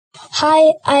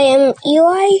Hi, I am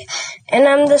Eli, and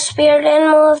I'm the spirit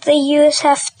animal of the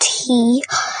USFT.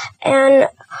 And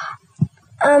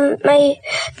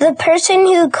the person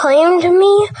who claimed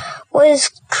me was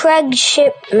Craig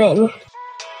Shipman.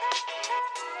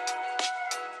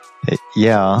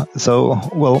 Yeah, so,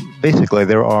 well, basically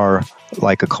there are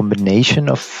like a combination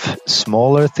of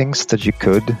smaller things that you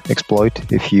could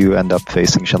exploit if you end up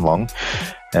facing Shenlong.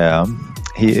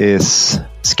 He is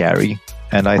scary,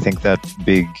 and I think that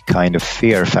big kind of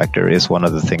fear factor is one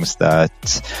of the things that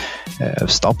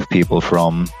stop people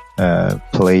from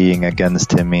playing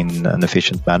against him in an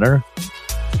efficient manner.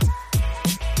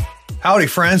 Howdy,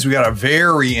 friends. We got a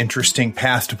very interesting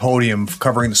path to podium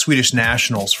covering the Swedish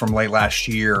Nationals from late last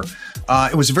year.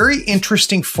 It was a very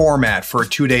interesting format for a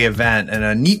two-day event and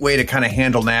a neat way to kind of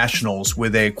handle Nationals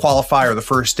with a qualifier the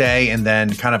first day and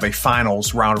then kind of a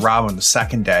finals round robin the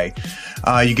second day.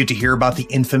 You get to hear about the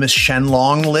infamous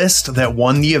Shenlong list that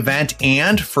won the event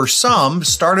and, for some,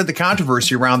 started the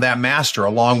controversy around that master,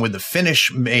 along with the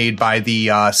finish made by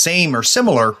the same or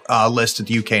similar list at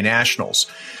the UK Nationals.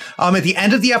 At the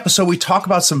end of the episode, we talk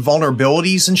about some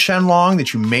vulnerabilities in Shenlong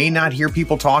that you may not hear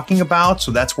people talking about,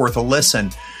 so that's worth a listen.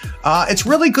 It's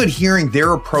really good hearing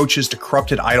their approaches to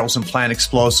corrupted idols and plant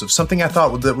explosives, something I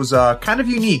thought that was kind of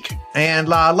unique. And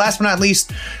last but not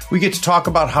least, we get to talk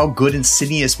about how good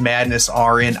Insidious Madness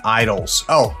are in idols.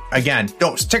 Oh, again,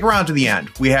 don't stick around to the end.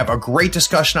 We have a great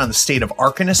discussion on the state of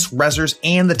Arcanists, Rezzers,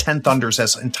 and the Ten Thunders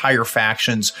as entire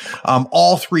factions.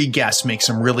 All three guests make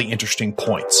some really interesting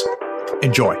points.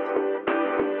 Enjoy.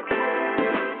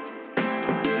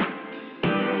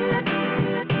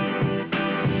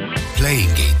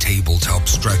 Playing a tabletop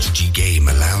strategy game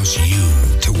allows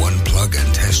you to unplug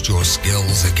and test your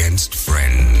skills against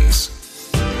friends.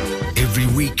 Every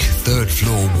week, Third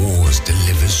Floor Wars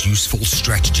delivers useful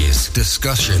strategies,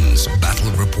 discussions,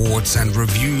 battle reports, and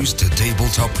reviews to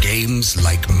tabletop games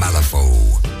like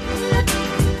Malifaux.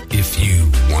 If you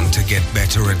want to get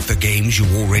better at the games you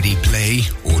already play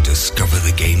or discover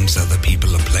the games other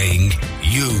people are playing,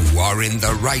 you are in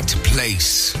the right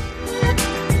place.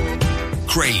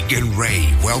 Craig and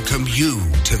Ray welcome you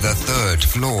to the Third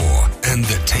Floor and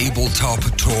the Tabletop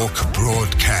Talk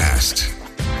broadcast.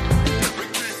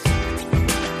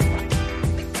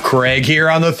 Craig here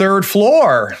on the Third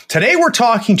Floor. Today we're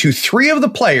talking to three of the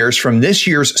players from this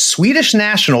year's Swedish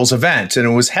Nationals event, and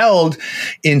it was held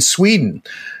in Sweden.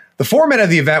 The format of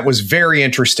the event was very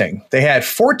interesting. They had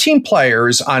 14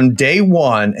 players on day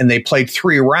one, and they played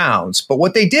 3 rounds. But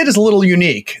what they did is a little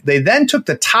unique. They then took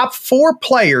the top 4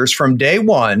 players from day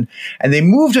one, and they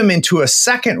moved them into a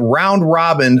second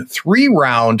round-robin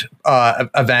 3-round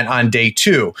event on day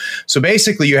 2. So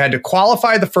basically, you had to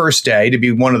qualify the first day to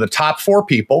be one of the top 4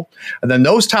 people, and then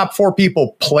those top 4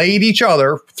 people played each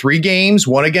other, 3 games,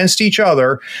 one against each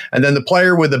other, and then the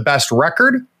player with the best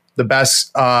record, the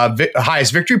best,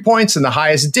 highest victory points, and the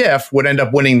highest diff would end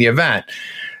up winning the event.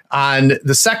 On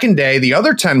the second day, the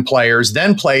other 10 players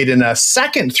then played in a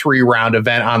second 3-round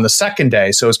event on the second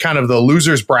day. So it's kind of the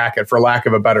loser's bracket, for lack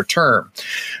of a better term.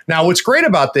 Now, what's great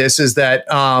about this is that,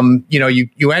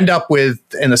 you end up with,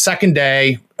 in the second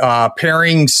day,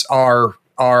 pairings are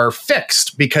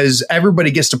fixed because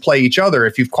everybody gets to play each other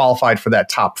if you've qualified for that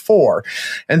top 4.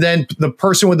 And then the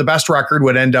person with the best record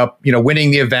would end up,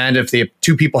 winning the event. If the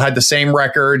 2 people had the same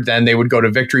record, then they would go to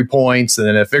victory points. And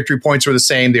then if victory points were the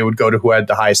same, they would go to who had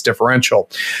the highest differential.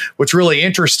 What's really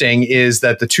interesting is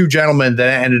that the 2 gentlemen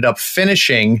that ended up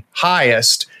finishing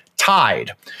highest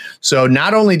tied. So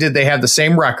not only did they have the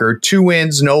same record, 2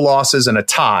 wins, no losses, and a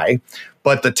tie,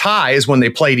 but the tie is when they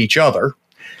played each other.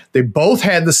 They both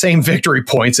had the same victory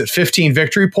points at 15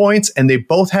 victory points, and they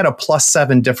both had a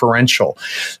 +7 differential.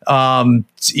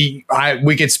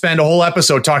 We could spend a whole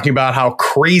episode talking about how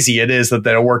crazy it is that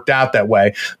it worked out that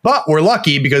way. But we're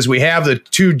lucky because we have the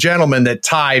 2 gentlemen that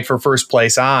tied for first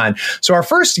place on. So our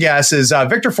first guest is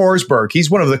Victor Forsberg. He's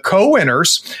one of the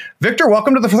co-winners. Victor,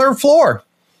 welcome to the Third Floor.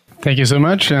 Thank you so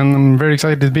much, and I'm very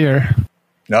excited to be here.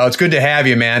 No, it's good to have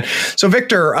you, man. So,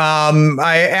 Victor,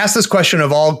 I asked this question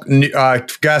of all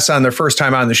guests on their first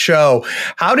time on the show.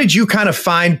 How did you kind of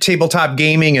find tabletop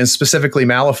gaming and specifically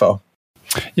Malifaux?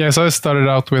 Yeah, so I started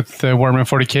out with Warhammer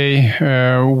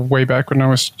 40K way back when I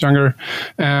was younger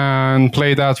and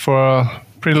played that for a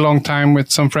pretty long time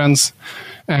with some friends.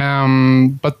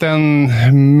 But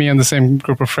then me and the same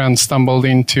group of friends stumbled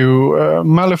into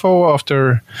Malifaux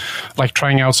after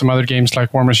trying out some other games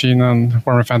like War Machine and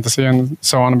Warhammer Fantasy and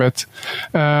so on a bit.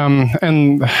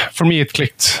 And for me, it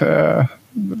clicked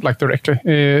directly.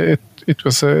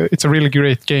 It's a really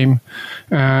great game,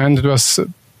 and it was,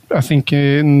 I think,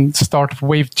 in the start of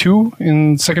Wave 2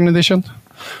 in 2nd edition.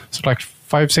 So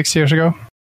 5-6 years ago.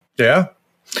 Yeah.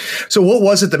 So what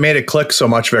was it that made it click so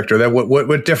much, Victor? That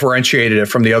what differentiated it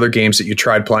from the other games that you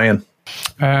tried playing?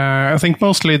 I think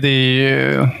mostly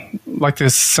like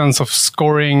this sense of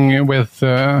scoring with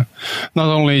not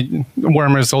only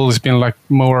Warhammer has always been like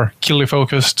more killy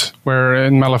focused, where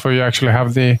in Malifaux you actually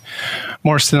have the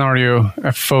more scenario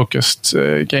focused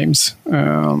games,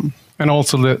 and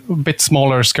also the bit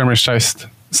smaller skirmish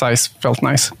size felt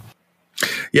nice.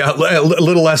 Yeah, a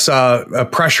little less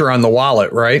pressure on the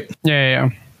wallet, right?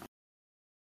 Yeah.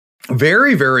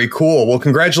 Very, very cool. Well,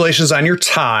 congratulations on your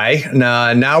tie.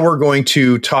 Now we're going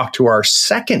to talk to our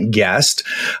second guest,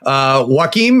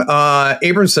 Joachim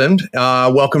Abramson.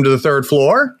 Welcome to the third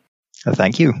floor.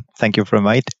 Thank you. Thank you for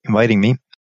inviting me.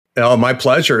 Oh, my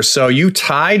pleasure. So you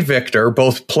tied Victor,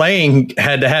 both playing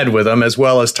head-to-head with him as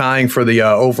well as tying for the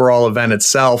overall event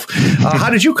itself.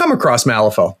 How did you come across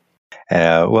Malifaux?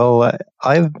 Well,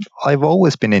 I've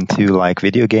always been into like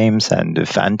video games and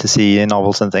fantasy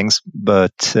novels and things,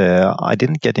 but I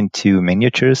didn't get into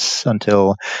miniatures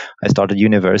until I started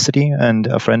university, and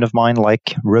a friend of mine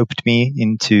like roped me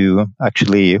into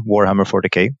actually Warhammer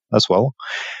 40k as well.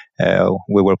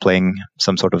 We were playing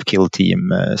some sort of kill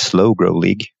team slow grow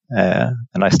league,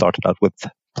 and I started out with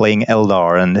playing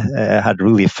Eldar and had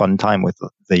really fun time with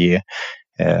the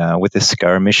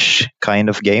skirmish kind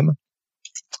of game.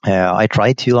 I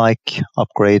tried to like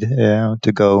upgrade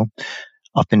to go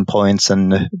up in points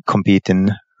and compete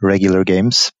in regular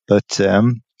games, but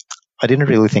I didn't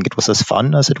really think it was as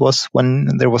fun as it was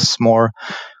when there was more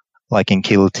like in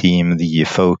Kill Team, the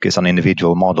focus on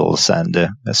individual models and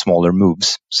smaller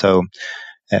moves. So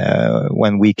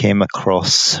when we came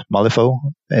across Malifaux,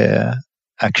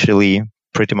 actually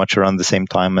pretty much around the same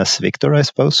time as Victor, I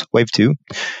suppose, Wave 2,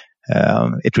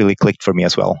 it really clicked for me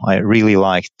as well. I really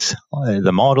liked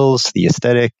the models, the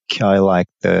aesthetic. I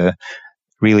liked the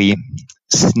really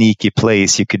sneaky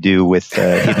plays you could do with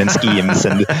hidden schemes.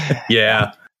 And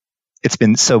yeah, it's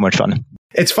been so much fun.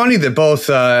 It's funny that both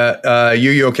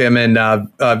you, Joachim, and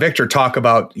Victor talk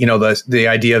about, you know, the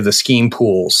idea of the scheme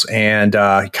pools and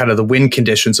kind of the win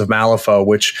conditions of Malifaux,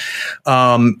 which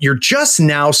you're just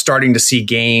now starting to see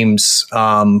games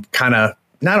kind of,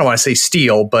 I don't want to say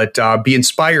steal, but be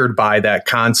inspired by that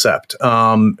concept.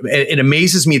 It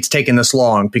amazes me it's taken this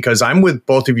long, because I'm with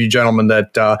both of you gentlemen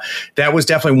that that was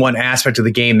definitely one aspect of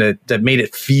the game that made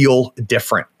it feel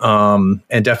different and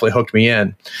definitely hooked me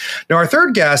in. Now, our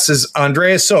third guest is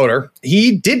Andreas Soder.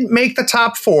 He didn't make the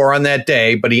top 4 on that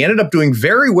day, but he ended up doing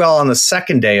very well on the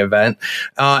second day event.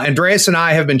 Andreas and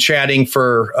I have been chatting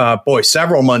for,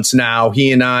 several months now.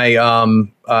 He and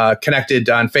I connected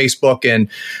on Facebook, and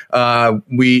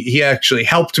he actually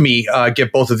helped me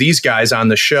get both of these guys on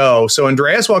the show. So,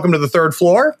 Andreas, welcome to the third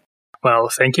floor. Well,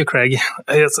 thank you, Craig.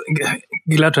 It's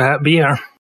glad to be here.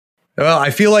 Well, I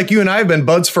feel like you and I have been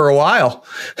buds for a while.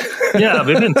 Yeah,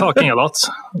 we've been talking a lot.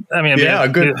 I mean, a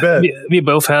good bit. We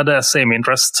both had the same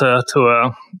interest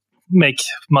to make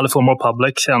Malifaux more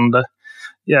public, and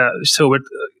so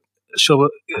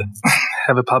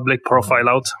have a public profile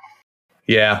out.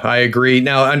 Yeah, I agree.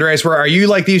 Now, Andreas, are you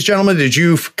like these gentlemen? Did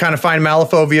you kind of find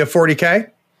Malifaux via 40K?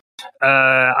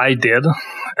 I did.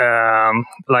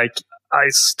 I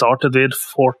started with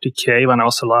 40K when I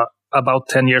was about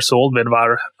 10 years old with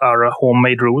our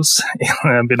homemade rules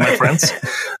with my friends.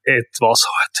 It was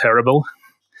terrible.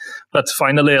 But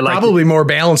finally, probably more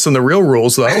balanced than the real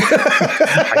rules, though.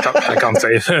 I can't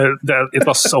say that. It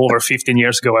was over 15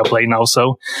 years ago I played now.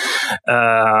 So,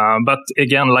 but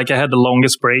again, I had the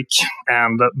longest break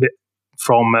and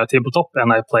from tabletop,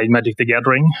 and I played Magic the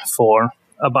Gathering for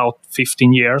about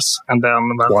 15 years, and then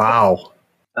wow.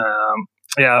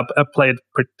 I played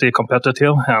pretty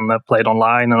competitive, and I played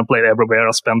online, and I played everywhere.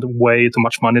 I spent way too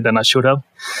much money than I should have.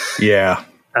 Yeah.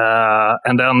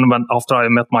 And then after I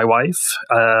met my wife,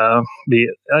 I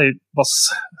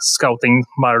was scouting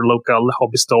my local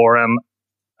hobby store, and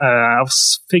I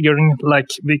was figuring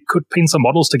we could pin some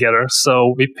models together.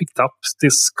 So we picked up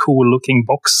this cool looking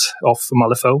box of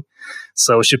Malifaux.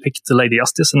 So she picked the Lady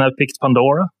Justice, and I picked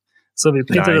Pandora. So we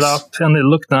picked it up, and it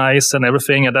looked nice and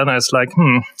everything. And then I was like,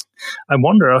 I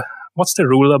wonder what's the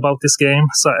rule about this game.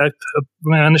 So I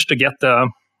managed to get a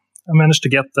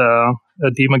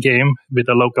demo game with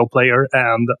a local player,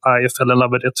 and I fell in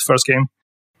love with it first game.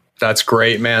 That's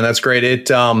great, man. That's great. It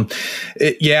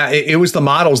was the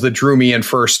models that drew me in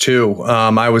first too.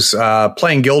 I was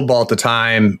playing Guild Ball at the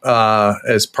time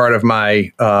as part of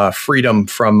my freedom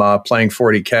from playing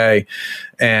 40K,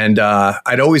 and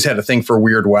I'd always had a thing for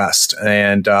Weird West,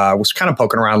 and was kind of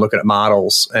poking around looking at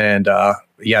models, and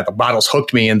the bottles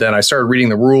hooked me. And then I started reading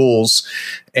the rules.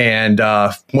 And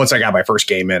once I got my first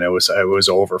game in, it was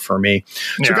over for me.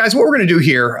 So, guys, what we're going to do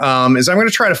here is I'm going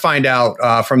to try to find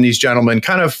out from these gentlemen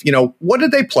kind of, what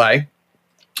did they play?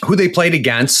 Who they played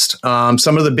against,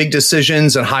 some of the big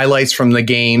decisions and highlights from the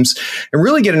games, and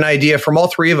really get an idea from all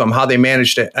three of them how they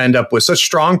managed to end up with such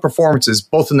strong performances,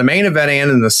 both in the main event and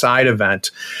in the side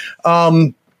event.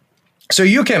 So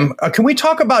Joachim, can we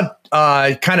talk about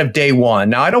kind of day one?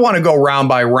 Now, I don't want to go round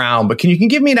by round, but can you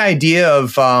give me an idea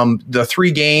of the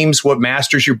three games, what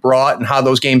masters you brought, and how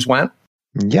those games went?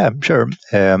 Yeah, sure.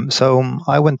 So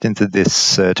I went into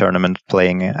this tournament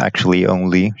playing actually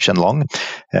only Shenlong.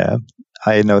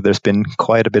 I know there's been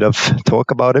quite a bit of talk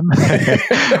about him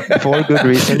for good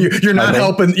reason. You're not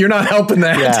helping. You're not helping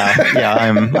that. Yeah.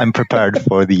 I'm prepared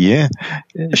for the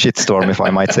shitstorm, if I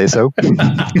might say so.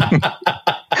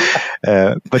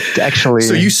 But actually,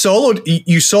 so you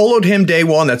soloed him day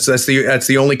one. That's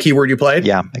the only keyword you played.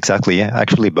 Yeah, exactly. Yeah,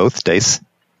 actually, both days.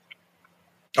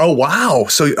 Oh wow!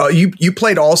 So you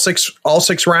played all six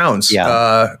rounds?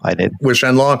 Yeah, I did with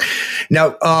Shenlong.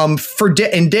 Now,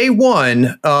 in day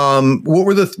one, what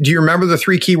were do you remember the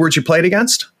three keywords you played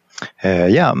against?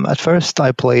 Yeah, at first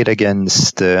I played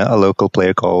against a local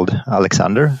player called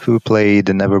Alexander, who played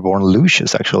Neverborn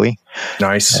Lucius. Actually,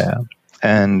 nice.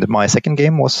 And my second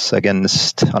game was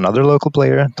against another local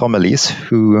player, Tom Elise,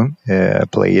 who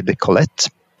played Colette.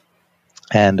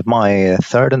 And my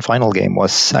third and final game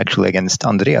was actually against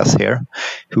Andreas here,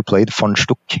 who played von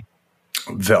Stuck.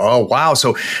 Oh, wow.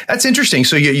 So that's interesting.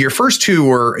 So your first two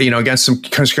were, against some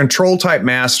control type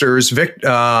masters.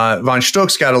 Von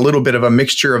Stuck's got a little bit of a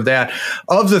mixture of that.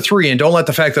 Of the three, and don't let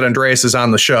the fact that Andreas is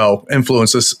on the show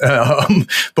influence us.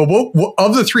 But what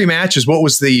of the three matches, what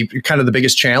was the kind of the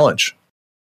biggest challenge?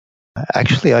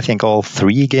 Actually, I think all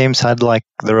three games had like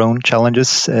their own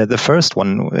challenges. The first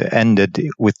one ended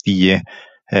with the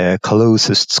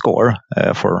closest score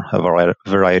for a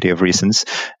variety of reasons.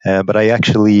 But I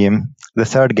actually, the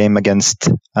third game against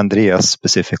Andreas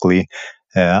specifically,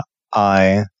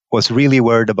 I was really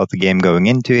worried about the game going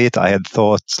into it. I had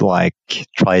tried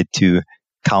to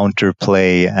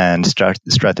counterplay and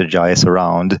strategize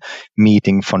around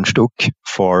meeting von Stuck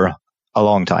for a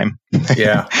long time.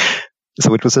 Yeah.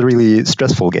 So it was a really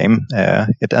stressful game.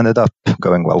 It ended up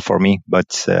going well for me,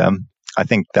 but I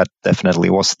think that definitely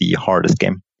was the hardest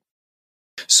game.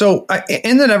 So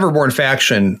in the Neverborn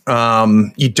faction,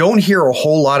 you don't hear a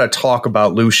whole lot of talk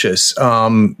about Lucius.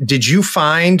 Did you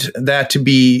find that to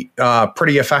be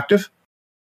pretty effective?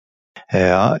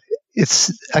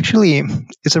 It's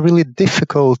a really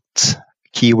difficult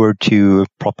keyword to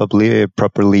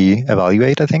properly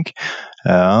evaluate, I think.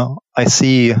 I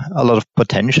see a lot of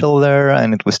potential there,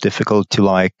 and it was difficult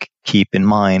to keep in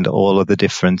mind all of the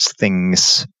different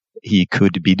things he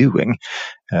could be doing.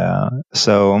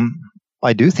 So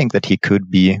I do think that he could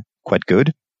be quite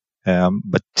good,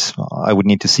 but I would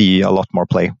need to see a lot more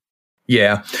play.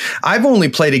 Yeah, I've only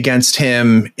played against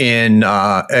him in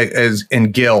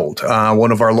Guild.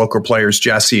 One of our local players,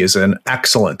 Jesse, is an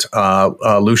excellent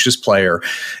Lucius player,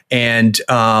 and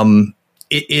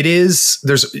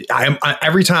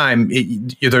every time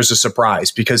there's a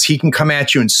surprise because he can come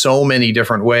at you in so many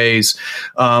different ways.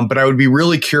 But I would be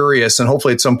really curious, and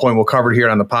hopefully at some point we'll cover it here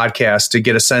on the podcast, to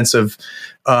get a sense of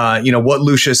what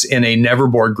Lucius in a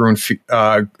Neverborn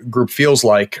group feels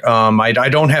like. I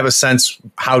don't have a sense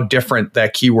how different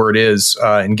that keyword is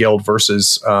in Guild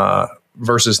versus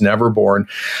Neverborn.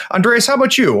 Andreas, how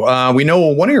about you? We know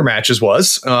one of your matches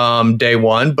was day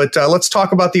one, but let's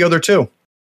talk about the other two.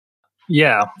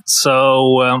 Yeah,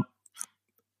 so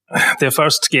the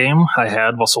first game I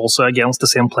had was also against the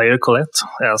same player, Colette,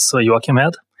 as Joachim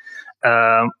had.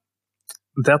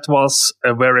 That was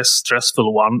a very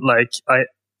stressful one.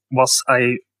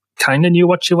 I kind of knew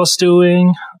what she was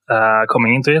doing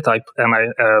coming into it. I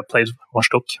played von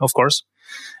Stuck, of course.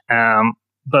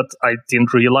 But I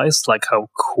didn't realize how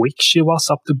quick she was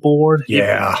up the board.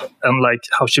 Yeah. And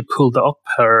how she pulled up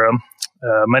her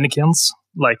mannequins.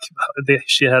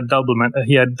 He had double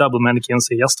mannequins.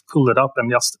 He just pulled it up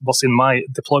and just was in my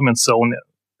deployment zone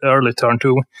early turn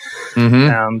 2. Mm-hmm.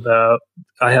 And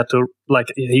I had to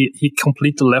he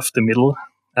completely left the middle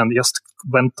and just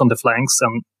went on the flanks,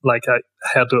 and I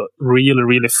had to really,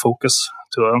 really focus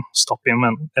to stop him.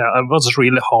 And it was a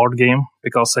really hard game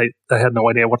because I had no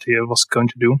idea what he was going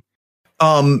to do.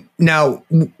 Now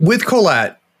with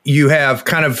Colette, you have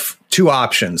kind of two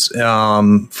options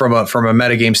from a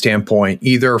metagame standpoint: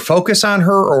 either focus on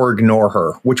her or ignore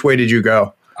her. Which way did you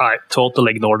go? I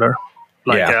totally ignored her.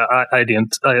 I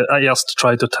didn't. I just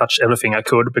tried to touch everything I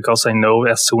could because I know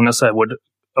as soon as I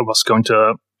was going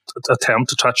to attempt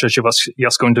to touch her, she was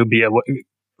just going to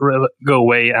go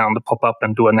away and pop up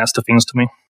and do nasty things to me.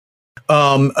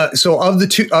 So of the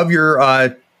two of your,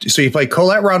 so you played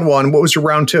Colette round 1. What was your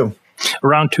round 2?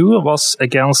 Round 2 was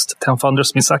against Ten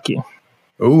Thunders Misaki.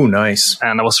 Oh, nice.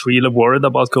 And I was really worried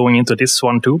about going into this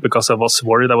one too, because I was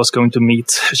worried I was going to meet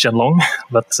Shenlong.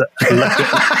 But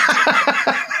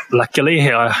luckily,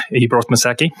 he brought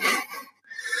Misaki.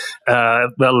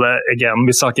 Again,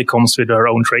 Misaki comes with her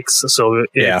own tricks. So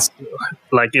it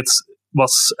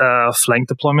was flank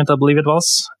deployment, I believe it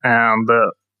was. And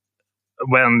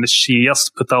when she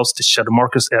just put out the shadow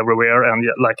markers everywhere, and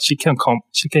she can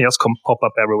just pop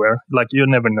up everywhere. Like, you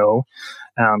never know.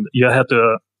 And you had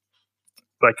to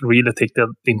really take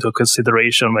that into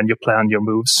consideration when you plan your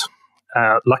moves.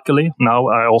 Luckily, now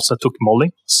I also took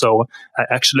Molly, so I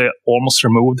actually almost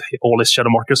removed all his shadow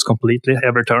markers completely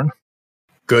every turn.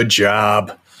 Good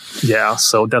job. Yeah,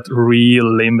 so that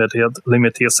really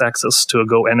limited his access to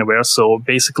go anywhere. So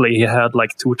basically, he had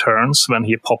 2 turns when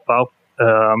he popped out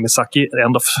Misaki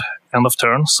end of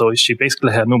turn. So she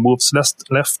basically had no moves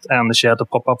left, and she had to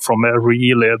pop up from a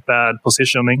really bad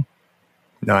positioning.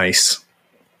 Nice.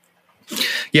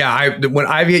 Yeah,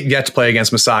 I've yet to play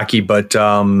against Misaki, but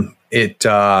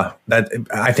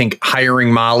I think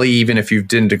hiring Molly, even if you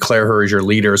didn't declare her as your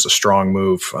leader, is a strong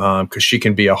move, because she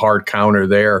can be a hard counter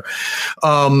there.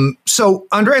 So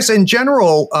Andreas, in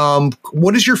general,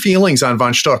 what is your feelings on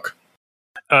Von Stuck?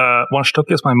 Von Stuck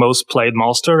is my most played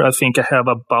master. I think I have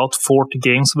about 40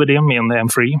 games with him in the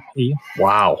M3.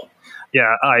 Wow.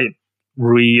 Yeah, I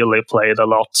really played a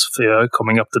lot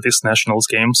coming up to this Nationals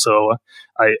game, so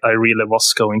I really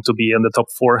was going to be in the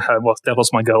top 4. That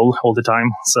was my goal all the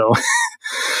time. So,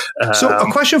 so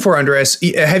a question for Andreas: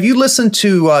 have you listened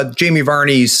to Jamie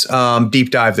Varney's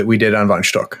deep dive that we did on Von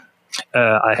Stuck?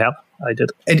 I did.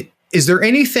 And is there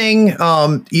anything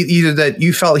either that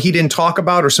you felt he didn't talk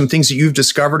about, or some things that you've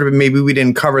discovered but maybe we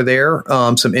didn't cover there?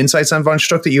 Some insights on Von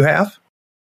Stuck that you have?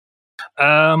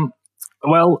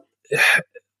 Well,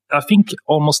 I think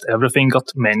almost everything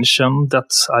got mentioned that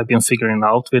I've been figuring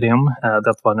out with him.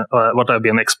 What I've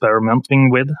been experimenting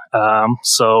with.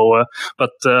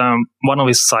 But one of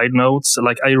his side notes,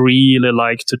 I really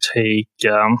like to take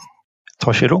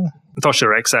Toshiro.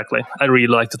 Toshiro, exactly. I really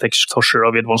like to take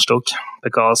Toshiro with Von Stuck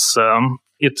because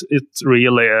it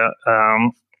really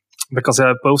because I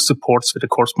have both supports with the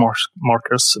course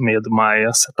markers made my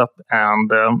setup,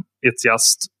 and it's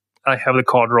just. I have the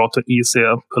card draw to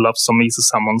pull up some easy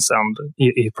summons, and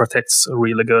he protects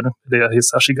really good.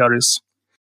 His Ashigaris.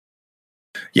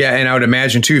 Yeah, and I would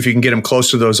imagine, too, if you can get him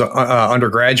close to those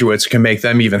undergraduates, it can make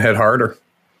them even hit harder.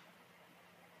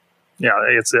 Yeah,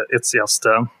 it's just,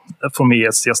 for me,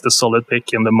 it's just a solid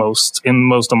pick in most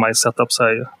of my setups.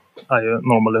 I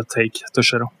normally take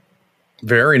Toshiro.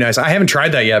 Very nice. I haven't tried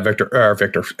that yet, Victor,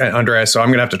 Andreas, so I'm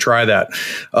going to have to try that.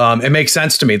 It makes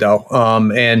sense to me, though.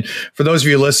 And for those of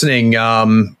you listening,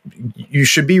 you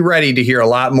should be ready to hear a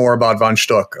lot more about Von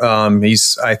Stuck.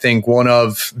 He's, I think, one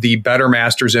of the better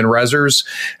masters in Rezzers,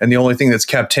 and the only thing that's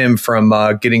kept him from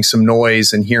getting some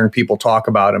noise and hearing people talk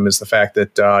about him is the fact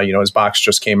that his box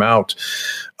just came out.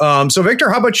 So,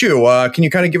 Victor, how about you? Can you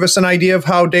kind of give us an idea of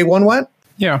how day 1 went?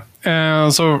 Yeah.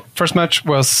 So first match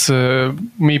was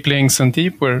me playing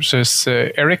Sandeep versus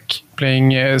Eric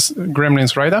playing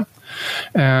Gremlins Raida.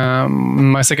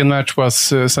 My second match was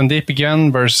Sandeep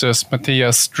again versus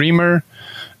Matthias Dreamer.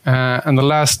 And the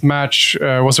last match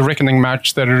was a reckoning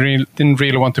match that I didn't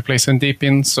really want to play Sandeep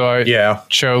in, so I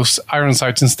chose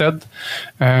Ironsides instead.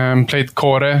 Played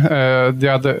Kore,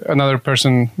 another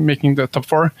person making the top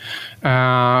 4.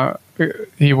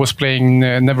 He was playing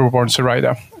Neverborn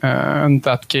Zoraida, and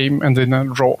that game ended in a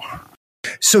draw.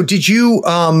 So did you,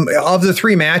 of the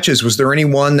 3 matches, was there any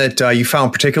one that you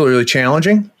found particularly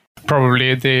challenging?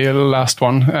 Probably the last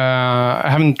one. I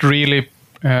haven't really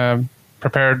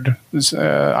prepared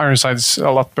Ironsides a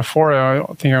lot before. I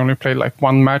think I only played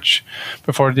 1 match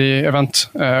before the event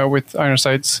with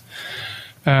Ironsides.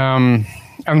 And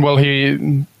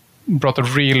he brought a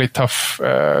really tough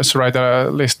Zoraida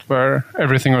list where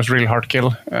everything was really hard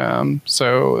kill.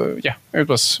 It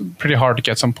was pretty hard to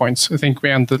get some points. I think we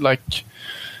ended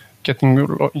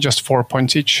getting just 4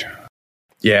 points each.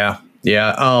 Yeah.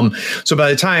 So by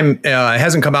the time it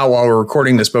hasn't come out while we're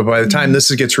recording this, but by the time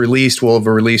this gets released, we'll have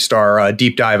released our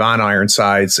deep dive on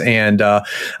Ironsides. And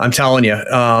I'm telling you,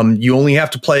 you only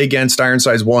have to play against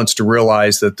Ironsides once to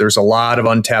realize that there's a lot of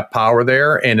untapped power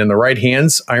there. And in the right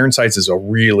hands, Ironsides is a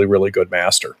really, really good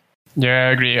master. Yeah,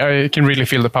 I agree. I can really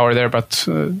feel the power there, but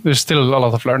there's still a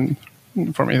lot of learning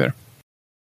for me there.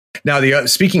 Now,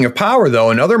 speaking of power,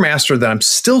 though, another master that I'm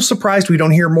still surprised we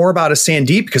don't hear more about is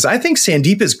Sandeep, because I think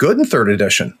Sandeep is good in 3rd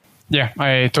edition. Yeah,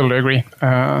 I totally agree.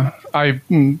 I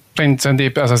played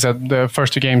Sandeep, as I said, the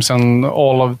first 2 games and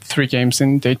all of 3 games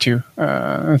in day 2.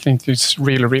 I think it's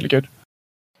really, really good.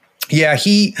 Yeah,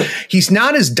 he's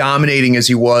not as dominating as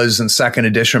he was in 2nd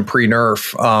edition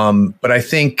pre-nerf, but I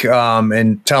think,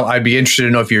 I'd be interested to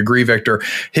know if you agree, Victor.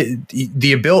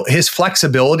 His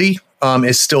flexibility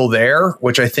is still there,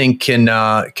 which I think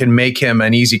can make him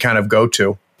an easy kind of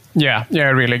go-to. Yeah, I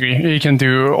really agree. He can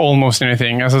do almost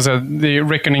anything. As I said, the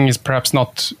Reckoning is perhaps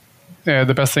not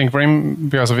the best thing for him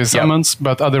because of his summons,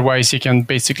 but otherwise he can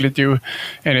basically do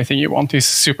anything you want. He's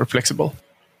super flexible.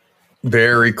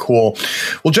 Very cool.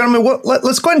 Well, gentlemen,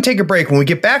 let's go ahead and take a break. When we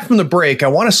get back from the break, I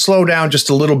want to slow down just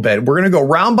a little bit. We're going to go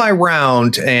round by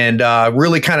round and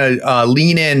really kind of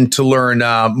lean in to learn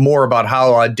more about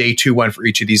how day 2 went for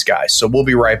each of these guys. So we'll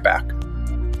be right back.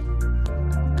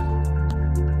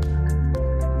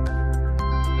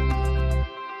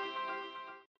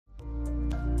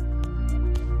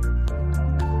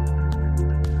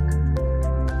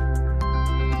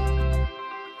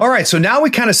 All right, so now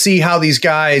we kind of see how these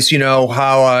guys,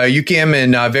 how Yukim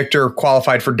and Victor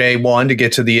qualified for day 1 to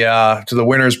get to the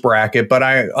winners bracket. But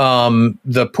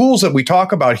the pools that we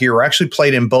talk about here are actually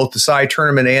played in both the side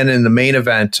tournament and in the main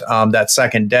event that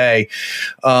 2nd day.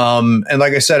 And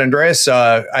like I said, Andreas,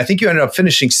 I think you ended up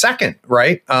finishing 2nd,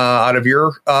 right, out of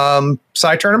your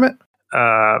side tournament.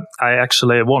 I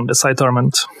actually won the side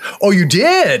tournament. Oh, you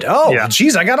did? Oh, yeah.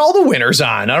 Geez, I got all the winners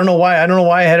on. I don't know why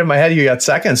I had in my head you got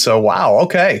 2nd. So, wow.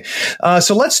 Okay.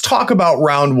 So let's talk about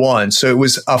round 1. So it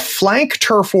was a flank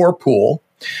turf war pool.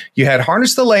 You had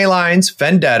Harness the Ley Lines,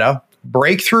 Vendetta,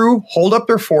 Breakthrough, Hold Up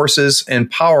Their Forces, and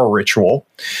Power Ritual.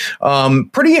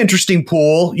 Pretty interesting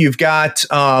pool. You've got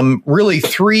really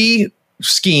 3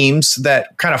 schemes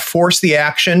that kind of force the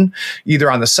action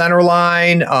either on the center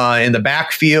line, in the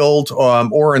backfield,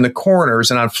 or in the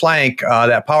corners. And on flank,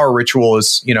 that Power Ritual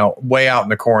is, way out in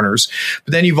the corners.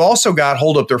 But then you've also got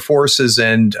Hold Up Their Forces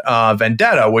and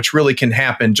Vendetta, which really can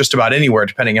happen just about anywhere,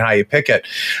 depending on how you pick it.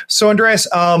 So, Andreas,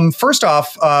 first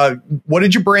off, what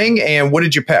did you bring and what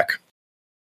did you pick?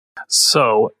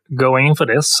 So, going in for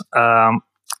this,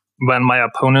 when my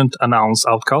opponent announced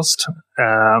Outcast,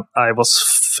 I was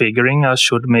figuring I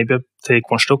should maybe take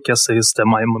Von Stuck as he's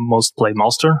my most played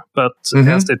master. But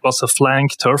as it was a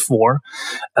flank turf war,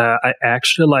 I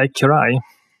actually like Kirai.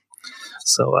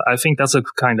 So I think that's a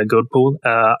kind of good pool.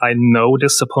 I know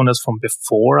this opponent from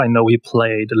before. I know he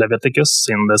played Leviticus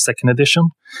in the 2nd edition.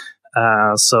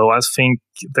 So I think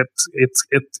that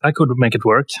I could make it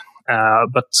work.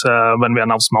 But when we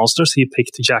announced Masters, he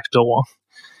picked Jackdaw.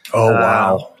 Oh,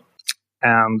 wow.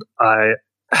 And I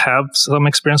have some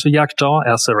experience with Jackdaw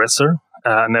as a racer.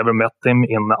 I never met him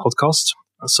in Outcast,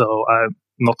 so I'm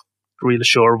not really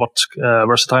sure what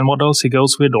versatile models he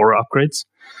goes with or upgrades.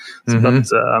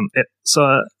 But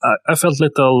I felt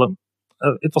little.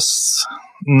 It was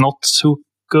not too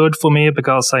good for me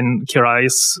because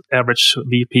Kirai's average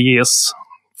VP is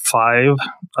 5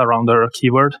 around their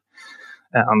keyword,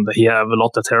 and he have a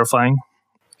lot of terrifying.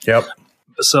 Yep.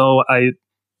 So I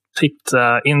picked,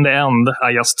 in the end,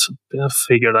 I just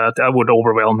figured that I would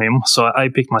overwhelm him. So I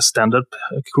picked my standard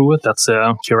crew. That's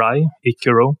Kirai,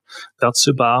 Ikuro,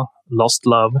 Datsuba, Lost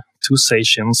Love, 2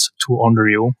 Saiyans, 2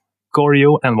 Onryu,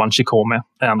 Goryu, and 1 Shikome.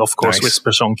 And of course,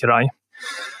 Whispers on Kirai.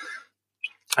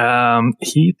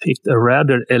 He picked a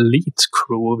rather elite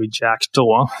crew with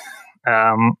Jackdaw.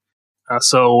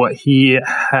 So he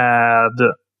had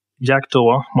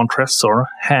Jackdaw, Montresor,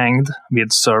 Hanged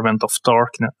with Servant of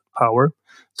Dark Power,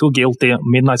 2 Guilty,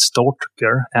 Midnight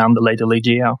Stalker, and Lady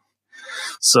Legia.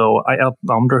 So I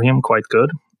outnumbered him quite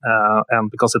good.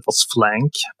 And because it was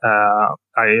flank,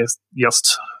 I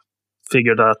just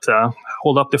figured that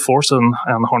Hold Up the Force and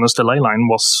Harness the Ley Line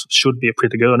should be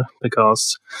pretty good,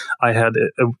 because I had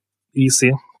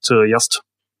easy to just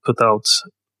put out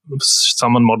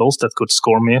summon models that could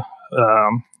score me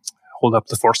Hold Up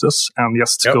the Forces and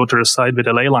just go to the side with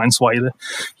the ley lines, while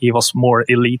he was more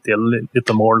elite, a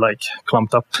little more like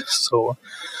clumped up. So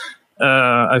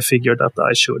I figured that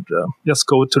I should just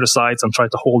go to the sides and try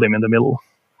to hold him in the middle.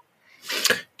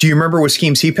 Do you remember what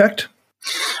schemes he picked?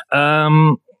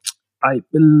 I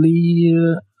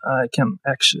believe I can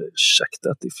actually check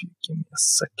that if you give me a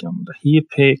second. He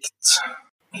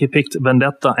picked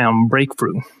Vendetta and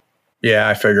Breakthrough. Yeah,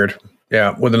 I figured.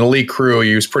 Yeah, with an elite crew,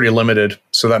 he was pretty limited,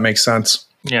 so that makes sense.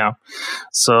 Yeah.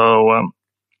 So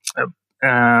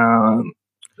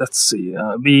let's see.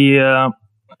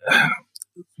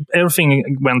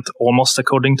 Everything went almost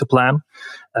according to plan.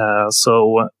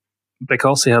 So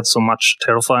because he had so much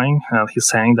terrifying, he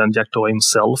sang and Jackdaw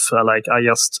himself, I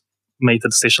just made the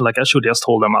decision, I should just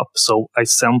hold them up. So I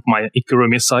sent my Ikaru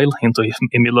missile into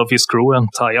the middle of his crew and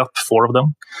tie up 4 of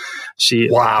them. She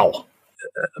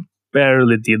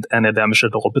barely did any damage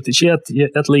at all, but she had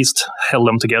at least held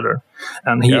them together.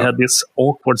 And he had this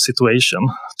awkward situation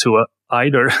to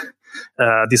either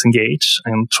disengage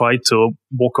and try to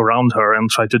walk around her and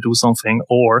try to do something,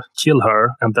 or kill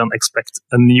her and then expect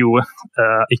a new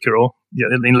Ikaru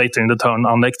later in the turn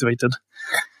unactivated.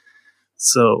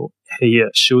 So he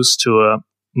chose to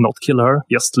not kill her,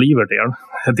 just leave her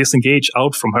there, disengage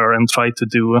out from her and try to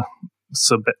do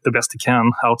the best he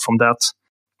can out from that.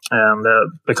 And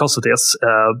because of this,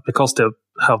 because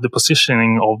how the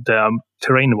positioning of the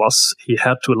terrain was, he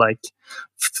had to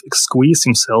squeeze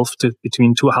himself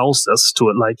between 2 houses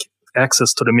to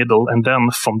access to the middle, and then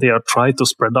from there try to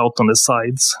spread out on the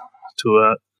sides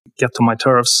to get to my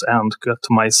turfs and get to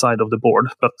my side of the board.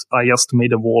 But I just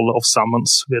made a wall of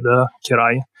summons with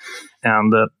Kirai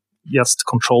and just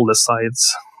control the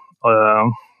sides,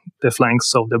 the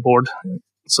flanks of the board.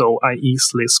 So I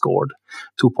easily scored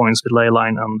 2 points with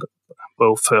Leyline and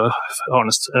both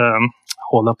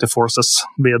hold up the forces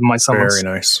with my summons.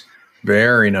 Very nice.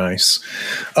 Very nice.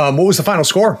 What was the final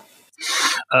score?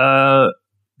 The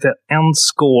end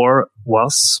score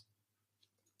was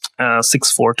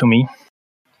 6-4 to me.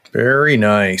 Very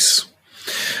nice.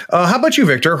 How about you,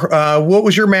 Victor? What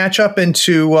was your matchup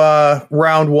into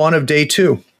round 1 of day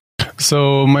 2?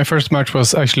 So my first match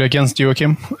was actually against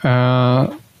Joachim.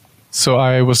 So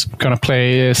I was going to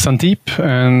play Sandeep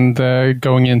and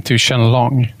going into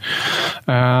Shenlong.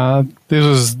 This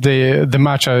was the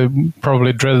match I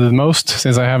probably dreaded the most,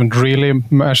 since I haven't really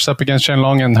matched up against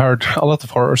Shenlong and heard a lot of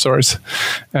horror stories.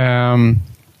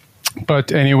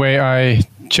 But anyway, I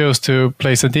chose to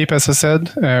play Sandeep, as I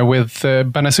said, with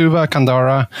Banasuva,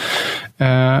 Kandara,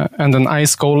 and an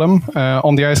Ice Golem.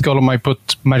 On the Ice Golem, I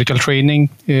put Magical Training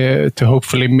to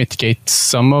hopefully mitigate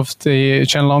some of the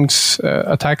Shenlong's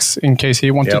attacks in case he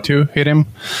wanted to hit him.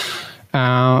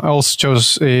 I also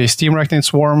chose a Steam Arachnid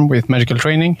Swarm with Magical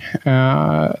Training,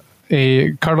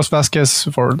 a Carlos Vasquez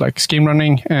for scheme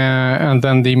running, and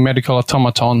then the Medical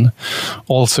Automaton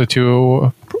also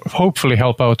to hopefully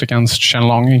help out against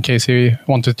Shenlong in case he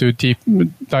wanted to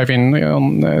dive in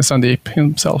on Sandeep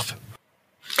himself.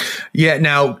 Yeah,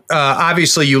 now,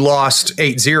 obviously you lost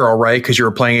 8-0, right? Because you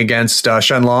were playing against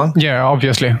Shenlong? Yeah,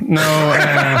 obviously.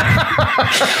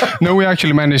 No, we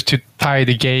actually managed to tie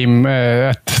the game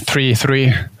at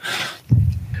 3-3.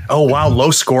 Oh, wow,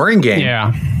 low-scoring game.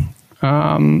 Yeah.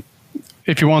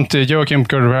 If you want, Joachim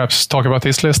could perhaps talk about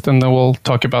his list, and then we'll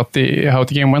talk about how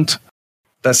the game went.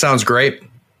 That sounds great.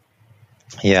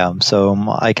 Yeah, so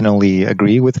I can only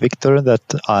agree with Victor that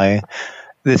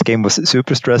this game was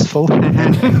super stressful.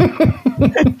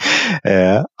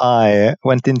 I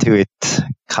went into it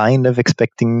kind of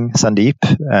expecting Sandeep,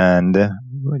 and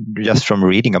just from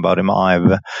reading about him,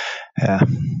 I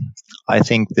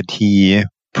think that he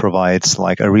provides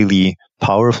a really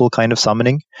powerful kind of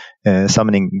summoning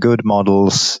good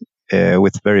models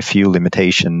with very few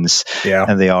limitations,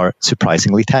 and they are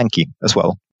surprisingly tanky as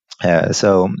well.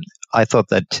 So I thought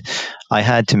that I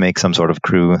had to make some sort of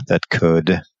crew that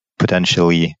could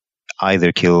potentially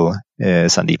either kill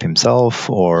Sandeep himself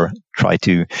or try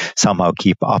to somehow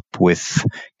keep up with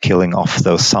killing off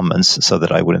those summons so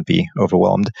that I wouldn't be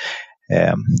overwhelmed.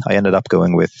 I ended up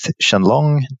going with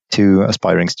Shenlong, 2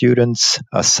 aspiring students,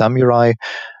 a samurai,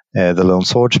 the lone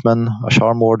swordsman, a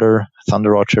charm warder,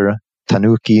 thunder archer,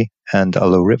 tanuki, and a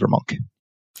low river monk.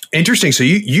 Interesting. So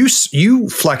you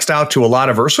flexed out to a lot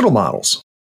of versatile models.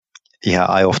 Yeah,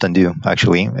 I often do,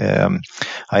 actually.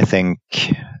 I think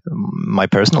my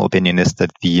personal opinion is that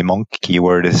the monk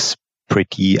keyword is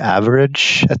pretty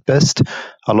average at best.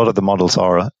 A lot of the models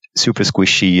are super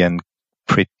squishy and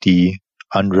pretty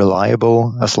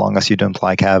unreliable, as long as you don't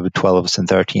have 12s and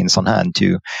 13s on hand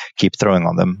to keep throwing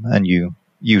on them, and you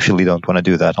usually don't want to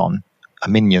do that on a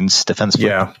minion's defense flip.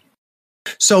 Yeah.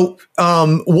 So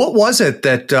what was it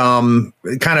that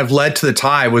kind of led to the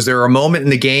tie? Was there a moment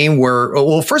in the game where,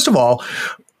 well, first of all,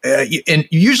 and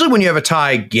usually when you have a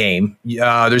tie game,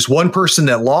 there's one person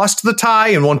that lost the tie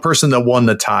and one person that won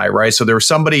the tie, right? So there was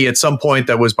somebody at some point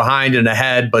that was behind and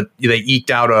ahead, but they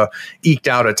eked out a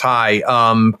tie.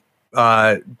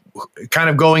 Kind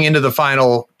of going into the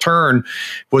final turn,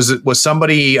 was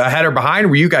somebody ahead or behind, or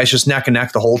were you guys just neck and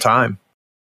neck the whole time?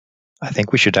 I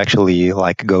think we should actually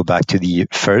go back to the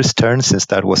first turn, since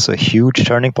that was a huge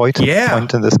turning point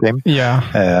in this game.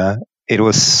 Yeah. It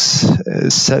was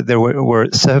there were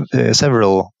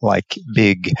several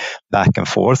big back and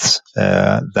forths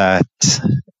that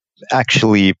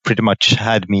actually pretty much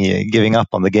had me giving up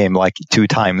on the game like 2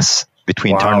 times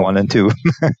between turn 1 and 2.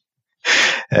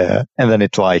 And then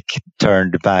it like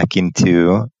turned back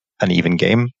into an even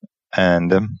game.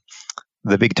 And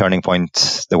the big turning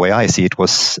point, the way I see it,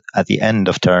 was at the end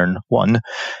of turn 1.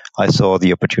 I saw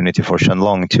the opportunity for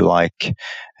Shenlong to like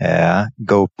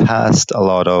go past a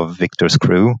lot of Victor's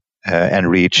crew and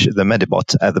reach the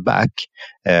Medibot at the back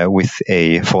with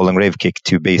a Falling Grave Kick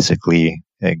to basically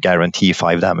guarantee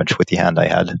 5 damage with the hand I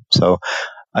had. So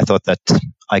I thought that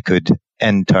I could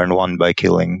end turn 1 by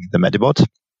killing the Medibot.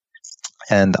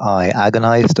 And I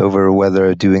agonized over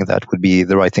whether doing that would be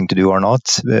the right thing to do or not.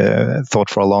 Thought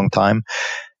for a long time.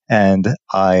 And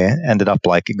I ended up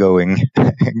like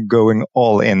going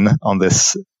all in on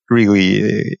this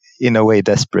really, in a way,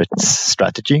 desperate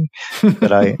strategy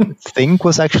that I think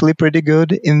was actually pretty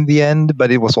good in the end,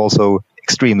 but it was also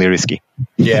extremely risky.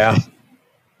 Yeah.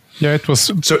 Yeah, it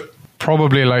was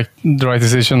probably like the right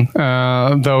decision,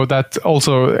 though that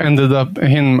also ended up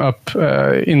him up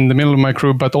in the middle of my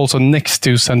crew, but also next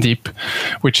to Sandeep,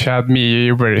 which had me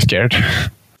very scared.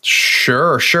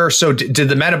 Sure. So did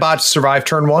the Medibot survive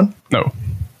turn 1? No.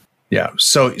 Yeah.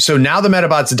 So now the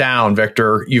Medibot's down,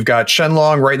 Victor. You've got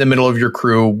Shenlong right in the middle of your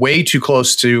crew, way too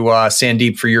close to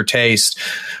Sandeep for your taste.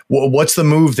 What's the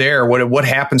move there? What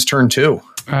happens turn 2?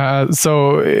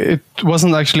 So it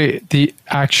wasn't actually the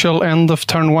actual end of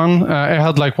turn 1. I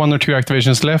had like 1 or 2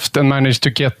 activations left and managed to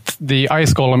get the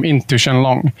Ice Golem into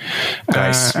Shenlong.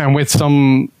 Nice. And with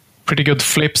some pretty good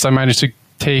flips, I managed to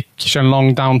take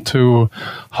Shenlong down to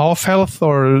half health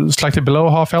or slightly below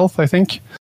half health, I think.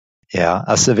 Yeah,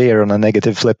 a severe on a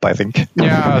negative flip, I think.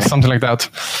 Yeah, something like that.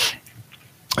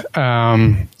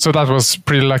 So that was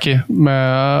pretty lucky.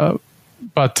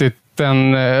 But it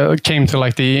then came to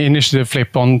like the initiative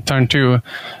flip on turn 2.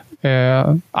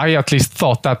 I at least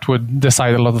thought that would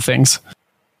decide a lot of things.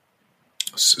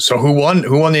 So who won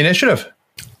the initiative?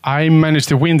 I managed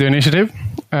to win the initiative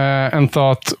and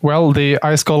thought, well, the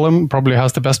Ice Golem probably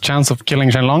has the best chance of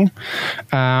killing Shenlong.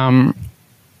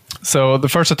 So the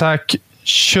first attack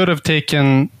should have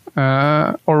taken,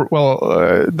 the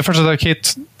first attack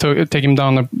hit to take him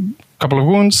down a couple of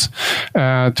wounds,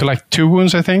 to like 2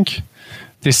 wounds, I think.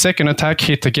 The second attack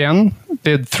hit again,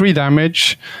 did 3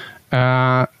 damage.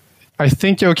 I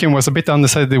think Joachim was a bit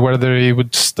undecided whether he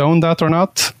would stone that or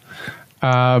not.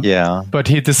 But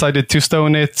he decided to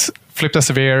stone it, flipped a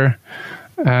severe.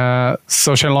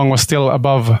 So Shenlong was still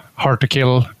above hard to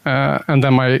kill, and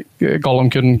then my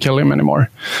golem couldn't kill him anymore.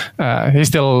 He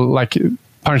still like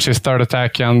punched his third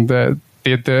attack and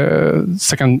did the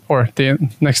second or the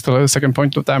next to the second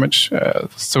point of damage.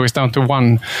 So he's down to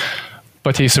 1,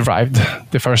 but he survived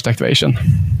the first activation.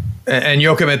 And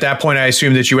Joachim, at that point, I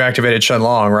assume that you activated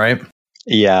Shenlong, right?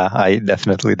 Yeah, I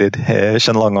definitely did.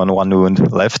 Shenlong on 1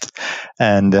 wound left.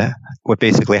 And what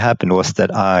basically happened was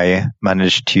that I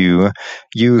managed to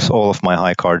use all of my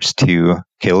high cards to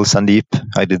kill Sandeep.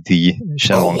 I did the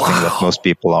Shenlong thing that most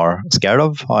people are scared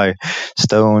of. I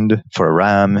stoned for a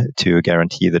ram to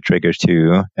guarantee the trigger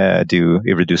to do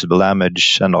irreducible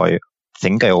damage. And I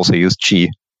think I also used Chi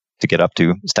to get up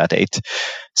to stat 8.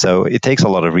 So it takes a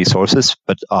lot of resources,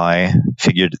 but I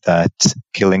figured that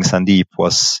killing Sandeep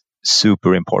was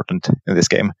super important in this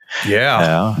game.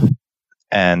 Yeah.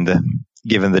 And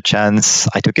given the chance,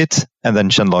 I took it, and then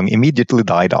Shenlong immediately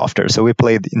died after. So we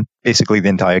played basically the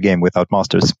entire game without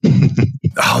masters.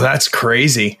 Oh, that's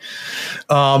crazy.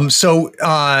 At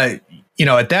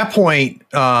that point,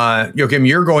 Joachim,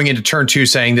 you're going into turn 2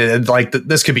 saying that like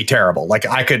this could be terrible. Like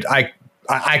I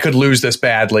could lose this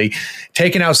badly.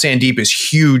 Taking out Sandeep is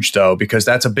huge, though, because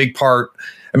that's a big part.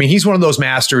 I mean, he's one of those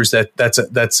masters that's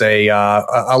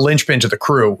a linchpin to the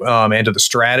crew and to the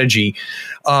strategy.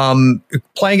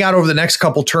 Playing out over the next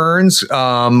couple turns,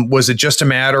 was it just a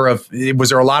matter of, was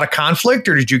there a lot of conflict,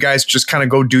 or did you guys just kind of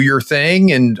go do your thing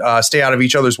and stay out of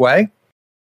each other's way?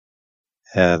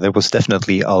 There was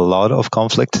definitely a lot of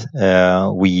conflict.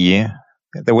 There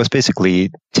was basically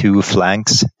 2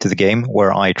 flanks to the game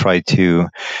where I tried to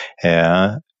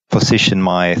position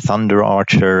my Thunder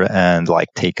Archer and like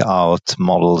take out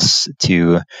models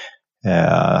to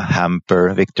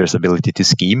hamper Victor's ability to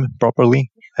scheme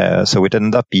properly. So it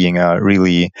ended up being a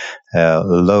really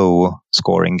low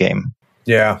scoring game.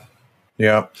 Yeah.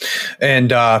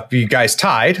 And you guys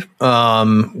tied,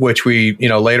 which we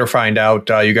later find out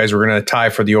you guys were going to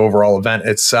tie for the overall event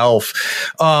itself.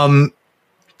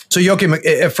 So Joachim,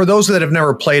 for those that have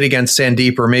never played against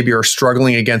Sandeep or maybe are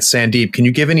struggling against Sandeep, can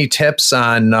you give any tips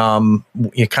on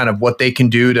kind of what they can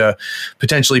do to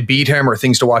potentially beat him or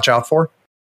things to watch out for?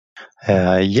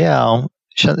 Yeah.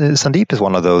 Sandeep is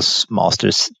one of those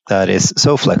masters that is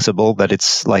so flexible that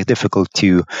it's like difficult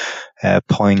to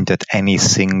point at any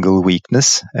single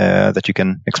weakness that you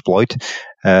can exploit.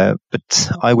 But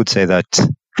I would say that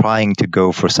trying to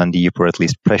go for Sandeep, or at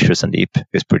least pressure Sandeep,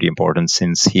 is pretty important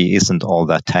since he isn't all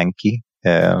that tanky.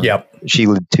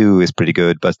 Shielded 2 is pretty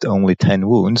good, but only 10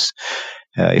 wounds,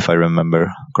 if I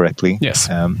remember correctly. Yes.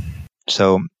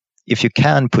 So if you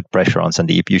can put pressure on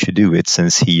Sandeep, you should do it,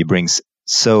 since he brings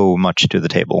so much to the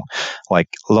table, like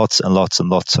lots and lots and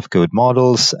lots of good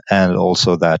models, and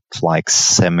also that like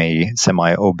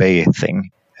semi obey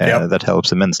thing that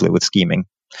helps immensely with scheming.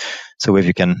 So if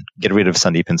you can get rid of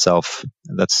Sandeep himself,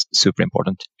 that's super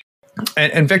important.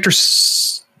 And Victor,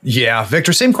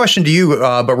 Victor, same question to you,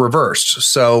 but reversed.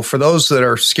 So for those that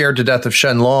are scared to death of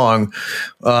Shenlong,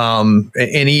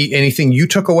 anything you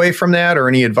took away from that, or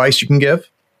any advice you can give?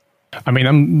 I mean,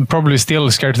 I'm probably still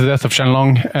scared to death of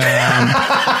Shenlong,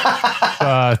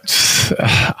 but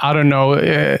I don't know.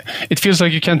 It feels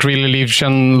like you can't really leave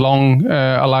Shenlong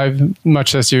alive,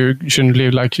 much as you shouldn't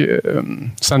leave like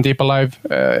Sandeep alive.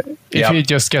 If he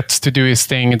just gets to do his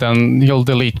thing, then he'll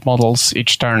delete models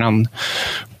each turn and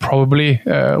probably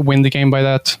win the game by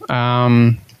that.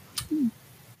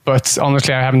 But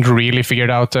honestly, I haven't really figured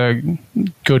out a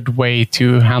good way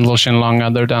to handle Shenlong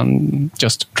other than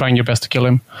just trying your best to kill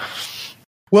him.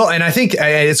 Well, and I think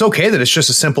it's okay that it's just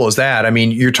as simple as that. I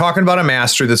mean, you're talking about a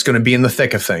master that's going to be in the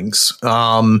thick of things.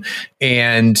 And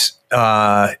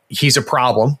he's a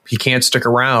problem. He can't stick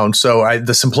around. So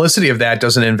the simplicity of that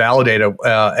doesn't invalidate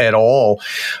at all.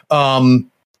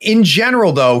 In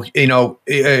general, though,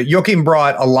 Joachim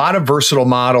brought a lot of versatile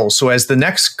models. So as the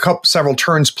next several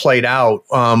turns played out,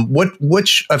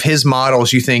 which of his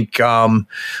models you think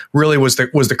really was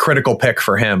the critical pick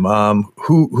for him?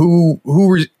 Who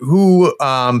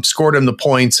scored him the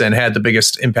points and had the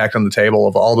biggest impact on the table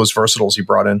of all those versatiles he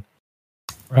brought in?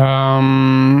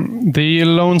 The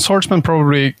Lone Swordsman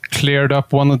probably cleared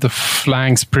up one of the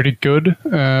flanks pretty good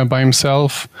by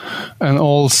himself, and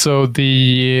also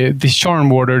the Charm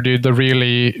Warder did the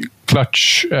really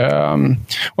clutch.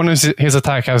 One of his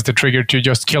attack has the trigger to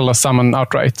just kill a summon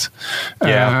outright.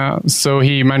 So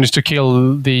he managed to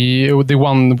kill the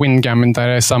one Windgammon that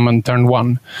I summoned turn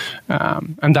 1,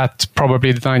 and that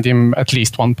probably denied him at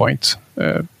least 1 point.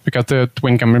 Because the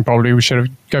Windgammon probably should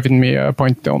have given me a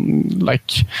point on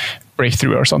like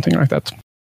breakthrough or something like that.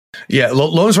 Yeah,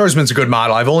 Lone Swordsman's a good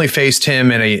model. I've only faced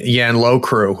him in a Yan Lo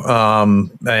crew,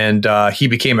 and he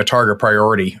became a target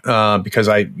priority because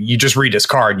you just read his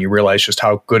card and you realize just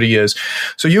how good he is.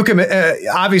 So you can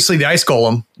obviously the Ice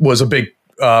Golem was a big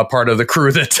part of the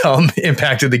crew that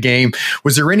impacted the game.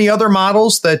 Was there any other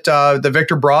models that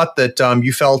Victor brought that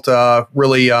you felt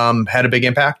really had a big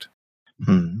impact?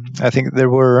 I think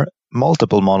there were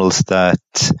multiple models that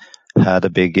had a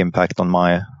big impact on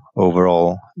my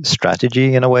overall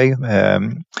strategy in a way.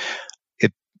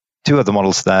 Two of the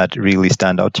models that really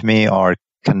stand out to me are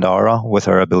Kandara, with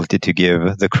her ability to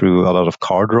give the crew a lot of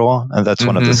card draw, and that's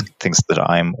one of the things that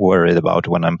I'm worried about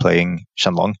when I'm playing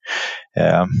Shenlong.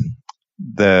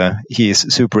 He is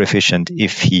super efficient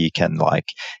if he can like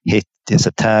hit his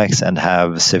attacks and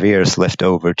have Severes left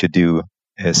over to do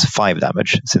his 5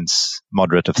 damage, since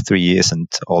moderate of 3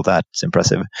 isn't all that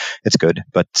impressive. It's good,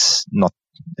 but not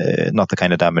the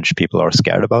kind of damage people are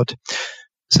scared about.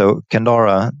 So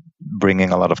Kandara bringing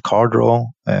a lot of card draw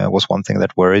was one thing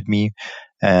that worried me,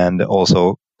 and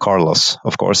also Carlos,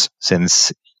 of course,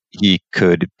 since he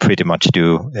could pretty much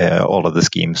do all of the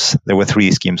schemes. There were 3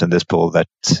 schemes in this pool that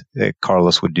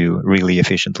Carlos would do really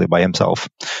efficiently by himself,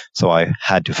 so I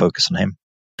had to focus on him.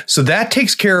 So that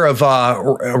takes care of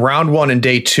round 1 and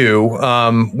day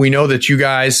 2. We know that you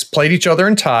guys played each other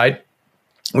and tied,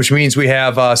 which means we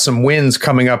have some wins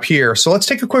coming up here. So let's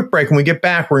take a quick break. When we get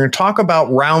back, we're going to talk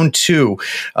about round 2,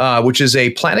 which is a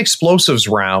Plant Explosives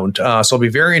round. So I'll be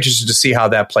very interested to see how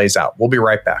that plays out. We'll be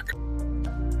right back.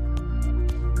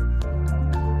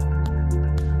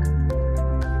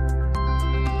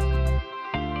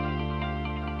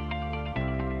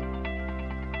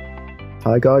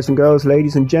 Hi guys and girls,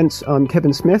 ladies and gents, I'm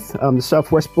Kevin Smith. I'm the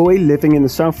Southwest boy living in the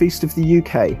southeast of the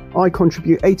UK. I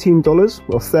contribute $18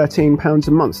 or £13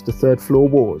 a month to Third Floor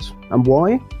Wars. And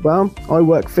why? Well, I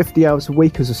work 50 hours a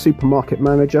week as a supermarket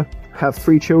manager, have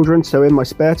 3 children, so in my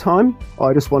spare time,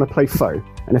 I just want to play foe.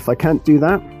 And if I can't do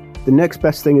that, the next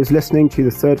best thing is listening to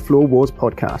the Third Floor Wars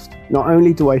podcast. Not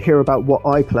only do I hear about what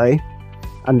I play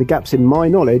and the gaps in my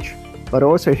knowledge, but I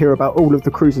also hear about all of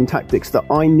the crews and tactics that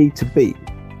I need to beat,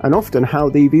 and often how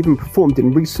they've even performed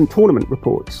in recent tournament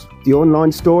reports. The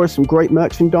online store has some great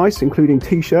merchandise, including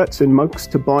t-shirts and mugs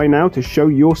to buy now to show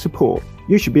your support.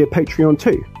 You should be a Patreon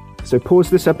too. So pause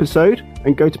this episode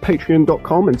and go to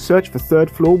patreon.com and search for Third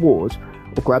Floor Wars,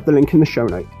 or grab the link in the show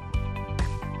notes.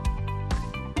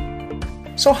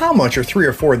 So how much are 3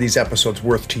 or 4 of these episodes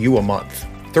worth to you a month?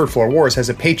 Third Floor Wars has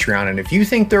a Patreon, and if you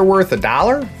think they're worth $1,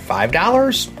 $5,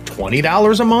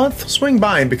 $20 a month, swing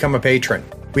by and become a patron.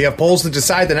 We have polls to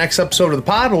decide the next episode of the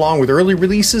pod, along with early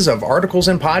releases of articles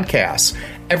and podcasts.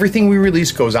 Everything we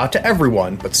release goes out to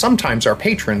everyone, but sometimes our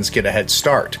patrons get a head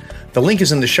start. The link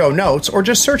is in the show notes, or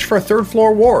just search for Third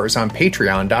Floor Wars on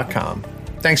patreon.com.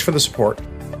 Thanks for the support.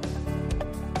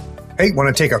 Hey,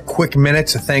 want to take a quick minute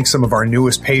to thank some of our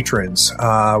newest patrons.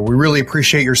 We really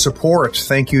appreciate your support.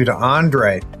 Thank you to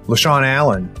Andre, LaShawn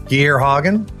Allen, Geir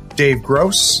Hagen, Dave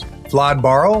Gross, Vlad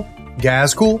Barrow,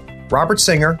 Gazcool, Robert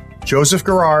Singer, Joseph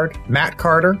Gerard, Matt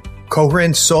Carter,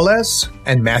 Corinne Soles,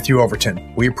 and Matthew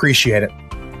Overton. We appreciate it.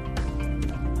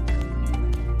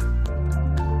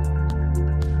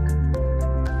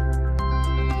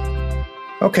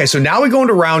 Okay, so now we go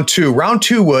into round 2. Round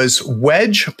 2 was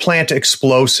Wedge Plant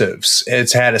Explosives.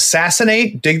 It's had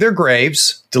assassinate, dig their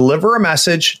graves, deliver a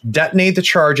message, detonate the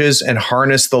charges, and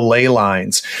harness the ley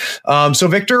lines. So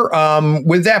Victor,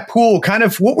 with that pool, kind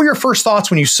of what were your first thoughts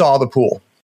when you saw the pool?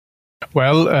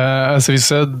 Well, as we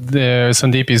said,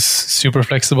 Sandeep is super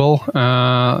flexible.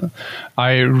 I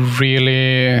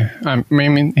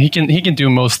mean, he can do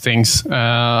most things.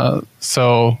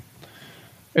 So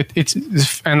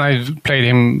and I've played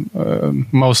him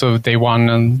most of day 1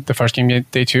 and the first game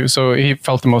day 2, so he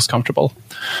felt the most comfortable.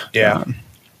 Yeah.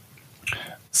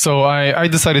 So I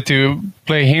decided to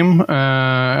play him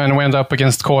and went up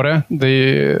against Kåre,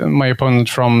 my opponent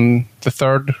from the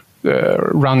third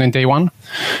round in day 1.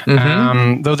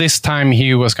 Though this time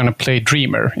he was going to play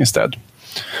Dreamer instead.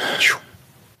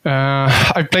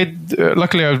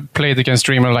 Luckily I played against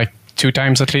Dreamer like 2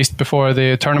 times at least before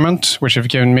the tournament, which have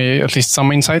given me at least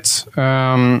some insights.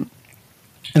 And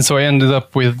so I ended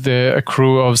up with a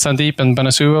crew of Sandeep and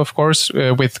Benazua, of course,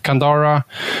 with Kandara,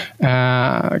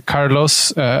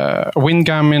 Carlos,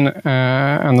 Windgamin,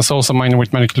 and a Souls of Mine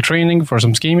with medical training for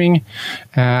some scheming,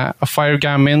 a Fire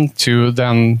Gamin to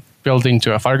then build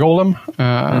into a Fire Golem.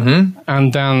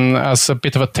 And then as a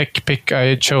bit of a tech pick,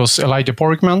 I chose Elijah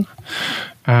Borgman.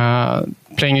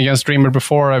 Playing against Dreamer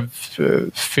before, I've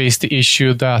faced the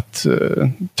issue that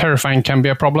Terrifying can be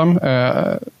a problem,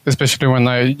 especially when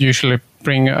I usually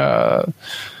bring an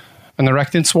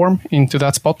Arachnid Swarm into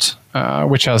that spot,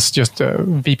 which has just a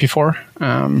VP4.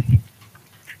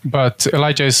 But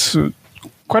Elijah is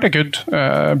quite a good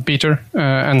beater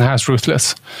and has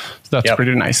Ruthless, so that's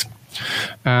pretty nice.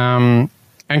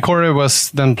 And Kåre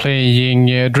was then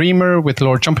playing Dreamer with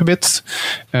Lord Jumpybits,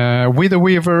 Wither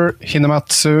Weaver,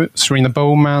 Hinematsu, Serena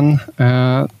Bowman,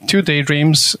 2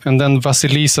 Daydreams, and then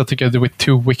Vasilisa together with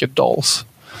 2 Wicked Dolls.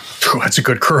 That's a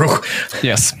good crew.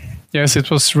 Yes,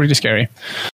 it was really scary.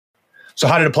 So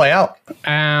how did it play out?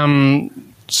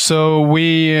 So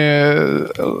we,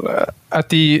 at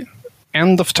the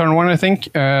end of turn 1, I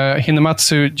think,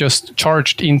 Hinematsu just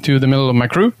charged into the middle of my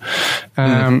crew,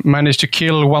 managed to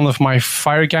kill one of my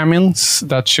Fire Gamins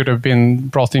that should have been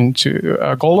brought into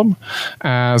a Golem,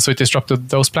 so it disrupted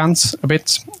those plans a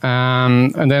bit.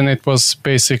 And then it was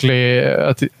basically,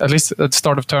 at least at the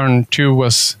start of turn 2,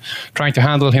 was trying to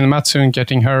handle Hinematsu and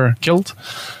getting her killed.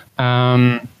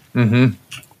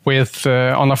 With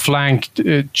on a flank,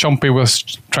 Chompy was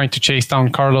trying to chase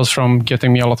down Carlos from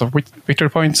getting me a lot of victory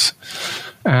points.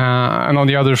 And on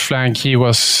the other flank, he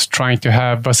was trying to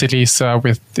have Vasilisa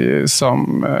with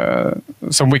some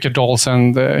Wicked Dolls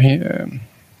and the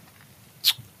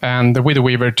Wither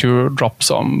Weaver to drop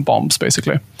some bombs,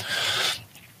 basically.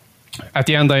 At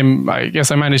the end, I guess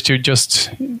I managed to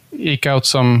just eke out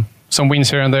some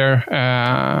wins here and there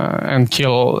and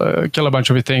kill a bunch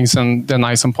of things and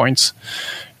deny some points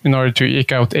in order to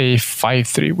eke out a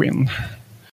 5-3 win.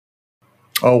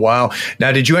 Oh, wow.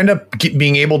 Now, did you end up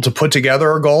being able to put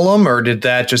together a Golem, or did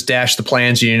that just dash the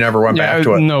plans and you never went back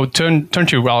to it? No, turn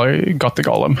 2, well, I got the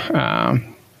Golem.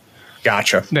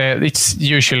 Gotcha. It's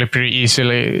usually pretty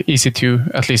easy to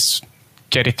at least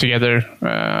get it together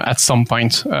at some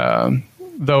point.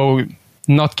 Though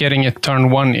not getting it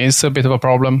turn 1 is a bit of a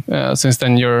problem, since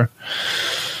then you're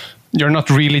not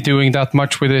really doing that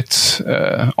much with it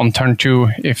on turn 2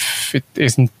 if it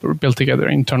isn't built together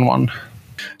in turn 1.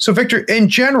 So, Victor, in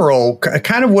general,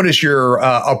 kind of what is your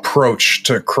approach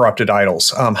to Corrupted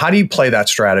Idols? How do you play that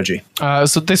strategy?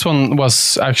 So this one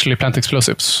was actually Plant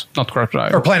Explosives, not Corrupted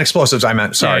Idols. Or Plant Explosives, I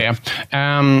meant. Sorry.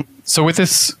 Yeah. So with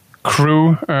this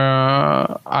crew,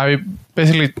 I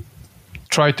basically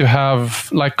try to have,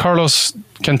 like, Carlos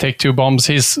can take 2 bombs.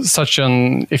 He's such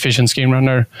an efficient scheme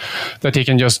runner that he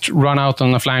can just run out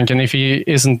on the flank, and if he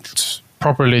isn't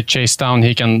properly chased down,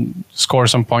 he can score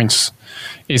some points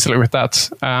easily with that.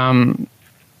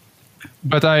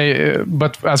 But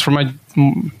as for my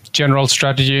general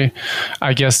strategy,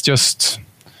 I guess just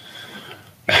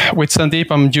with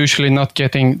Sandeep, I'm usually not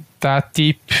getting that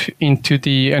deep into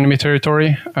the enemy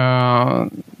territory,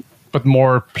 but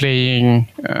more playing,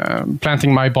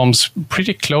 planting my bombs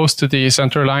pretty close to the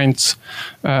center lines,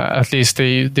 at least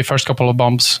the first couple of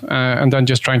bombs, and then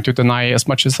just trying to deny as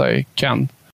much as I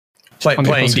can.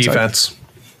 Playing defense. Side.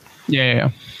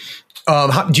 Yeah.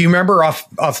 Do you remember off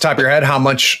the top of your head how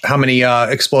many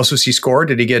explosives he scored?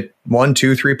 Did he get 1,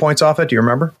 2, 3 points off it? Do you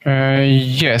remember?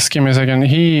 Yes. Give me a second.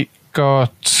 He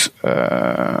got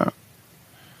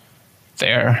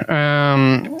there.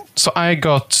 So I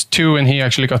got 2, and he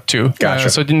actually got 2. Gotcha.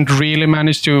 So I didn't really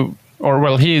manage to,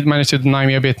 he managed to deny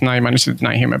me a bit, and I managed to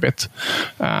deny him a bit.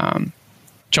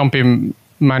 Chompy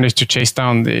managed to chase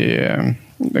down the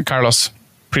Carlos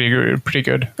pretty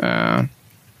good.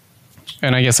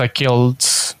 And I guess I killed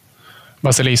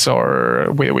Basilis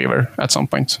or Weaver at some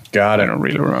point. Got it. I don't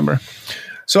really remember.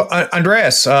 So,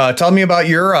 Andreas, tell me about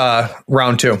your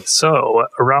round 2. So,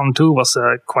 round 2 was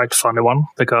a quite funny one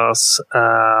because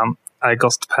I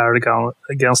got paired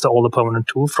against the old opponent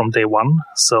 2 from day 1.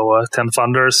 So, 10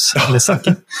 Thunders,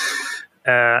 Misaki.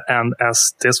 And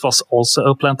as this was also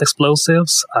a plant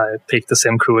explosives, I picked the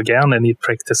same crew again, and he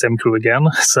picked the same crew again.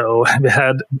 So we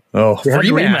had a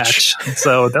rematch.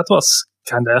 So that was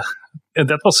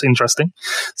that was interesting.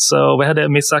 So we had a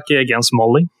Misaki against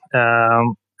Molly,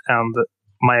 and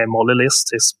my Molly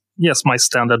list is my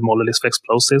standard Molly list for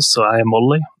explosives. So I have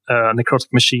Molly,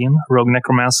 Necrotic Machine, Rogue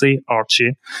Necromancy,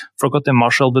 Archie, Forgotten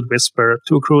Marshal with Whisper,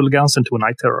 2 Cruel Guns, and 2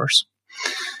 Night Terrors.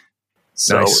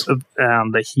 So, nice.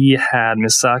 And he had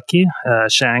Misaki,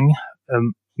 Shang,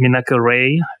 Minako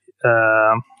Rei,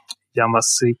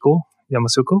 Yamasuko,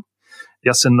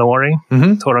 Yasunori,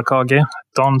 Torakage,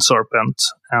 Dawn Serpent,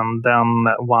 and then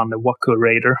 1 Waku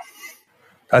Raider.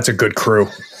 That's a good crew.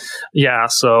 Yeah,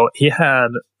 so he had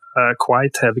a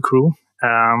quite heavy crew.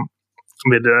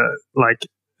 With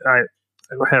I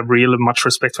have really much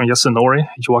respect for Yasunori.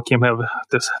 Joachim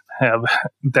have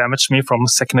damaged me from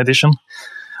 2nd edition.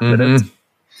 With it.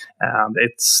 And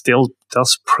it still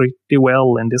does pretty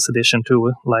well in this edition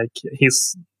too. Like,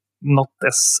 he's not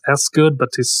as good,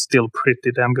 but he's still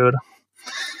pretty damn good.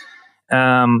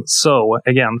 So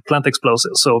again, plant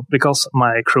explosives. So because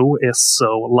my crew is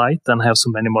so light and have so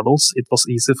many models, it was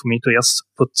easy for me to just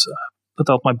put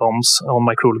out my bombs on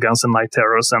my Cruel Guns and Night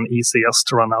Terrors, and easy just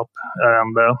to run up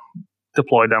and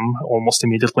deploy them almost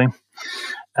immediately.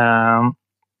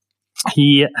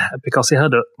 Because he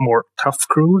had a more tough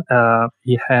crew, I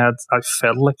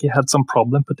felt like he had some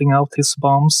problem putting out his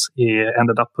bombs. He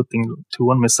ended up putting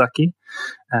 2 on Misaki,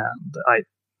 and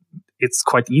it's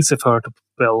quite easy for her to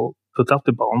put out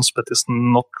the bombs, but it's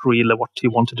not really what he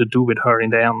wanted to do with her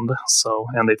in the end. So,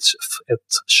 and it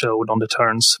showed on the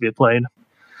turns we played.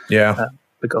 Yeah,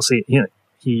 because he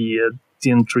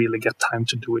didn't really get time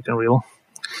to do it in real.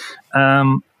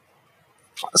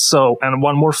 So, and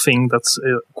one more thing that's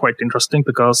quite interesting,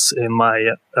 because in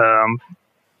my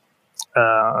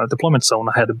deployment zone,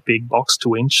 I had a big box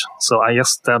 2-inch. So I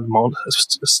just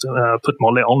put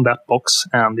Molly on that box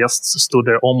and just stood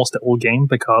there almost the whole game,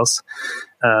 because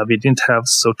we didn't have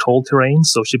so tall terrain.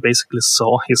 So she basically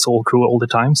saw his whole crew all the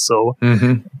time. So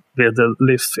with the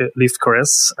Leaf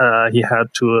Caress, he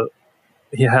had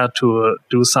to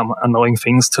do some annoying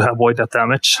things to avoid that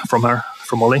damage from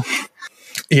Molly.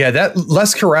 Yeah, that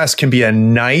less caress can be a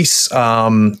nice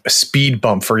speed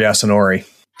bump for Yasunori.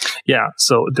 Yeah,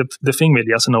 so the thing with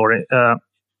Yasunori,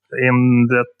 in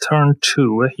the turn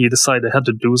 2, he decided he had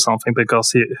to do something,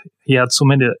 because he had so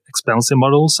many expensive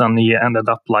models, and he ended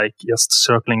up just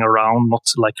circling around, not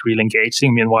really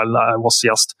engaging. Meanwhile, I was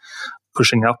just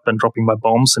pushing up and dropping my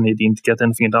bombs, and he didn't get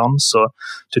anything done. So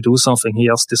to do something, he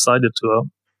just decided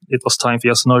it was time for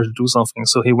Yasunori to do something.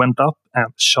 So he went up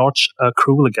and charged a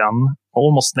Cruel Gun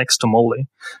almost next to Molly,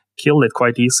 killed it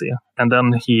quite easy. And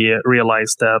then he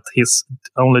realized that his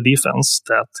only defense,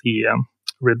 that he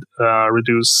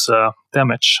reduce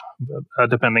damage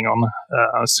depending on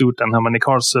suit and how many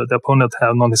cards the opponent had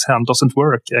on his hand, doesn't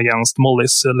work against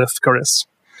Molly's Left Caress.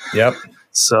 Yep.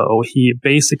 So he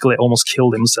basically almost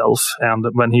killed himself. And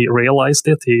when he realized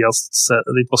it, he just said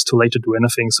it was too late to do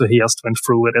anything. So he just went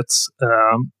through with it.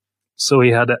 So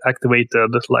he had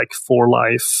activated 4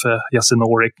 life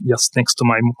Yasunori just next to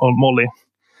my Molly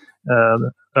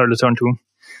early turn 2.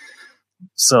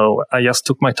 So I just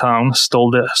took my turn,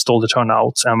 stole the turn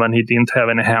out, and when he didn't have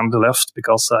any hand left,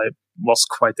 because I was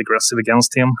quite aggressive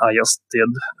against him, I just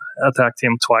attacked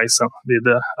him twice with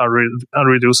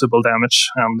unreducible damage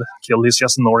and killed his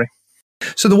Yasunori.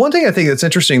 So the one thing I think that's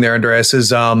interesting there, Andreas, is,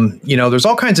 there's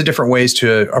all kinds of different ways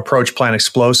to approach plant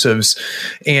explosives.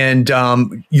 And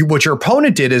what your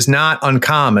opponent did is not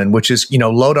uncommon, which is,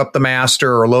 load up the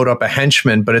master or load up a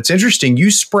henchman. But it's interesting.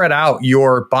 You spread out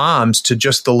your bombs to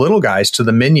just the little guys, to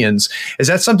the minions. Is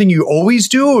that something you always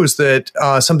do, or is that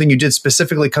something you did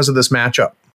specifically because of this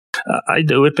matchup? I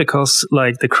do it because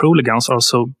the Kruligans are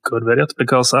so good with it,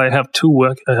 because I have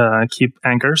two keep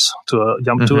anchors to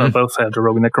jump to. I both have the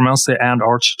Rogue Necromancy and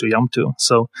Archie to jump to.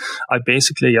 So I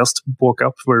basically just walk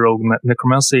up with Rogue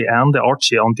Necromancy and the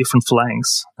Archie on different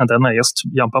flanks, and then I just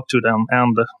jump up to them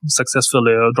and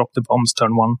successfully drop the bombs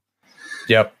turn one.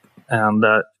 Yep. And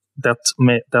that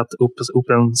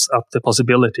opens up the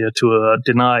possibility to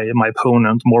deny my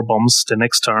opponent more bombs the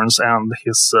next turns and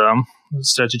his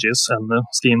strategies and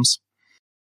schemes.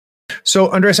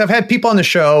 So, Andreas, I've had people on the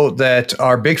show that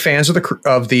are big fans of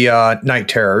the Night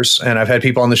Terrors, and I've had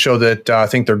people on the show that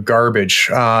think they're garbage.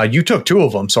 You took two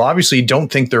of them, so obviously you don't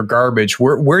think they're garbage.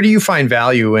 Where do you find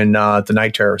value in the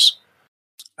Night Terrors?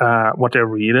 What I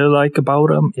really like about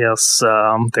them is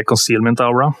the concealment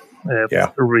aura. It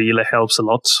really helps a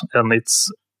lot, and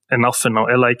it's enough.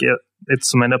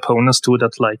 It's many opponents too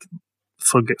that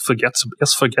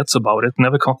forgets about it,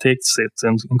 never takes it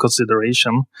in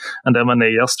consideration, and then when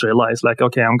they just realize,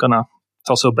 okay, I'm gonna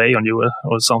toss a bay on you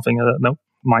or something, no,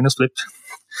 minus flip.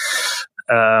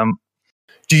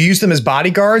 Do you use them as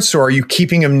bodyguards, or are you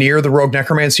keeping them near the Rogue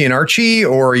Necromancy and Archie,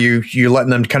 or are you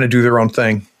letting them kind of do their own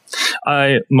thing?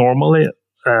 I normally,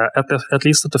 at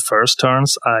least at the first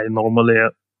turns, I normally.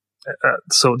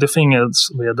 So the thing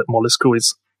is with Molly Screw,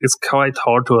 it's quite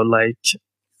hard to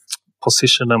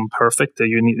position them perfect.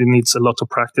 It needs a lot of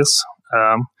practice,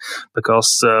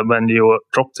 because when you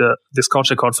drop the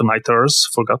discard card for Night Terrors,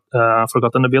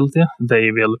 Forgotten Ability, they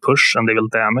will push and they will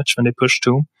damage when they push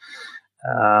too.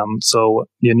 So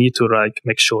you need to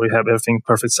make sure you have everything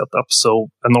perfect set up. So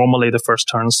normally the first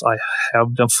turns I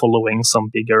have them following some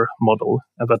bigger model,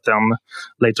 but then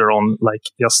later on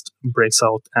just breaks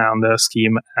out and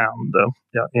scheme and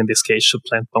in this case should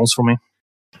plant bones for me.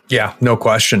 Yeah, no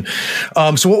question.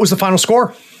 So what was the final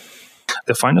score?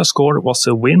 The final score was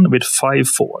a win with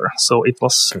 5-4. So it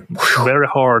was very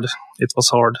hard. It was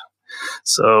hard.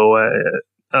 So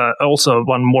also,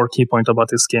 one more key point about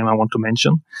this game I want to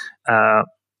mention.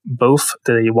 Both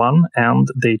day 1 and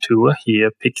day 2, he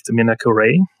picked Minaku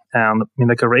Ray. And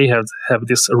Minaku Ray have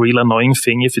this real annoying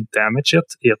thing. If you damage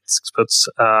it, it puts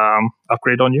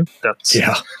upgrade on you. That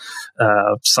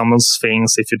summons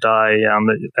things if you die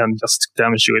and just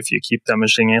damage you if you keep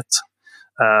damaging it.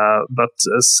 But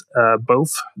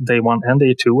both day 1 and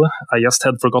day 2, I just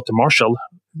had Forgotten Marshal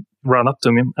run up to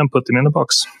him and put him in a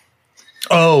box.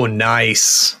 Oh,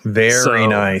 nice. Very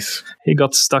nice. He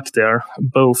got stuck there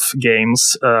both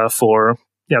games for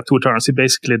 2 turns. He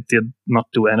basically did not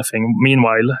do anything.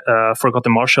 Meanwhile,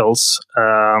 Forgotten Marshal's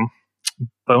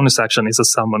bonus action is a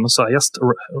summon. So I just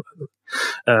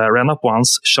ran up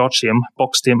once, charged him,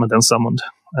 boxed him, and then summoned.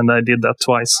 And I did that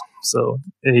twice. So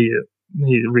he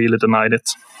really denied it.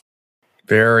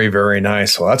 Very, very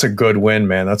nice. Well, that's a good win,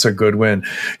 man. That's a good win.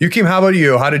 Yukim, how about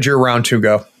you? How did your round 2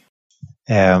 go?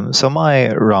 So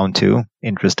my round 2,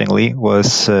 interestingly,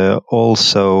 was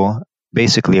also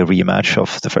basically a rematch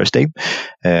of the first day.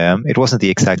 It wasn't the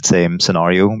exact same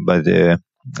scenario, but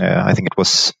I think it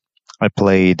was. I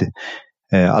played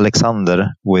Alexander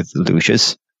with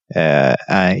Lucius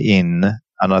in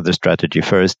another strategy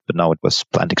first, but now it was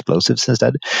plant explosives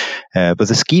instead. But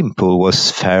the scheme pool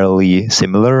was fairly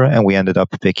similar, and we ended up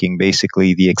picking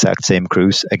basically the exact same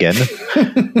crews again.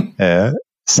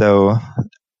 So.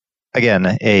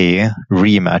 Again, a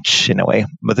rematch in a way,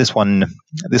 but this one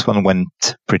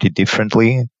went pretty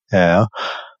differently.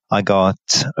 I got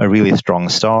a really strong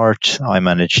start. I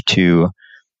managed to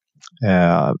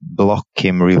block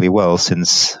him really well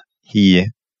since he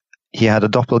had a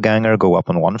doppelganger go up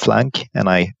on one flank, and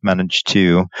I managed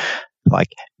to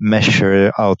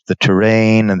measure out the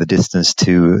terrain and the distance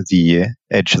to the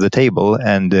edge of the table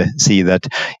and see that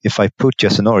if I put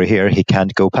Yasunori here, he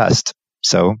can't go past.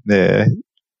 So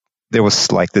there was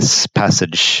this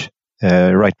passage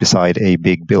right beside a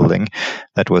big building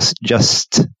that was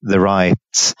just the right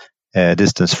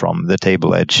distance from the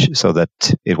table edge, so that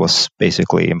it was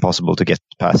basically impossible to get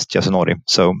past Yasunori.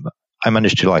 So I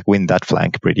managed to win that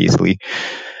flank pretty easily.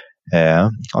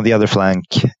 On the other flank,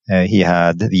 he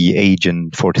had the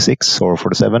Agent 46 or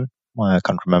 47. I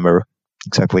can't remember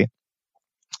exactly.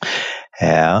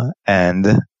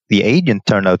 And the agent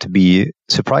turned out to be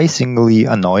surprisingly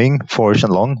annoying for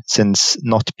Shenlong, since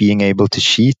not being able to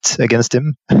cheat against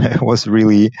him was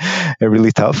really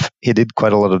tough. He did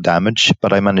quite a lot of damage,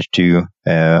 but I managed to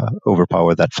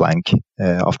overpower that flank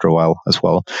after a while as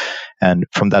well. And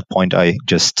from that point, I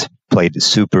just played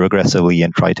super aggressively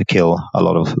and tried to kill a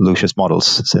lot of Lucius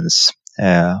models, since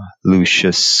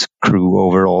Lucius crew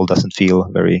overall doesn't feel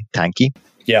very tanky.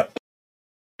 Yeah.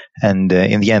 And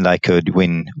in the end, I could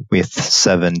win with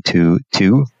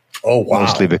 7-2. Oh, wow.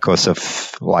 Mostly because of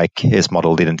his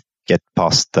model didn't get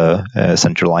past the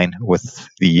center line with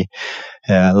the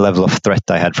level of threat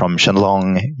I had from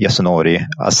Shenlong, Yasunori,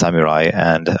 a samurai,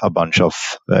 and a bunch of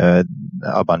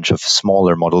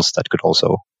smaller models that could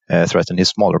also threaten his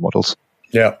smaller models.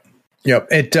 Yeah. Yep.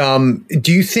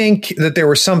 Do you think that there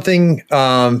was something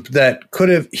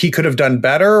that he could have done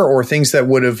better, or things that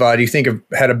would have, do you think, have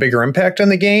had a bigger impact on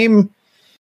the game?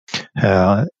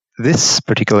 This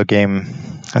particular game,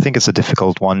 I think it's a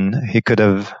difficult one. He could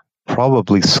have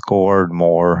probably scored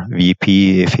more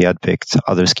VP if he had picked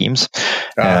other schemes.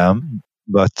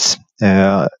 But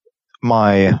I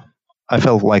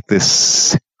felt like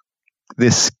this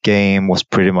game was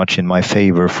pretty much in my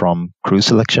favor from crew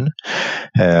selection.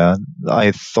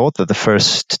 I thought that the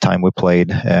first time we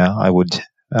played, I would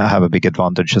have a big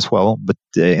advantage as well. But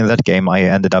in that game, I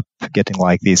ended up getting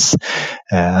these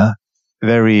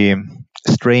very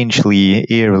strangely,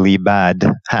 eerily bad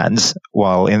hands,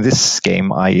 while in this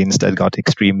game, I instead got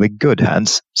extremely good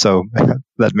hands. So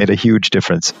that made a huge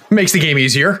difference. Makes the game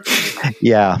easier.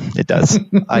 Yeah, it does.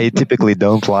 I typically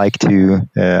don't like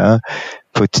to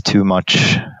put too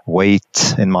much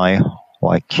weight in my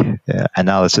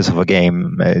analysis of a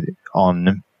game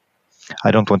on.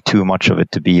 I don't want too much of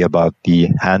it to be about the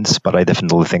hands, but I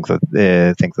definitely think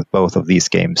that both of these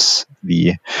games,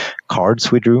 the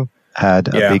cards we drew, had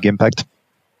a big impact.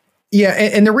 Yeah,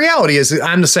 and the reality is,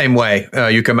 I'm the same way,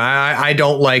 Yukim. I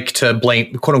don't like to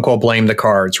quote unquote blame the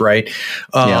cards, right?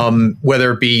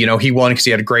 Whether it be, he won because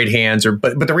he had great hands,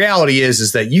 but the reality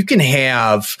is that you can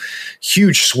have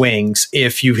huge swings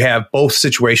if you have both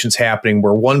situations happening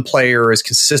where one player is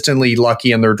consistently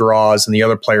lucky in their draws and the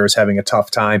other player is having a tough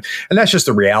time, and that's just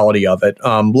the reality of it.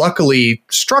 Luckily,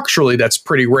 structurally, that's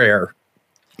pretty rare.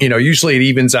 Usually it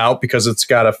evens out because it's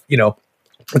got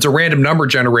it's a random number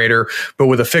generator, but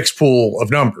with a fixed pool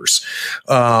of numbers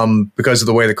because of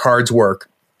the way the cards work.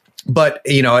 But,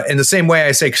 in the same way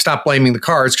I say stop blaming the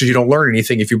cards because you don't learn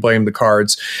anything if you blame the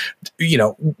cards,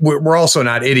 we're also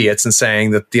not idiots in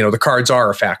saying that, the cards are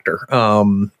a factor.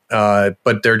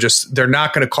 But they're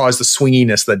not going to cause the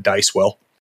swinginess that dice will.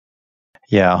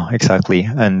 Yeah, exactly.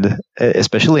 And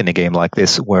especially in a game like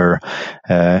this where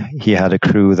he had a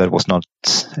crew that was not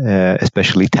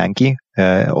especially tanky,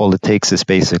 all it takes is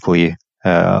basically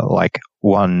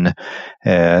one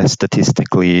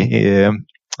statistically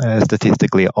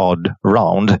odd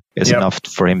round is enough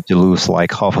for him to lose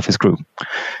half of his crew.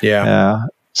 Yeah.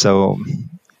 So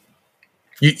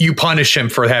you punish him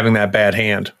for having that bad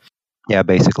hand. Yeah,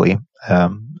 basically.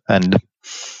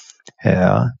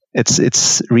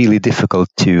 It's really difficult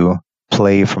to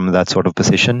play from that sort of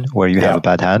position where you have a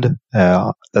bad hand.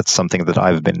 That's something that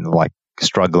I've been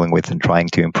struggling with and trying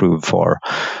to improve for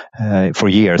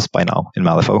years by now in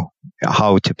Malifaux.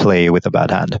 How to play with a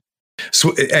bad hand.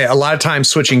 So, a lot of times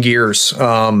switching gears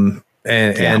and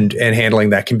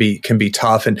handling that can be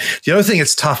tough. And the other thing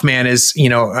that's tough, man, is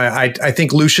I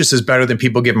think Lucius is better than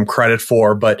people give him credit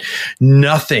for, but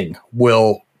nothing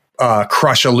will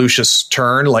crush a Lucius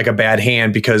turn like a bad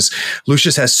hand, because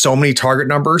Lucius has so many target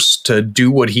numbers to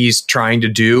do what he's trying to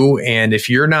do. And if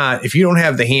you don't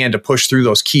have the hand to push through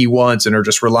those key ones and are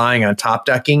just relying on top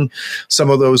decking some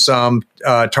of those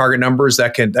target numbers,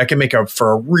 that can make up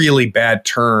for a really bad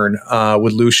turn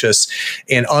with Lucius.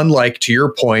 And unlike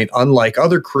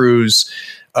other crews,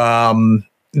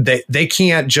 they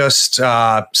can't just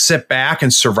sit back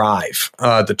and survive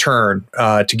the turn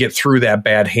to get through that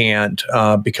bad hand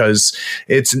because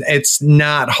it's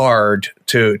not hard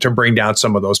to bring down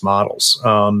some of those models.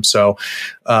 So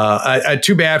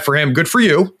too bad for him. Good for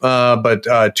you,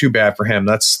 but too bad for him.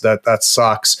 That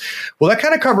sucks. Well, that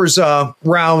kind of covers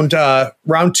round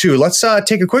two. Let's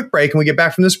take a quick break. And we get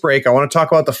back from this break, I want to talk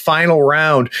about the final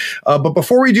round. But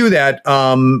before we do that,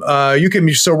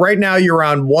 so right now you're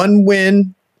on 1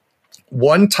 win,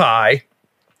 1 tie,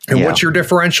 and what's your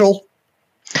differential?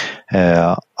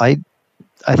 I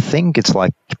think it's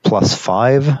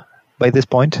 +5 by this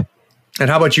point. And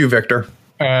how about you, Victor?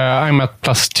 I'm at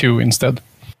 +2 instead.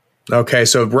 Okay,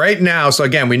 so right now, so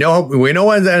again, we know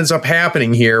what ends up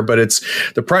happening here, but it's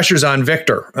the pressure's on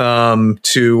Victor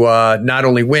to not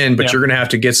only win, but you're going to have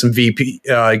to get some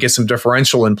get some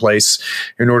differential in place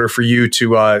in order for you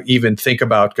to even think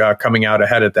about coming out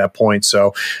ahead at that point.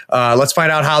 So let's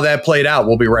find out how that played out.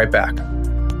 We'll be right back.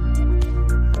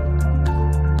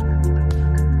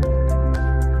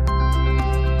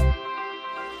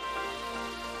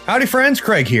 Howdy friends,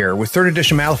 Craig here. With 3rd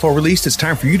edition Malifaux released, it's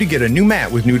time for you to get a new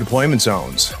mat with new deployment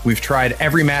zones. We've tried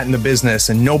every mat in the business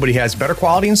and nobody has better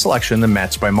quality and selection than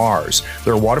Mats by Mars.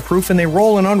 They're waterproof and they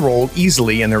roll and unroll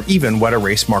easily, and they're even wet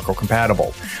erase Marco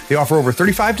compatible. They offer over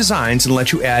 35 designs and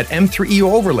let you add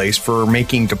M3EO overlays for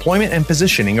making deployment and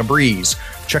positioning a breeze.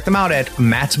 Check them out at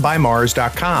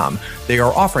matsbymars.com. They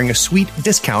are offering a sweet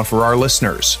discount for our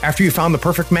listeners. After you found the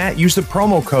perfect mat, use the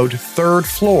promo code 3rd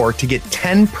Floor to get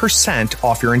 10%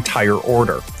 off your entire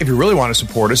order. If you really want to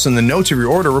support us, in the notes of your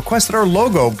order, request that our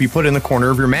logo be put in the corner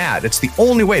of your mat. It's the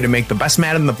only way to make the best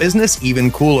mat in the business even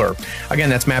cooler. Again,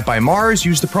 that's Mat by Mars.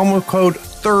 Use the promo code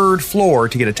 3rd Floor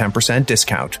to get a 10%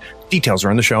 discount. Details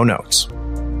are in the show notes.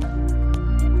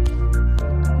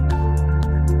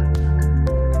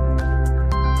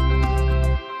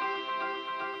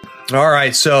 All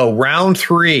right, so round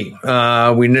 3.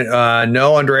 We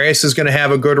know Andreas is going to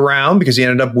have a good round because he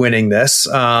ended up winning this.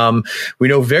 We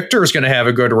know Victor is going to have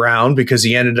a good round because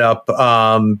he ended up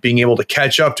being able to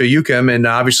catch up to Yukim. And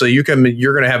obviously, Yukim,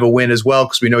 you're going to have a win as well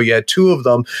because we know you had 2 of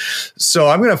them. So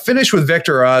I'm going to finish with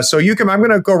Victor. So Yukim, I'm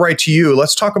going to go right to you.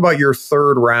 Let's talk about your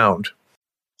 3rd round.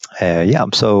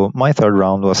 So my 3rd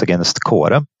round was against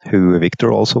Kåre, who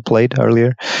Victor also played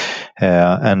earlier.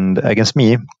 And against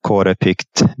me, Kåre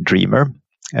picked Dreamer.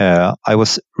 I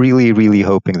was really, really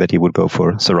hoping that he would go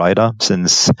for Zoraida,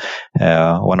 since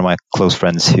one of my close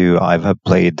friends who I've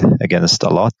played against a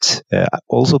lot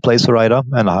also plays Zoraida,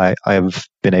 and I've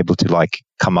been able to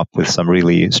come up with some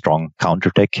really strong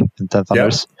counter-tech in Ten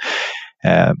Thunders.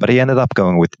 But he ended up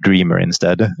going with Dreamer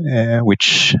instead,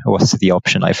 which was the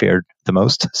option I feared the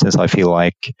most, since I feel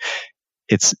like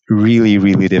it's really,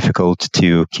 really difficult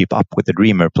to keep up with the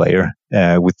Dreamer player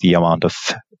with the amount of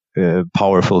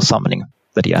powerful summoning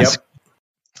that he has.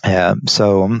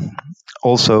 So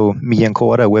also me and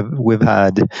Kåre, we've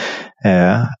had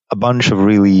a bunch of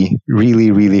really,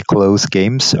 really, really close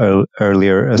games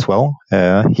earlier as well.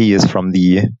 He is from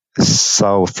the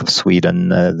south of Sweden,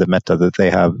 the meta that they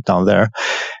have down there.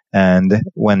 And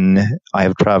when I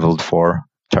have traveled for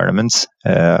tournaments,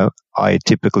 I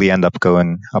typically end up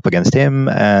going up against him,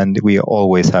 and we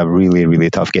always have really, really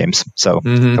tough games. So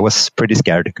I was pretty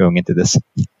scared going into this.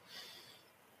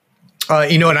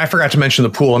 And I forgot to mention the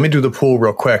pool. Let me do the pool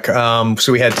real quick.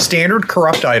 So we had standard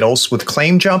Corrupt Idols with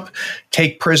Claim Jump,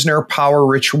 Take Prisoner, Power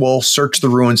Ritual, Search the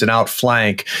Ruins, and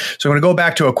Outflank. So I'm going to go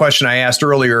back to a question I asked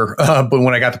earlier, but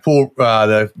when I got the pool,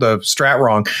 the strat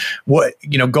wrong. What,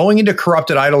 going into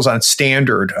Corrupted Idols on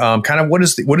standard, kind of what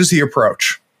is the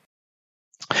approach?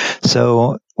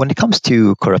 So when it comes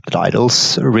to Corrupted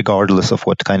Idols, regardless of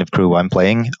what kind of crew I'm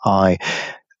playing, I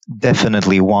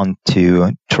definitely want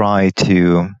to try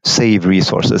to save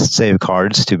resources, save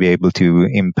cards to be able to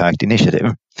impact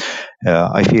initiative.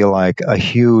 I feel like a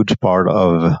huge part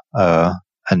of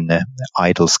an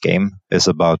idols game is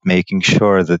about making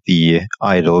sure that the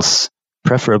idols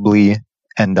preferably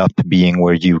end up being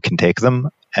where you can take them,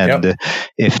 and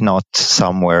if not,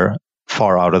 somewhere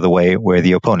far out of the way where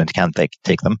the opponent can't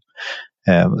take them.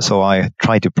 So I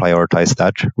try to prioritize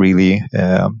that really.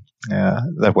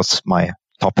 That was my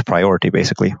top priority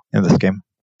basically in this game.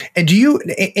 And do you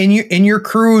in your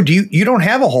crew, you don't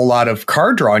have a whole lot of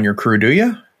card draw in your crew, do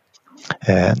you?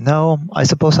 No, I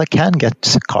suppose I can get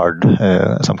some card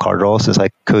draws, as I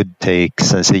could take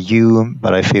Sensei Yu,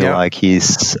 but I feel like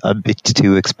he's a bit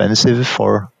too expensive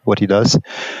for what he does.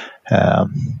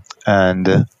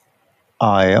 And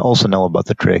I also know about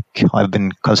the trick. I've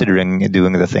been considering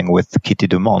doing the thing with Kitty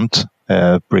Dumont,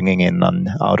 bringing in an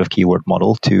out of keyword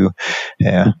model to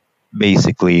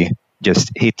basically just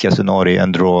hit Yasunori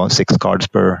and draw 6 cards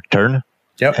per turn.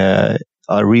 A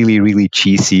really, really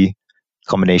cheesy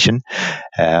combination.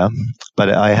 But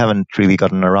I haven't really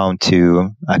gotten around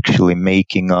to actually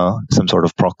making some sort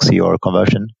of proxy or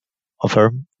conversion of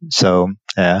her. So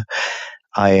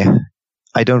I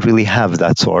don't really have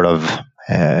that sort of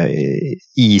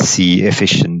easy,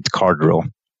 efficient card draw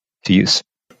to use.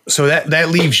 So that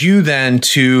leaves you then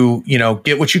to,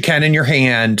 get what you can in your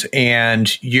hand,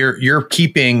 and you're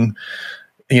keeping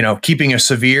a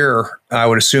severe, I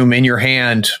would assume, in your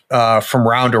hand from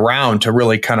round to round to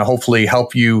really kind of hopefully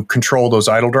help you control those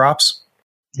idol drops.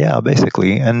 Yeah,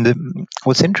 basically. And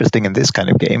what's interesting in this kind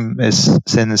of game is,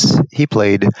 since he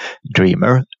played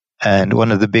Dreamer, And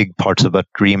one of the big parts about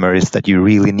Dreamer is that you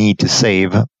really need to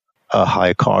save a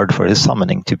high card for his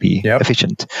summoning to be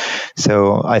efficient.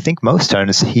 So I think most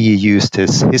turns he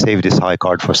saved his high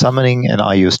card for summoning, and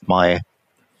I used my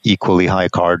equally high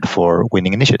card for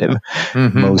winning initiative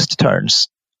most turns.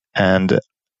 And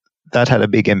that had a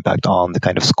big impact on the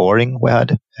kind of scoring we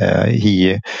had.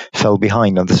 He fell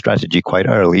behind on the strategy quite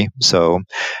early, so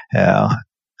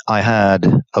I had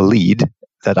a lead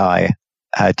that I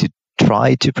had to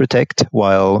try to protect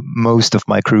while most of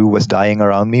my crew was dying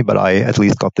around me, but I at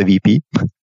least got the VP.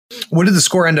 What did the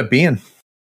score end up being?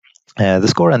 The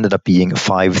score ended up being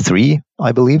 5-3,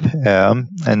 I believe.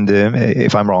 And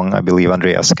if I'm wrong, I believe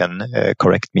Andreas can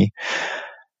correct me.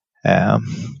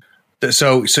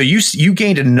 So you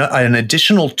gained an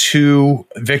additional 2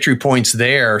 victory points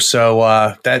there. So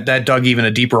that dug even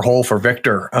a deeper hole for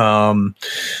Victor.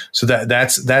 So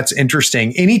that's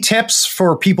interesting. Any tips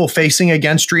for people facing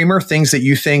against Dreamer? Things that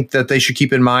you think that they should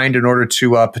keep in mind in order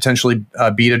to potentially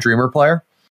beat a Dreamer player?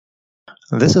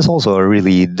 This is also a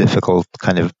really difficult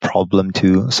kind of problem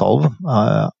to solve.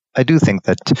 I do think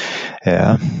that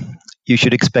you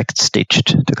should expect Stitched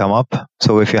to come up.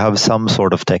 So if you have some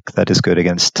sort of tech that is good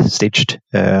against Stitched,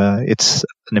 it's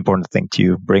an important thing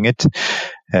to bring it.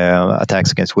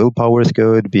 Attacks against willpower is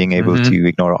good. Being able to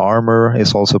ignore armor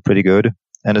is also pretty good.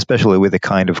 And especially with the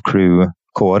kind of crew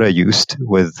Kora used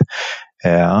with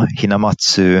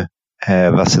Hinamatsu,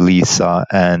 Vasilisa,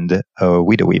 and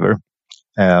Widow Weaver.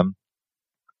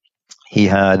 He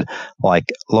had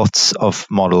like lots of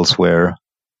models where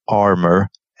armor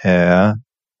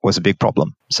was a big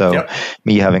problem. So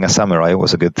me having a samurai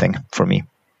was a good thing for me.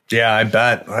 Yeah, I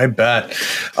bet.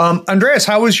 Andreas,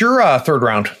 how was your third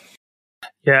round?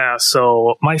 Yeah,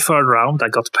 so my third round, I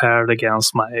got paired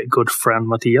against my good friend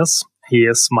Matthias. He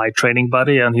is my training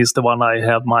buddy, and he's the one I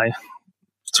have my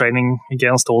training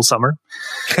against all summer.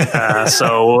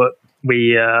 So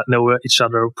we know each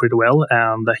other pretty well,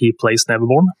 and he plays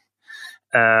Neverborn.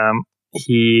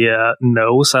 He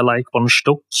knows I like Von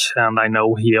Stuck, and I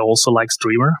know he also likes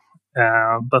Dreamer.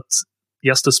 But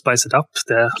just to spice it up,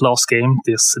 the last game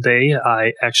this day,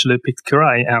 I actually picked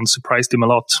Kirai and surprised him a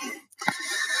lot.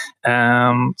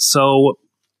 So,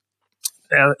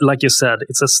 like you said,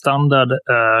 it's a standard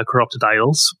Corrupted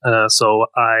Idols. So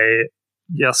I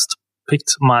just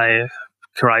picked my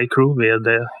Kirai crew with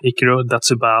Ikiru,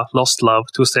 Datsuba, Lost Love,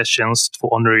 2 sessions for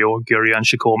Onryo, Guryu, and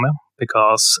Shikome,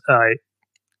 because I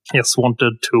just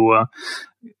wanted to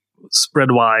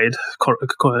spread wide,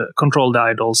 control the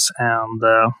idols, and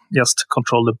just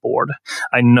control the board.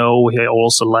 I know he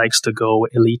also likes to go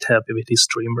elite heavy with his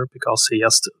Dreamer because he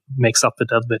just makes up the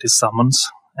dead with his summons,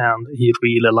 and he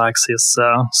really likes his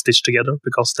Stitch Together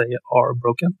because they are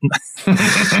broken.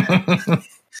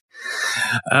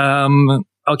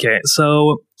 Okay,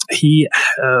 so he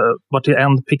what he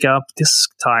ended pick up this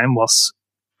time was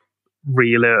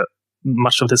really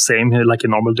much of the same like a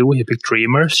normal do. He picked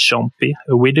Dreamer, Chompy,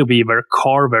 Widow Weaver,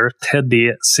 Carver,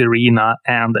 Teddy, Serena,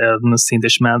 and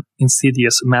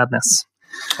Insidious Madness.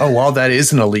 Oh, wow, that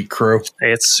is an elite crew.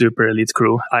 It's super elite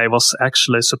crew. I was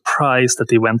actually surprised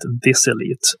that he went this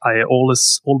elite. I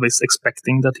always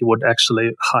expecting that he would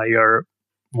actually hire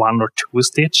 1 or 2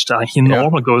 Stitch. He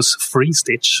normally goes 3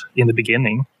 Stitch in the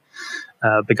beginning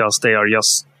because they are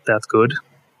just that good.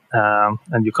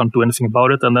 And you can't do anything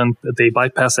about it, and then they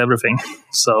bypass everything.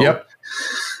 So,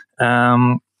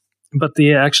 but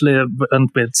he actually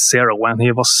went with 0 when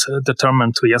he was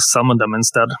determined to just summon them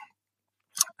instead.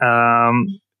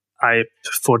 I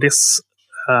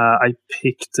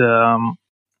picked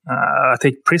I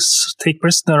take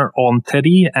prisoner on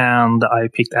Teddy, and I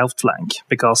picked Outflank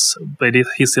because with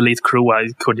his elite crew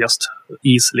I could just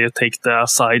easily take the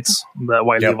sides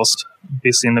while he was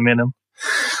busy in the middle.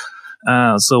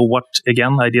 So what I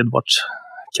did what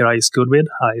Kirai is good with.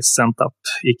 I sent up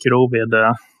Ikiru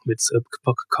with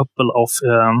a couple of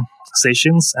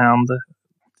stations, and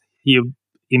he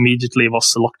immediately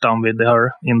was locked down with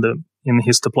her in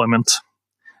his deployment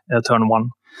turn 1,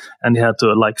 and he had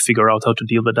to figure out how to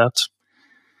deal with that.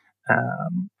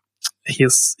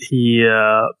 He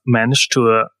managed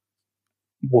to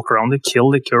walk around and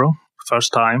kill Ikiru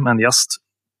first time, and just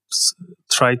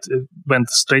went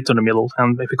straight to the middle,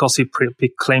 and because he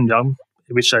picked Claim Jump,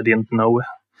 which I didn't know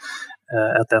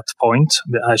at that point,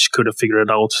 I could have figured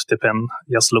it out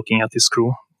just looking at his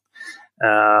crew.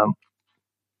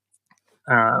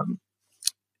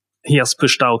 He has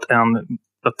pushed out,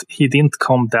 but he didn't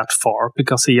come that far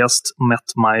because he just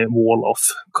met my wall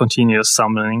of continuous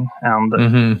summoning,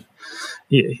 and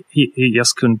he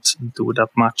just couldn't do that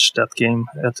much that game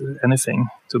at anything,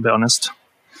 to be honest.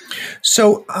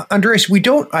 So, Andreas,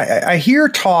 I hear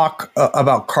talk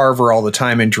about Carver all the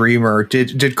time in Dreamer.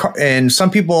 And some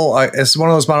people, it's one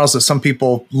of those models that some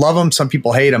people love him, some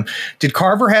people hate him. Did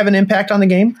Carver have an impact on the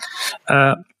game?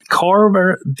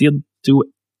 Carver did do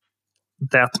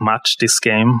that much this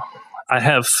game. I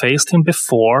have faced him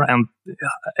before, and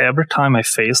every time I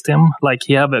faced him, like,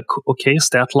 he have a okay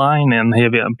stat line and he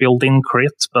have a built-in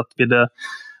crit, but with a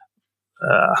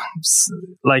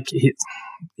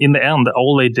in the end,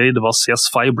 all they did was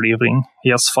just fire breathing.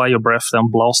 He has fire breath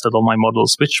and blasted on my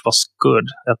models, which was good.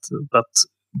 But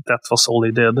that was all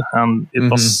he did, and it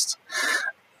was.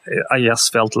 I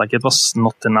just felt like it was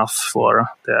not enough for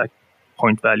the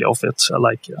point value of it.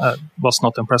 Like, I was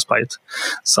not impressed by it.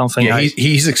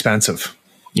 He's expensive.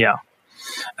 Yeah.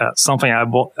 Something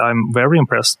I'm very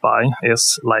impressed by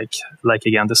is like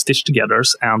again, the Stitch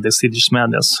Togethers and the Insidious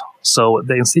Madness. So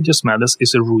the Insidious Madness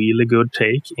is a really good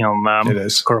take in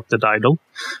Corrupted Idol,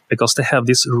 because they have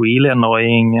this really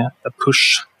annoying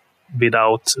push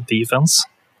without defense.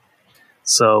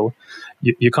 So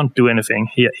you can't do anything.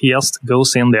 He just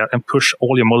goes in there and push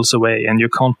all your models away, and you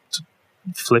can't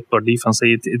flip or defense.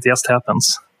 It just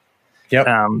happens. Yep.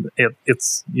 And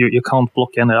it's you can't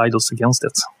block any idols against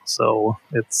it. So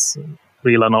it's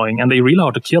really annoying. And they really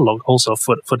hard to kill also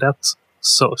for that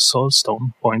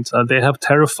Soulstone point. They have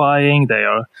terrifying, they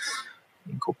are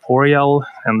incorporeal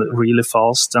and really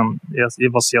fast, and yes,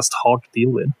 it was just hard to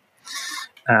deal with.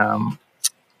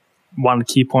 One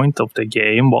key point of the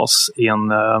game was in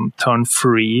turn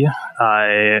 3,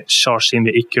 I charged in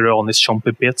the Ikuru on his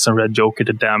chompy bits and Red Joker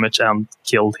the damage and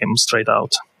killed him straight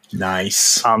out.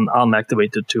 Nice.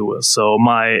 Unactivated too. So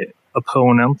my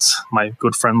opponent, my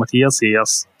good friend Matthias, he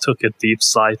just took a deep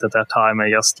sight at that time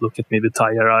and just looked at me with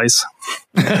tired eyes.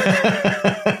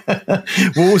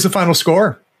 What was the final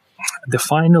score? The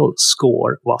final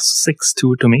score was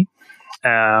 6-2 to me.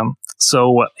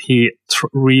 So he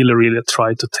really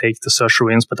tried to take the Searcher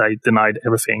wins, but I denied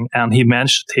everything. And he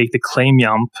managed to take the claim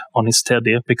jump on his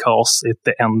Teddy because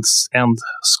the end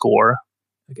score,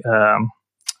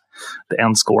 the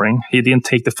end scoring. He didn't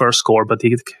take the first score, but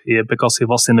he because he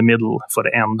was in the middle for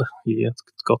the end, he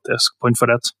got the point for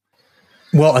that.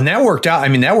 Well, and that worked out. I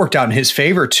mean, that worked out in his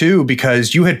favor too,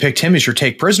 because you had picked him as your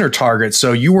take prisoner target,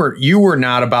 so you were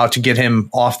not about to get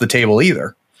him off the table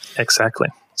either. Exactly.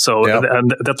 So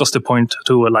and that was the point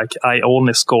too. Like, I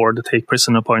only scored the take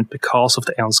prisoner point because of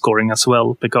the end scoring as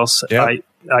well. Because I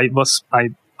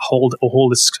held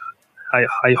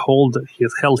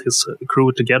his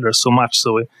crew together so much,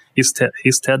 so his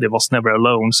Teddy was never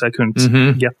alone. So I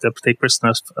couldn't get the take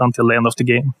prisoners until the end of the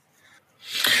game.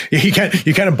 You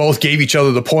kind of both gave each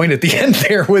other the point at the end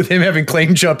there, with him having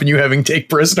claim jump and you having take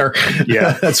prisoner.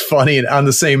 Yeah, that's funny, and on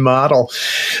the same model.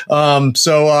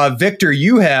 So Victor,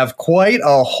 you have quite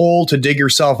a hole to dig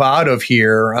yourself out of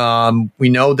here. We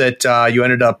know that you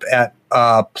ended up at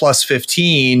plus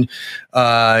 15.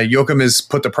 Joachim has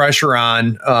put the pressure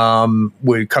on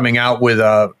with coming out with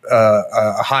a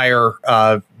higher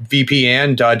VP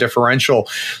and differential.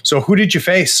 So who did you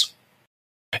face?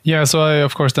 Yeah, so I,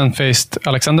 of course, then faced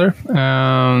Alexander.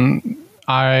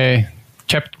 I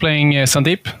kept playing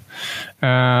Sandeep.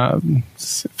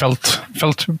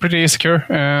 Felt pretty secure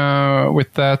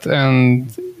with that,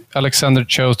 and Alexander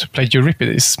chose to play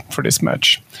Euripides for this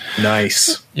match.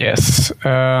 Nice. Yes.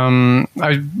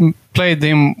 I played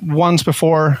him once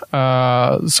before,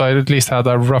 so I at least had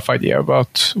a rough idea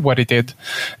about what he did.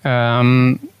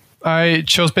 I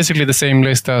chose basically the same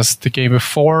list as the game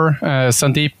before.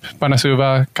 Sandeep,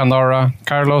 Banasuva, Kandara,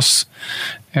 Carlos,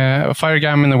 Fire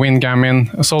Gamin and Wind Gamin.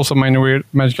 It's also minor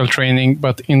magical training,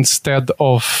 but instead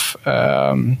of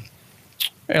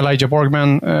Elijah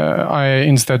Borgman, I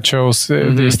instead chose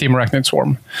the Steam Arachnid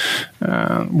Swarm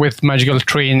with magical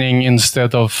training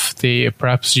instead of the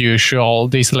perhaps usual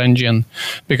diesel engine,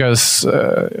 because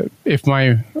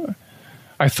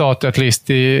I thought at least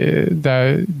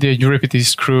the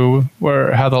Euripides crew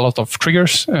had a lot of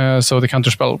triggers, so the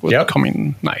counterspell would come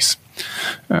in nice.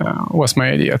 Was my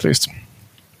idea at least.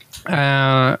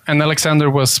 And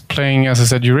Alexander was playing, as I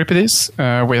said, Euripides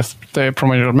with the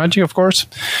Primordial Magic, of course.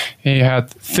 He had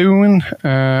Thune,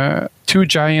 2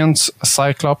 Giants, a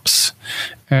Cyclops,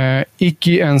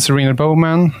 Iggy and Serena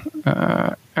Bowman,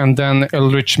 and then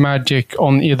Eldritch Magic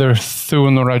on either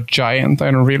Thune or a Giant.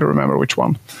 I don't really remember which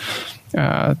one.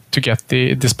 To get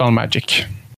the Dispel Magic.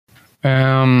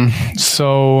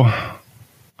 So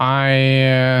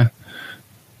I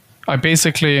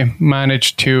basically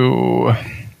managed to,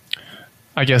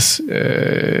 I guess,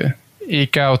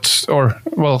 eke out, or,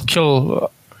 well,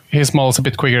 kill his model's a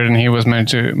bit quicker than he was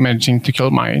managing to kill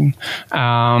mine.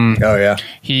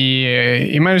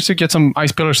 He managed to get some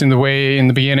ice pillars in the way in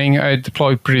the beginning. I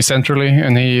deployed pretty centrally,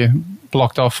 and he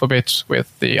blocked off a bit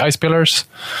with the ice pillars.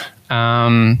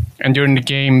 And during the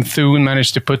game, Thune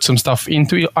managed to put some stuff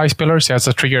into ice pillars. He has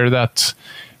a trigger that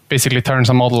basically turns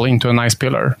a model into an ice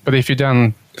pillar. But if you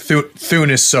then... Thune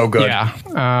is so good.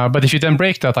 Yeah. But if you then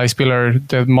break that ice pillar,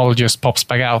 the model just pops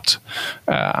back out.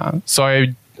 So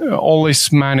I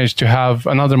always managed to have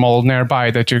another model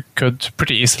nearby that you could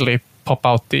pretty easily pop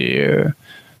out the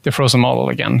frozen model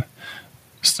again.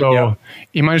 So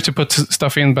he managed to put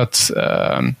stuff in, but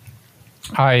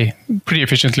I pretty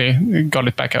efficiently got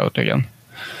it back out again.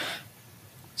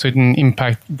 So it didn't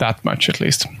impact that much, at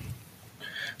least.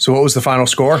 So what was the final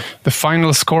score? The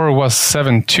final score was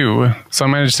 7-2. So I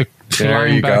managed to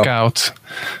climb back out.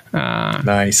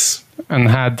 Nice. And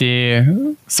had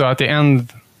so at the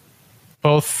end,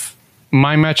 both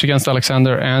my match against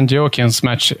Alexander and Joachim's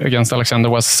match against Alexander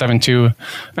was 7-2,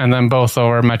 and then both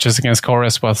our matches against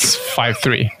Kores was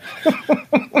 5-3.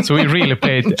 So we really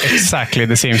played exactly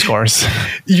the same scores.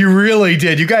 You really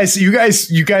did. You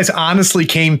guys honestly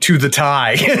came to the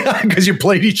tie because you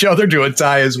played each other to a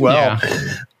tie as well. Yeah.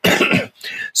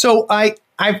 So I've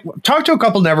talked to a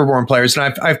couple Neverborn players,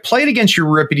 and I've played against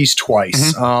Euripides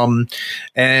twice. Mm-hmm.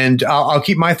 And I'll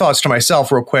keep my thoughts to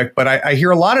myself real quick, but I hear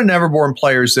a lot of Neverborn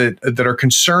players that are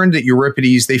concerned that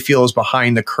Euripides they feel is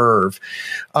behind the curve.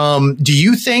 Do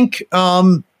you think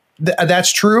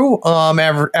that's true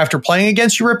after playing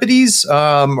against Euripides?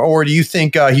 Or do you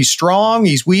think he's strong,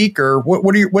 he's weak, or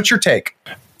what's your take?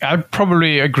 I'd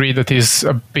probably agree that he's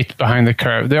a bit behind the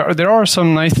curve. There are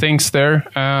some nice things there.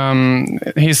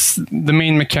 He's the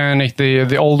main mechanic,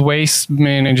 the old ways,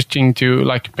 managing to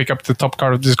like pick up the top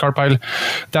card of this card pile.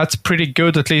 That's pretty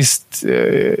good, at least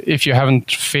if you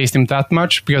haven't faced him that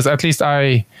much. Because at least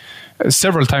I,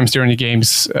 several times during the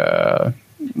games,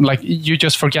 like you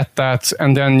just forget that,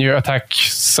 and then you attack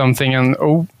something,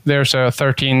 and there's a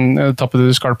 13 at the top of the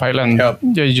discard pile, and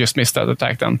you just missed that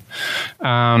attack then.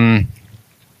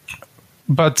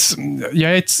 But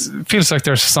yeah, it feels like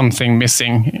there's something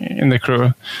missing in the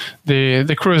crew.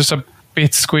 The crew is a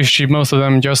bit squishy. Most of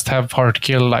them just have hard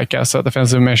kill, like as a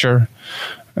defensive measure.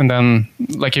 And then,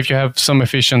 like if you have some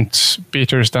efficient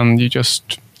beaters, then you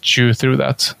just chew through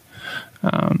that.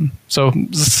 So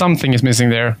something is missing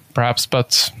there, perhaps.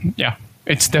 But yeah,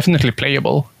 it's definitely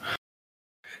playable.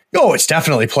 Oh, it's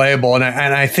definitely playable, and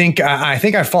I think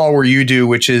I follow where you do,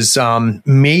 which is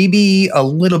maybe a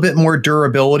little bit more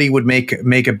durability would make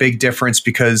a big difference,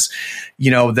 because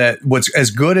that what's as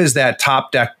good as that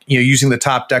top deck, using the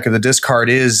top deck of the discard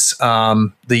is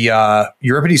the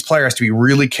Euripides player has to be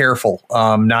really careful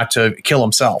not to kill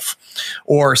himself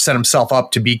or set himself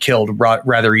up to be killed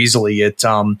rather easily. It's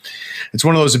one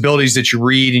of those abilities that you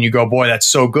read and you go, boy, that's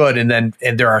so good, and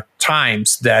there are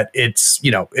times that it's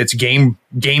game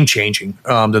changing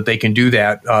that they can do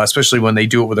that, especially when they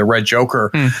do it with a red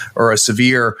joker or a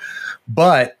severe.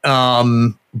 But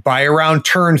by around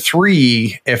turn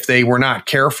 3, if they were not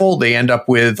careful, they end up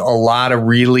with a lot of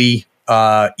really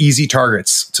easy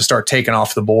targets to start taking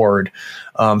off the board.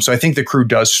 So I think the crew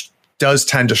does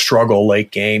tend to struggle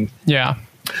late game. Yeah.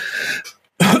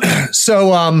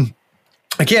 So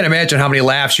I can't imagine how many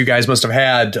laughs you guys must have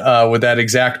had with that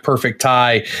exact perfect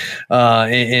tie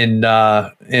in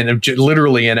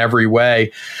literally in every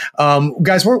way.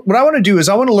 Guys, what I want to do is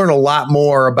I want to learn a lot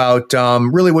more about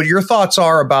really what your thoughts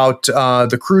are about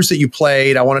the crews that you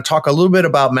played. I want to talk a little bit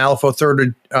about Malifaux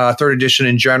third edition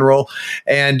in general,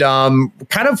 and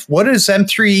kind of what does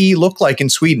M3 look like in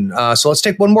Sweden. So let's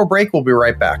take one more break. We'll be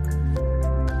right back.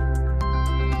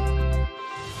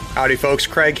 Howdy folks,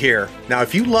 Craig here. Now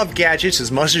if you love gadgets as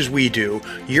much as we do,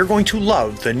 you're going to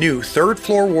love the new Third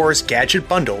Floor Wars Gadget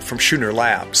Bundle from Schooner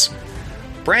Labs.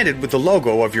 Branded with the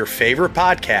logo of your favorite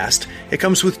podcast, it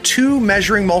comes with 2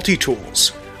 measuring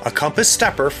multi-tools, a compass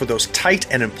stepper for those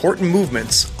tight and important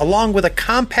movements, along with a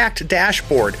compact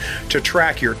dashboard to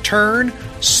track your turn,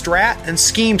 strat, and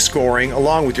scheme scoring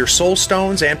along with your soul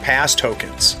stones and pass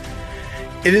tokens.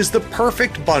 It is the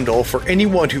perfect bundle for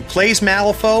anyone who plays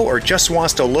Malifaux or just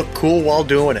wants to look cool while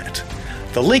doing it.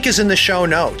 The link is in the show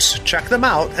notes. Check them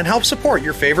out and help support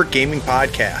your favorite gaming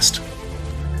podcast.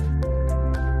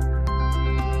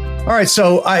 All right,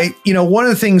 so one of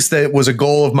the things that was a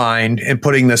goal of mine in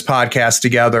putting this podcast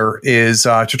together is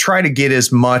to try to get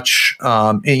as much,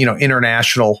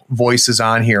 international voices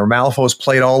on here. Malifaux is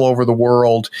played all over the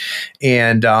world,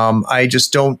 and I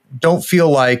just don't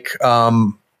feel like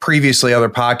previously other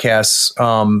podcasts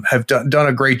have done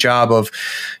a great job of,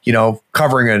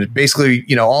 covering it. Basically,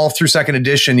 all through second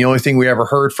edition, the only thing we ever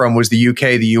heard from was the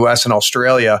UK, the US, and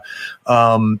Australia.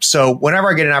 So whenever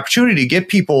I get an opportunity to get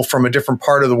people from a different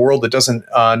part of the world that doesn't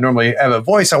normally have a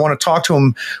voice, I want to talk to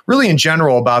them really in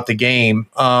general about the game.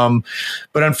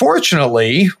 But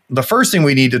unfortunately, the first thing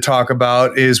we need to talk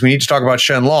about is we need to talk about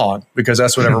Shenlong, because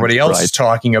that's what everybody else Right. is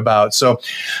talking about. So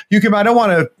I don't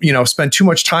want to, spend too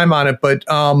much time on it, but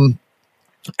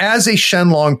as a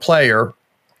Shenlong player,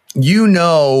 you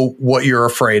know what you're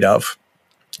afraid of.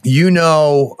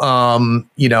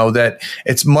 That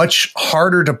it's much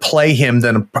harder to play him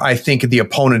than I think the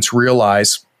opponents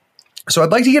realize. So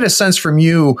I'd like to get a sense from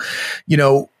you,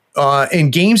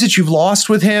 in games that you've lost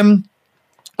with him,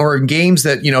 or in games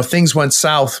that, things went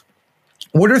south,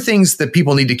 what are things that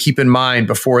people need to keep in mind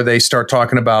before they start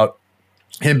talking about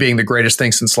him being the greatest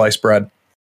thing since sliced bread?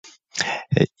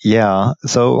 Yeah.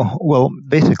 So, well,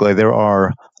 basically, there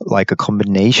are like a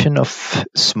combination of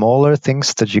smaller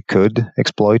things that you could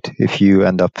exploit if you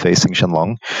end up facing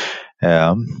Shenlong.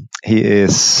 He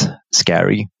is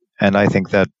scary. And I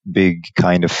think that big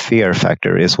kind of fear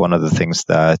factor is one of the things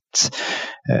that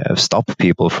stop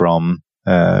people from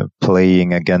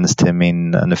playing against him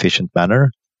in an efficient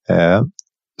manner.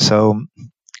 So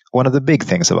one of the big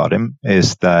things about him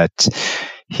is that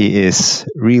he is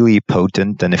really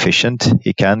potent and efficient.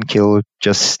 He can kill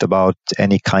just about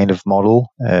any kind of model,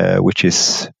 which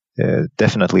is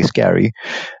definitely scary.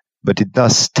 But it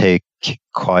does take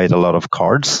quite a lot of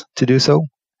cards to do so.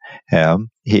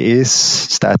 He is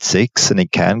stat 6 and he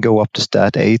can go up to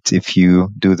stat 8 if you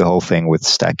do the whole thing with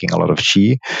stacking a lot of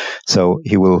chi. So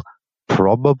he will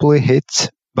probably hit,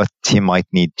 but he might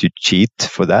need to cheat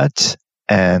for that.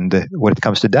 And when it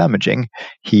comes to damaging,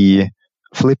 he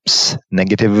flips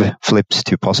negative flips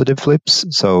to positive flips.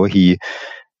 So he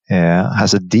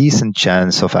has a decent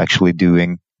chance of actually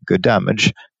doing good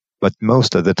damage. But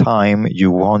most of the time,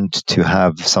 you want to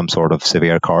have some sort of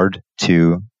severe card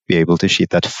to be able to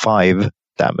cheat that 5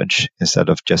 damage instead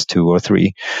of just 2 or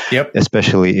 3. Yep.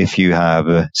 Especially if you have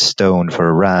a stone for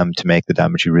a ram to make the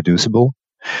damage irreducible.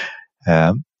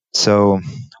 So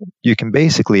you can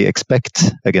basically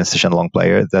expect against a Shenlong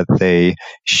player that they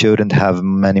shouldn't have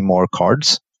many more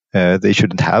cards. They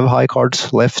shouldn't have high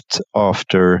cards left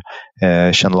after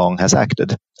Shenlong has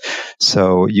acted.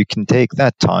 So you can take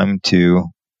that time to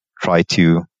try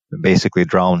to basically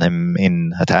drown him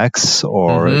in attacks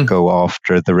or go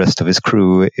after the rest of his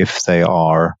crew if they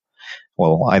are,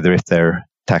 well, either if they're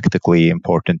tactically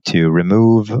important to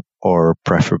remove or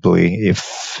preferably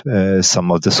if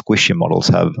some of the squishy models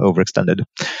have overextended,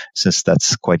 since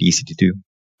that's quite easy to do.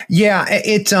 Yeah,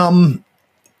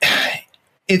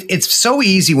 it's so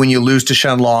easy when you lose to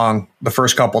Shenlong the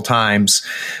first couple times,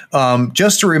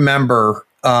 just to remember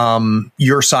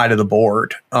your side of the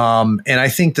board. And I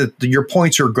think that your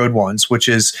points are good ones, which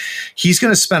is he's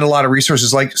going to spend a lot of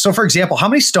resources. Like, so for example, how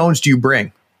many stones do you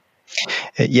bring?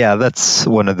 Yeah, that's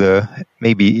one of the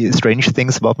maybe strange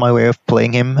things about my way of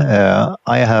playing him.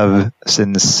 I have,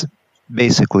 since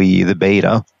basically the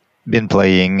beta, been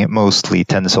playing mostly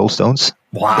 10 soul stones.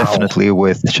 Wow. Definitely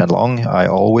with Shenlong, I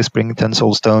always bring 10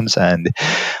 soul stones, and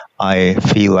I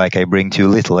feel like I bring too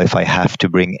little if I have to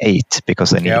bring 8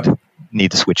 because I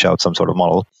need to switch out some sort of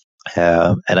model.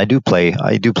 And I do play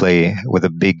with a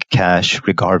big cache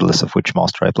regardless of which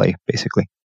master I play, basically.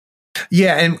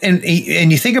 Yeah, and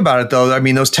you think about it, though. I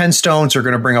mean, those 10 stones are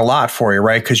going to bring a lot for you,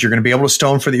 right? Because you're going to be able to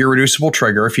stone for the irreducible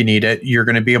trigger if you need it. You're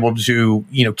going to be able to,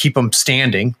 keep them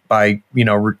standing by,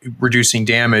 reducing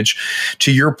damage.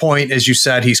 To your point, as you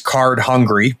said, he's card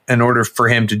hungry in order for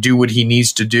him to do what he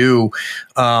needs to do.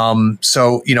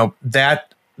 So,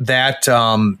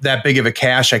 that big of a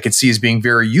cache I could see as being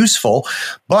very useful,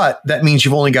 but that means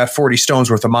you've only got 40 stones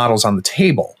worth of models on the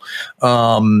table,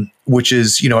 which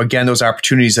is, again, those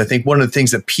opportunities. I think one of the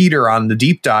things that Peter on the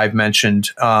deep dive mentioned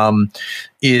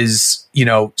is,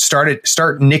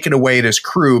 start nicking away at his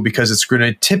crew, because it's going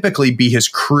to typically be his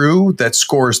crew that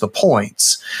scores the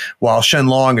points while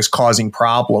Shenlong is causing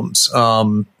problems.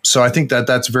 So I think that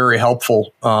that's very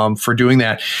helpful for doing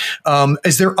that.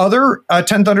 Is there other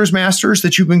 10 Thunders Masters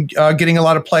that you've been getting a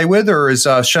lot of play with, or has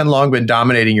Shenlong been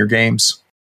dominating your games?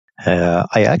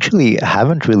 I actually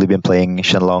haven't really been playing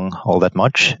Shenlong all that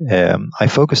much. I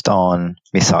focused on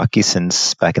Misaki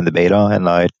since back in the beta, and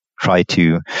I tried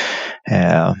to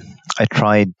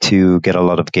get a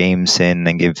lot of games in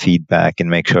and give feedback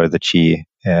and make sure that she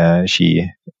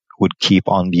would keep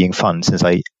on being fun, since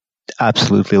I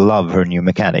absolutely love her new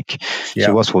mechanic. Yeah.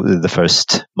 She was the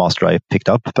first master I picked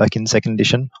up back in 2nd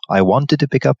edition. I wanted to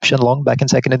pick up Shenlong back in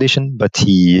 2nd edition, but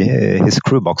his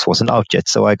crew box wasn't out yet,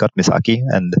 so I got Misaki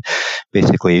and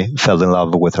basically fell in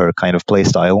love with her kind of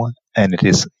playstyle. And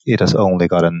it has only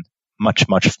gotten much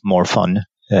more fun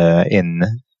in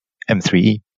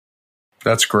M3E.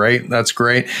 That's great. That's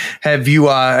great. Have you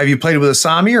played with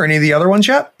Asami or any of the other ones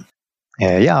yet?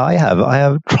 Yeah, I have. I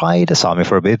have tried Asami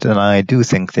for a bit, and I do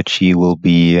think that she will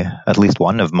be at least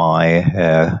one of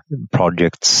my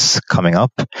projects coming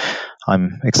up.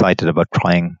 I'm excited about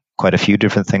trying quite a few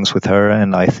different things with her,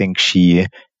 and I think she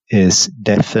is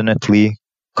definitely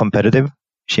competitive.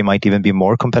 She might even be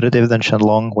more competitive than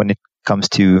Shenlong when it comes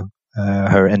to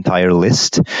her entire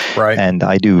list. Right. And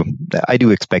I do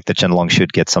expect that Shenlong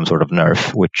should get some sort of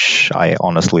nerf, which I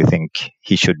honestly think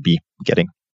he should be getting.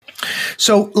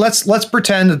 So let's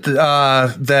pretend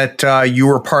that you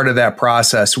were part of that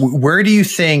process. Where do you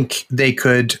think they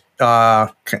could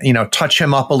touch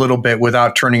him up a little bit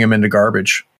without turning him into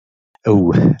garbage?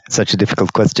 Oh, such a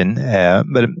difficult question.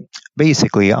 But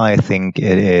basically, I think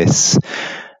it is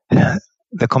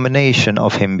the combination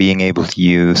of him being able to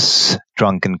use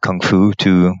Drunken Kung Fu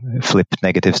to flip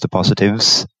negatives to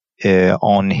positives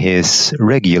on his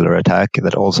regular attack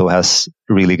that also has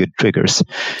really good triggers.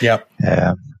 Yep.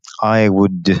 I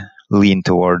would lean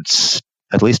towards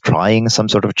at least trying some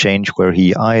sort of change where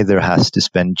he either has to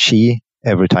spend chi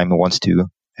every time he wants to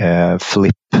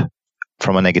flip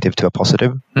from a negative to a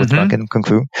positive with Drunken Kung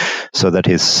Fu, so that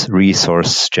his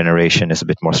resource generation is a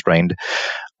bit more strained.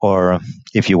 Or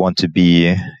if you want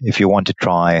to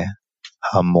try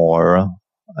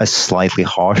a slightly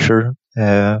harsher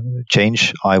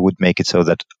change, I would make it so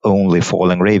that only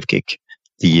Falling Rave Kick,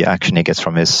 the action he gets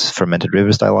from his Fermented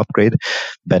River style upgrade,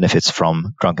 benefits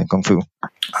from Drunken Kung Fu.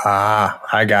 Ah,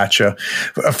 I gotcha.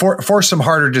 For some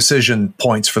harder decision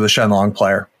points for the Shenlong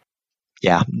player.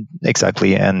 Yeah,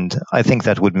 exactly. And I think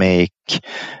that would make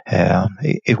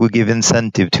it would give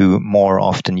incentive to more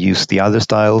often use the other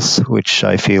styles, which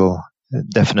I feel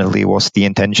definitely was the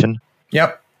intention.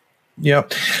 Yep.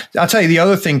 I'll tell you the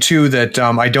other thing too that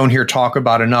I don't hear talk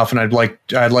about enough, and I'd like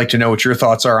to know what your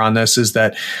thoughts are on this, is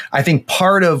that I think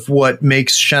part of what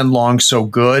makes Shenlong so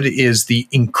good is the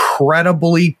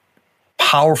incredibly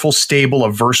powerful stable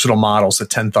of versatile models that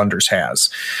Ten Thunders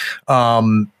has.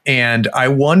 And I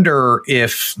wonder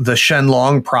if the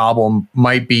Shenlong problem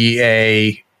might be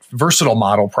a versatile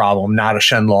model problem, not a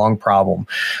Shenlong problem.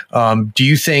 Do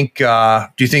you think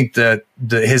that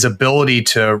his ability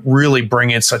to really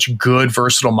bring in such good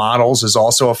versatile models is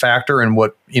also a factor in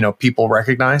what people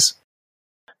recognize?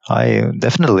 I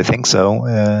definitely think so.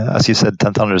 As you said,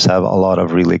 Ten Thunders have a lot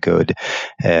of really good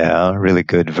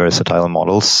versatile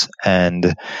models.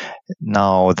 And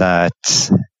now that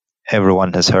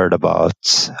everyone has heard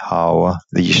about how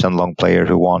the Shenlong player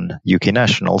who won UK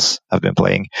Nationals have been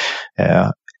playing,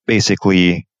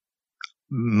 basically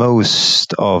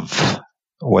most of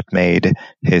what made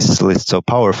his list so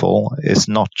powerful is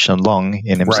not Shenlong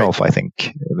in himself, right, I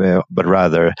think, but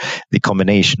rather the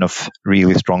combination of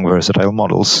really strong versatile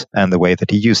models and the way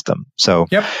that he used them. So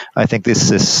yep. I think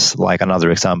this is like another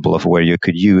example of where you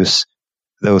could use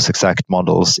those exact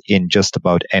models in just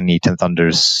about any Ten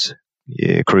Thunders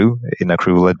crew, in a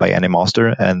crew led by any master,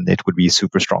 and it would be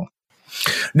super strong.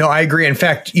 No, I agree. In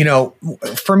fact,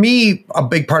 for me, a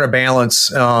big part of balance,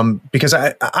 because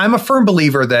I'm a firm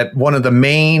believer that one of the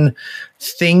main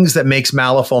things that makes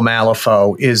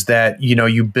Malifaux is that,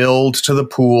 you build to the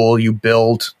pool, you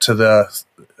build to the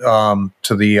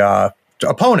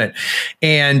opponent.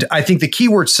 And I think the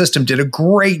keyword system did a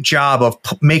great job of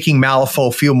making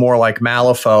Malifaux feel more like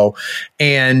Malifaux.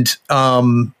 And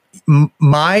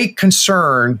my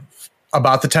concern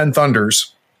about the Ten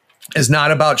Thunders is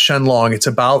not about Shenlong. It's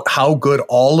about how good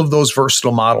all of those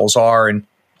versatile models are. And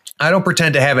I don't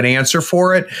pretend to have an answer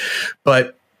for it,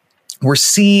 but we're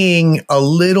seeing a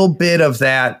little bit of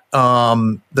that,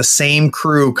 the same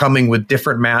crew coming with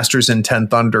different masters in Ten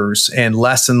Thunders, and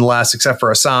less, except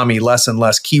for Asami, less and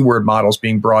less keyword models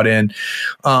being brought in.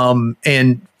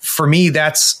 And for me,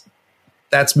 that's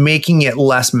making it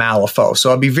less Malifaux.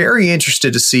 So I'd be very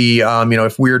interested to see,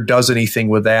 if Weird does anything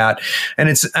with that.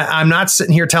 And I'm not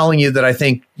sitting here telling you that I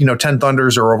think, Ten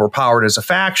Thunders are overpowered as a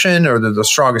faction or they're the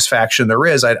strongest faction there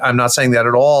is. I'm not saying that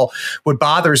at all. What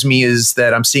bothers me is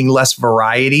that I'm seeing less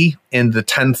variety in the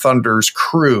Ten Thunders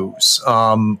crews,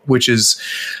 which is,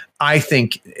 I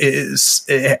think,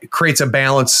 it creates a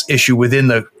balance issue within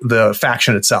the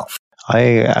faction itself.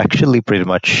 I actually pretty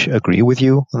much agree with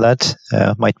you on that.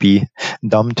 Might be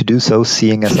dumb to do so,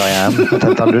 seeing as I am a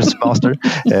Ten Thunders master,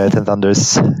 Ten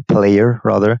Thunders player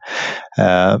rather.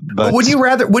 But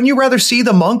wouldn't you rather see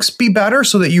the monks be better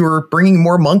so that you were bringing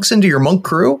more monks into your monk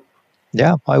crew?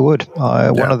 Yeah, I would.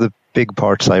 One of the big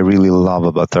parts I really love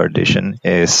about third edition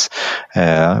is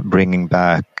bringing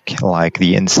back like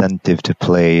the incentive to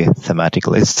play thematic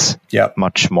lists. Yeah,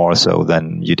 much more so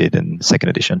than you did in second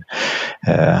edition.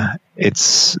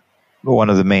 It's one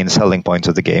of the main selling points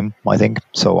of the game, I think.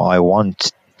 So I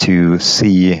want to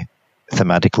see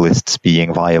thematic lists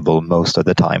being viable most of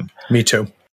the time. Me too.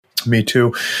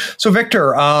 So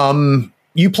Victor,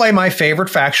 you play my favorite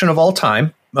faction of all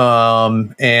time.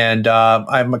 I'm kind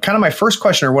of my first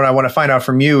question, or what I want to find out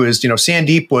from you is,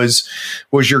 Sandeep was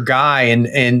your guy,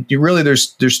 and you really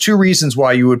there's two reasons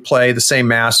why you would play the same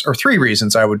master, or three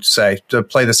reasons I would say to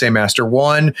play the same master.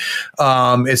 One,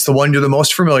 it's the one you're the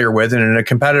most familiar with, and in a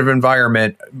competitive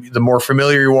environment, the more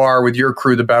familiar you are with your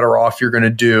crew, the better off you're going to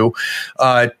do.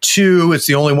 Two, it's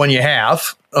the only one you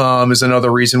have. Is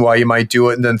another reason why you might do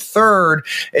it. And then third,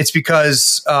 it's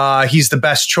because he's the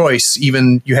best choice,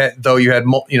 even though you had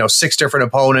 6 different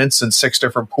opponents and 6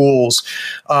 different pools.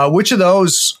 Which of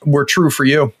those were true for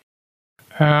you?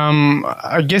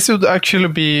 I guess it would actually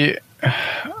be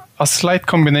a slight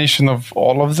combination of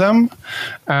all of them.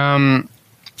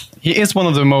 He is one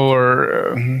of the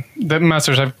the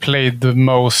masters I've played the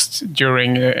most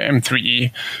during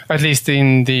M3E, at least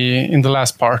in the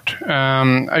last part.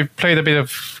 I've played a bit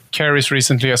of carries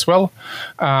recently as well,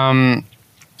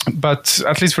 but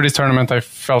at least for this tournament, I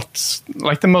felt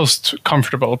like the most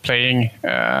comfortable playing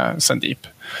Sandeep.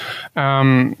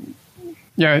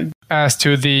 As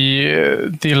to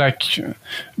the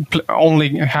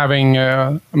only having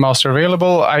a master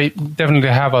available, I definitely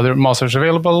have other masters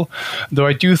available. Though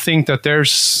I do think that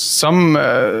there's some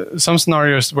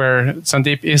scenarios where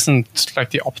Sandeep isn't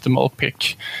like the optimal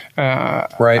pick.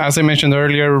 Right. As I mentioned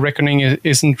earlier, Reckoning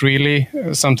isn't really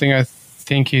something I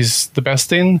think he's the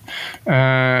best in,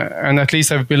 and at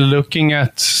least I've been looking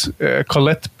at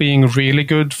Colette being really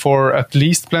good for at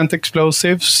least plant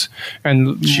explosives and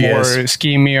more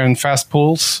schemier and fast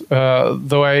pulls,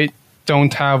 though I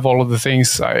don't have all of the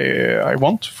things I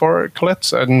want for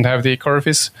Colette. I don't have the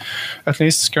Corvus, at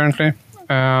least currently,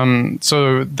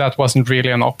 so that wasn't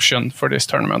really an option for this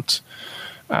tournament.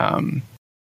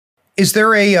 Is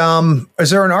there an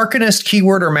Arcanist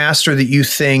keyword or master that you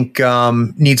think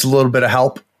needs a little bit of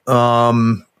help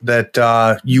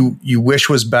that you wish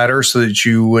was better so that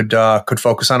you would could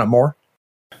focus on it more?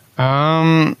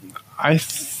 I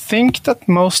think that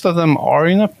most of them are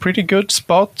in a pretty good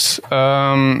spot.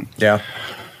 Yeah.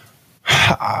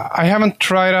 I haven't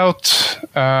tried out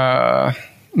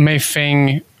Mei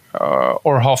Feng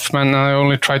or Hoffman. I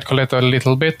only tried Colette a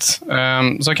little bit, so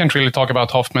I can't really talk about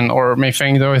Hoffman or Mei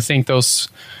Feng, though I think those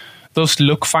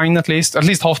look fine at least. At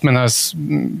least Hoffman has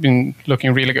been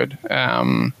looking really good.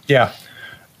 Yeah.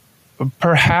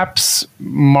 Perhaps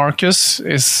Marcus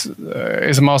is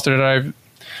a master that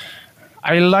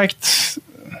I liked.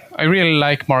 I really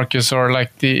like Marcus, or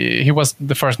he was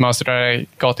the first master that I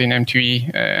got in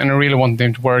M2E, and I really wanted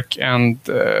him to work, and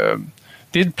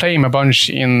did play him a bunch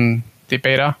in the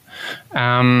beta,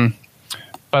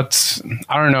 but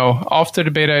I don't know. After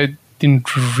the beta, I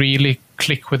didn't really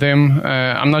click with him.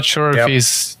 I'm not sure if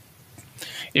he's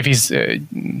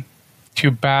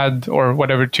too bad or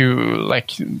whatever to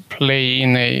play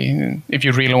if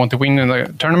you really want to win in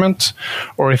the tournament,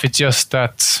 or if it's just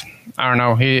that I don't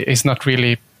know. He's not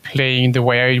really playing the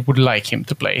way I would like him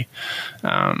to play.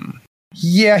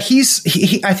 Yeah,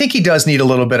 I think he does need a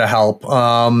little bit of help.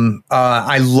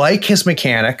 I like his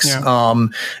mechanics. Yeah.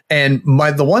 And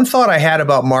the one thought I had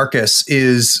about Marcus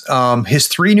is his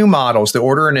 3 new models, the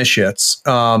Order Initiates.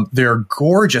 They're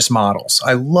gorgeous models.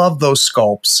 I love those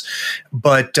sculpts,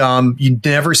 but you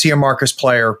never see a Marcus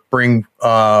player bring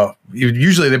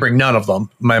usually they bring none of them.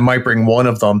 I might bring one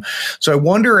of them. So I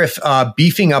wonder if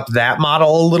beefing up that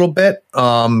model a little bit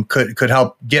could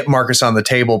help get Marcus on the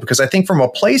table, because I think from a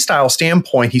playstyle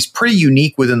standpoint, he's pretty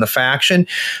unique within the faction,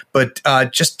 but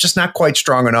just not quite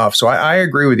strong enough. So I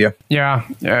agree with you. Yeah.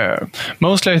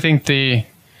 Mostly I think the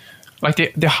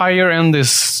higher end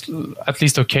is at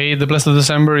least okay. The Blessed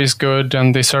December is good,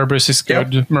 and the Cerberus is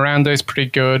good. Yep. Miranda is pretty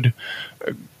good.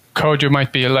 Kojo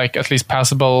might be at least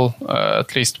passable,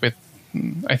 at least with.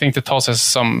 I think the Toss has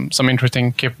some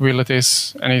interesting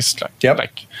capabilities, and he's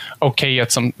okay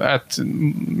at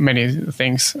many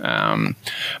things.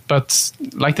 But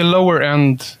the lower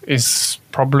end is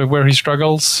probably where he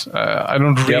struggles. I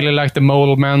don't really like the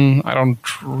Mole Men. I don't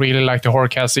really like the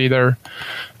Horcats either.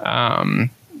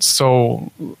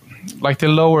 So like the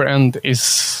lower end is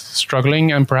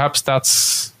struggling, and perhaps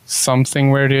that's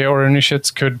something where the Order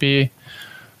Initiates could be,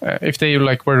 if they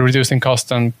like were reducing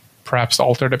cost and perhaps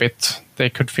altered a bit, they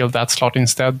could fill that slot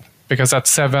instead. Because at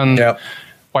 7,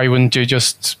 why wouldn't you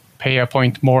just pay a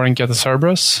point more and get a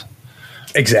Cerberus?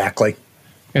 Exactly.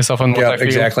 Is often what I feel.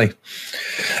 Exactly.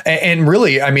 And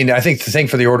really, I mean, I think the thing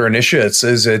for the Order Initiates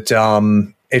is that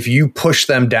if you push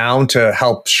them down to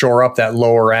help shore up that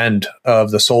lower end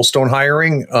of the Soulstone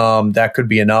hiring, that could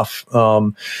be enough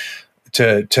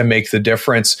to make the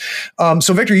difference.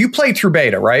 So, Victor, you played through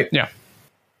beta, right? Yeah.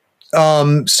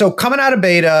 So coming out of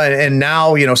beta and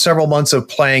now, several months of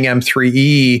playing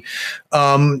M3E,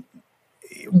 do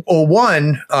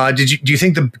you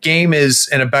think the game is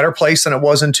in a better place than it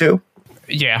was in 2?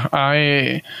 Yeah,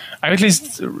 I at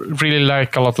least really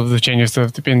like a lot of the changes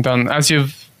that have been done. As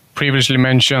you've previously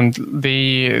mentioned,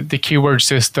 the keyword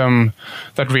system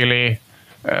that really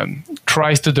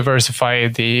tries to diversify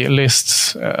the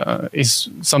lists is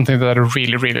something that I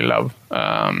really, really love.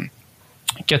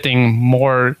 Getting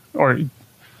more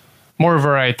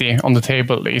variety on the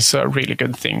table is a really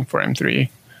good thing for M3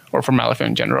 or for Malifaux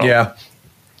in general. Yeah.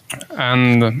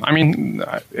 And I mean,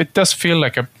 it does feel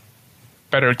like a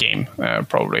better game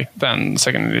probably than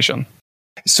second edition.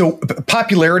 So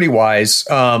popularity wise,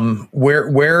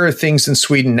 where are things in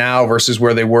Sweden now versus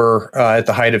where they were at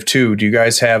the height of 2? Do you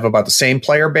guys have about the same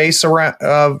player base around,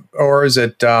 or is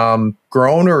it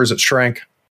grown or is it shrank?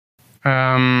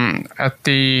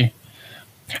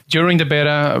 During the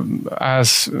beta,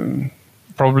 as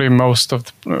probably most of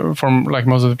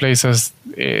the places,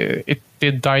 it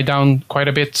did die down quite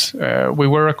a bit. We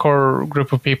were a core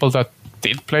group of people that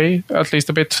did play at least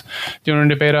a bit during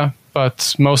the beta,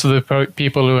 but most of the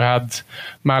people who had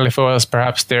Malifaux as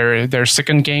perhaps their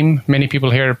second game, many people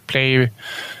here play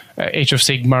Age of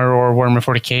Sigmar or Warhammer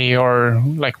 40k or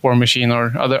like War Machine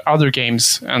or other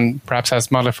games, and perhaps has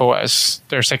Malifaux as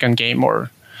their second game,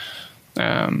 or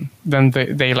then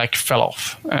they like fell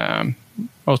off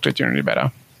mostly during the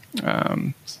beta.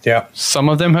 Some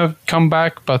of them have come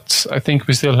back, but I think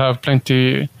we still have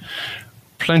plenty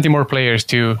more players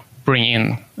to bring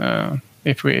in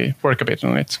if we work a bit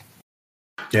on it.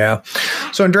 Yeah.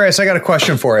 So, Andreas, I got a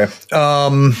question for you.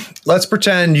 Let's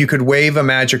pretend you could wave a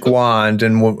magic wand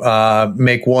and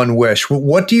make one wish.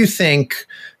 What do you think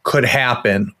could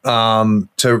happen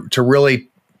to really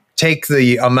take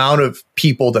the amount of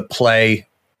people that play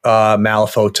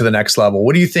Malifaux to the next level?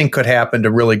 What do you think could happen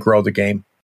to really grow the game?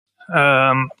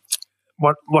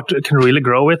 What can really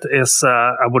grow it is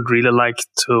I would really like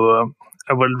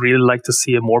to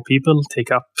see more people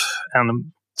take up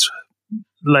and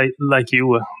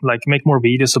make more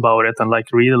videos about it, and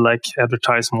really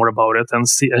advertise more about it, and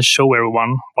show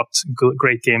everyone what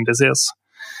great game this is.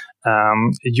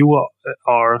 You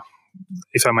are,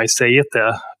 if I may say it,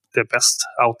 the best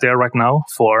out there right now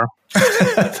for.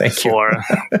 Thank you.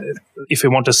 If you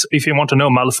want to know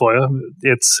Malifaux,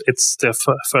 it's the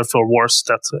Third Floor Wars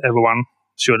that everyone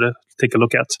should take a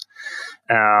look at.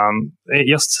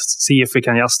 Just see if we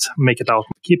can just make it out,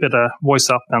 keep it a voice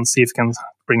up, and see if we can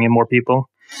bring in more people.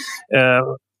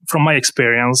 From my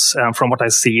experience and from what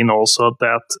I've seen, also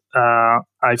that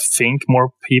I think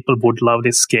more people would love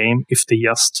this game if they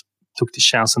just took the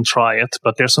chance and try it.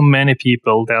 But there's so many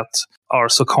people that are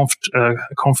so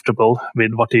comfortable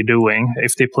with what they're doing.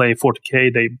 If they play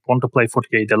 40k, they want to play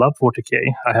 40k. They love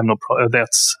 40k. I have no problem.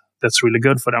 That's really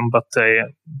good for them. But they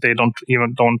don't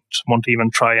want to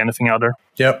even try anything other.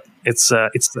 Yep. It's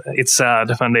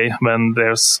sad when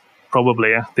there's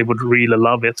probably they would really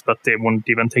love it, but they wouldn't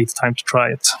even take the time to try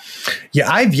it. Yeah,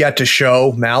 I've yet to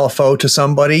show Malifaux to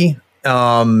somebody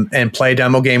and play a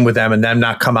demo game with them, and them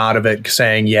not come out of it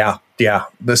saying, yeah,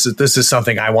 this is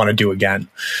something I want to do again.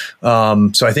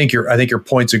 So I think your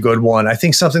point's a good one. I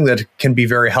think something that can be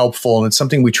very helpful, and it's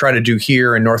something we try to do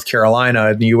here in North Carolina,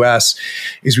 in the US,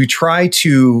 is we try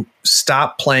to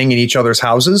stop playing in each other's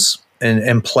houses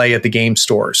and play at the game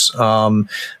stores. And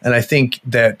I think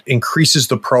that increases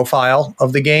the profile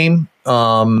of the game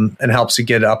and helps it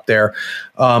get up there.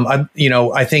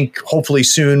 I think hopefully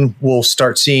soon we'll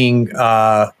start seeing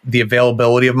the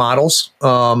availability of models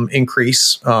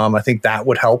increase. I think that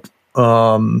would help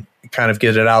kind of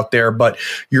get it out there. But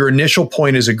your initial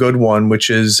point is a good one, which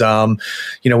is,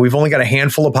 we've only got a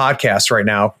handful of podcasts right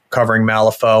now covering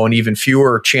Malifaux, and even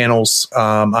fewer channels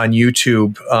on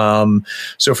YouTube.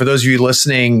 So for those of you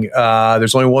listening,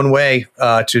 there's only one way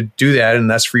to do that, and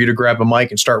that's for you to grab a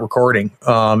mic and start recording.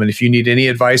 And if you need any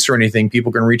advice or anything,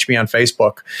 people can reach me on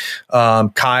Facebook.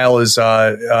 Kyle is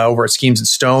over at Schemes and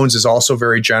Stones, is also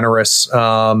very generous,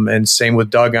 and same with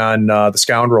Doug on The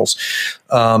Scoundrels.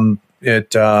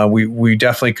 we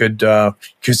definitely could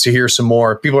hear some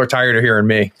more. People are tired of hearing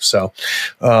me, so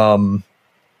I'm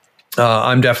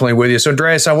definitely with you. So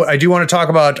Andreas, I do want to talk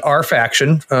about our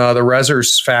faction, the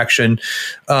Rezzers faction.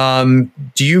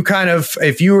 Do you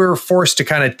if you were forced to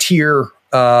kind of tier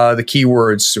the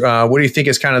keywords, what do you think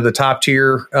is kind of the top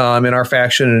tier in our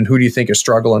faction, and who do you think is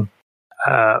struggling?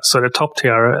 So the top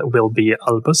tier will be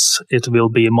Albus, it will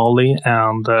be Molly,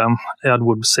 and I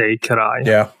would say Karai.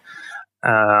 Yeah.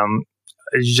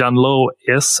 Janlo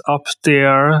is up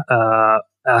there. I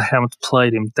haven't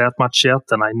played him that much yet,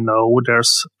 and I know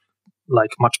there's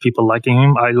much people liking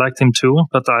him. I liked him too,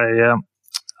 but I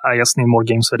just need more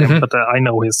games with him. But I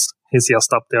know he's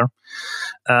just up there.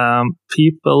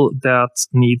 People that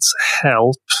needs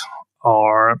help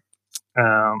are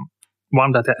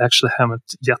one that I actually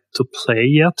haven't yet to play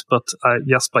yet, but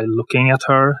just by looking at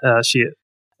her, she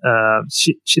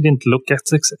didn't look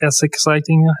as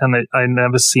exciting, and I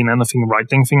never seen anything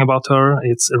writing thing about her.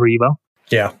 It's Riva.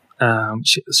 Yeah.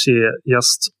 She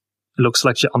just looks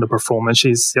like she underperformed, and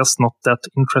she's just not that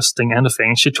interesting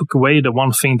anything. She took away the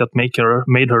one thing that made her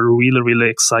really, really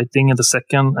exciting in the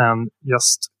second, and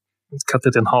just cut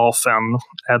it in half and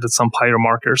added some pyro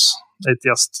markers.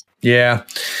 Yeah.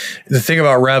 The thing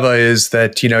about Reva is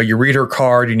that, you read her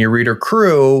card and you read her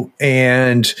crew,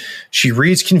 and she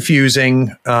reads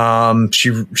confusing.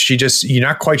 She just, you're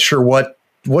not quite sure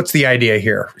what's the idea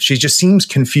here. She just seems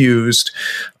confused.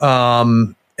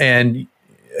 And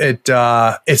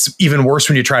it's even worse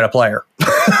when you try to play her,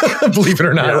 believe it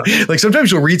or not. Yeah. Like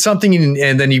sometimes you'll read something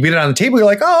and then you read it on the table. You're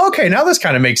like, oh, okay, now this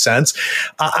kind of makes sense.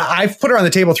 I've put her on the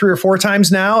table 3 or 4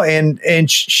 times now, and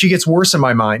she gets worse in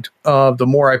my mind the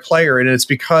more I play her. And it's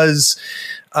because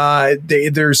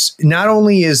there's not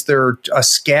only is there a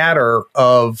scatter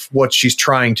of what she's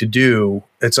trying to do,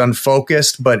 it's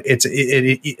unfocused, but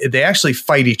they actually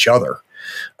fight each other.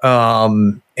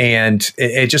 And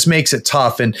it just makes it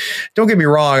tough. And don't get me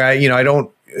wrong,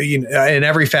 in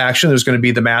every faction, there's going to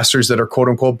be the masters that are quote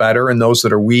unquote better and those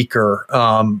that are weaker.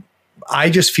 I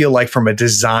just feel like from a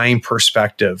design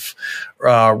perspective,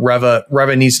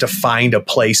 Reva needs to find a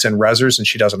place in Rezzers, and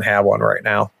she doesn't have one right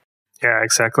now. Yeah,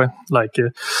 exactly.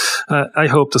 I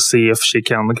hope to see if she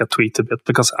can get tweaked a bit,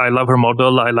 because I love her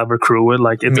model, I love her crew.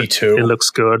 Me too. It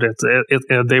looks good.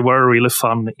 They were really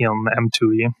fun in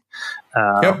M2E.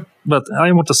 Yep. But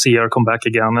I want to see her come back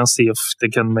again and see if they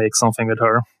can make something with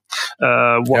her.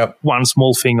 One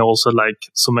small thing also, like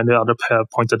so many other have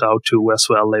pointed out too as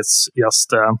well, it's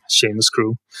just Seamus'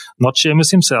 crew. Not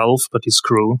Seamus himself, but his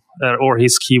crew, or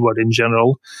his keyword in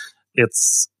general.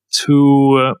 It's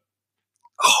too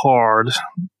hard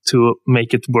to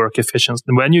make it work efficient.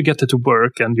 When you get it to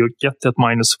work and you get that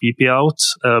minus VP out,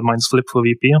 minus flip for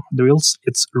VP duels,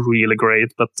 it's really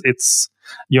great, but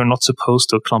you're not supposed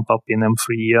to clump up in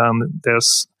M3, and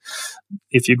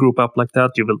if you group up like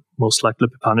that, you will most likely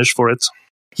be punished for it.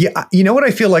 Yeah, you know what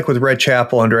I feel like with Red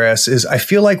Chapel, Andreas, is I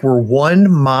feel like we're one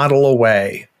model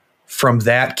away from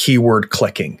that keyword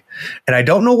clicking. And I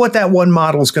don't know what that one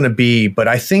model is going to be, but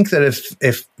I think that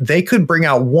if they could bring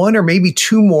out 1 or maybe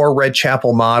 2 more Red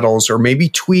Chapel models, or maybe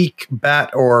tweak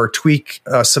Bet or tweak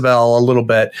Sibel a little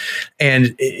bit,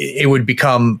 and it would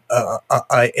become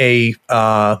a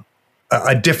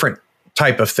different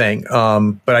type of thing.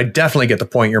 But I definitely get the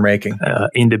point you're making.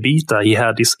 In the beta, he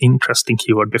had this interesting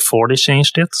keyword before they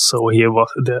changed it. So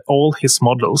all his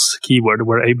models keyword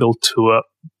were able to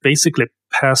basically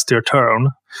pass their turn,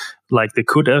 like they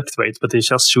could activate, but they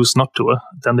just choose not to.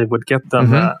 Then they would get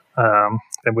them.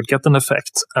 They would get an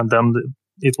effect, and then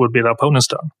it would be the opponent's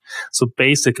turn. So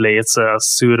basically, it's a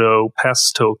pseudo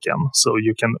pass token. So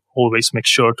you can always make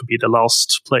sure to be the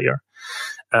last player.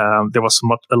 There was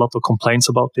a lot of complaints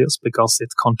about this because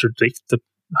it contradicts the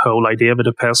whole idea with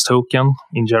the pass token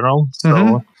in general.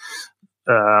 So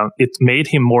it made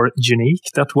him more unique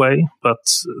that way. But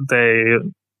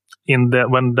when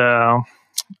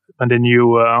the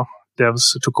new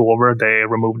devs took over, they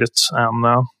removed it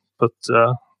and put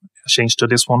changed to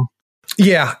this one.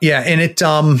 Yeah, and it.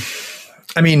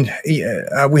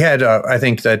 We had, I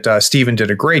think that Steven did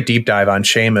a great deep dive on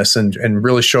Seamus and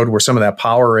really showed where some of that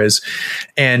power is.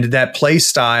 And that play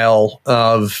style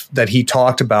that he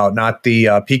talked about, not the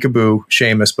peekaboo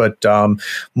Seamus, but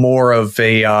more of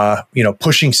a,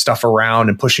 pushing stuff around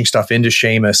and pushing stuff into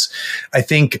Seamus. I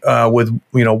think with,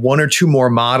 1 or 2 more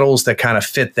models that kind of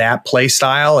fit that play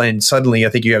style, and suddenly I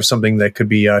think you have something that could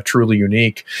be truly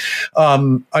unique.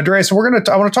 Andreas, I want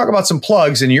to talk about some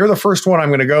plugs, and you're the first one I'm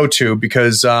going to go to because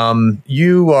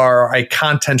you are a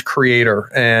content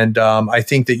creator, and I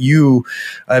think that you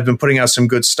have been putting out some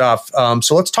good stuff.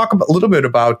 So let's talk a little bit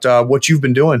about what you've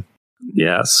been doing.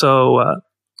 Yeah, so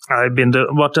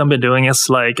what I've been doing is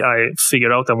like I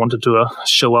figured out I wanted to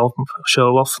show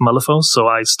off Malifaux, so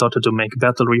I started to make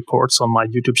battle reports on my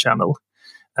YouTube channel.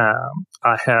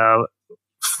 I have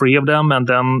 3 of them, and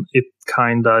then it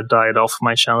kind of died off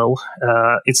my channel.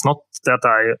 It's not that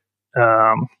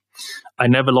I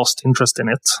never lost interest in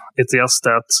it. It's just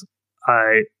that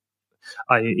I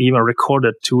even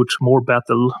recorded 2 more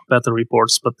battle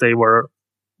reports, but they were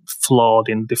flawed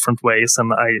in different ways,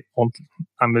 and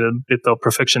I'm a bit of a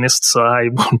perfectionist, so I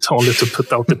want only to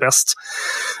put out the best.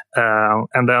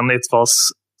 And then it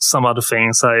was some other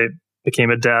things. I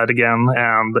became a dad again,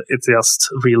 and it just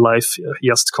real life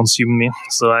just consumed me.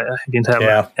 So I didn't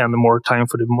have any more time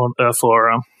for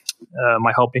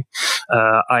my hobby.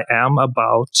 I am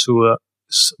about to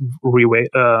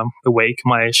awake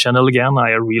my channel again.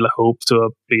 I really hope to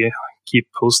keep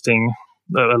posting.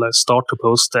 Start to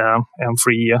post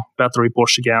M3 battle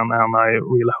reports again, and I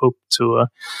really hope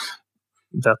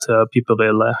that people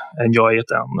will enjoy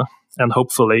it and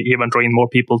hopefully even bring more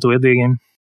people to it again.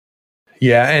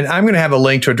 Yeah, and I'm going to have a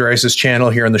link to Andreas' channel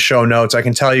here in the show notes. I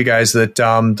can tell you guys that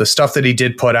the stuff that he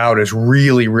did put out is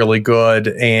really, really good,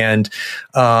 and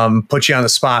put you on the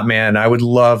spot, man. I would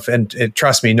love, and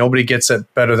trust me, nobody gets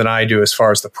it better than I do as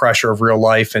far as the pressure of real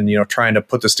life and trying to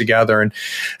put this together. And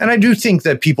I do think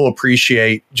that people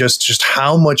appreciate just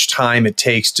how much time it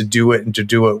takes to do it and to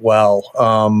do it well.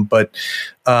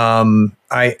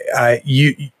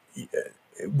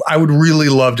 I would really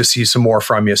love to see some more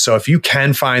from you. So if you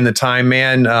can find the time,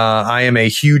 man, I am a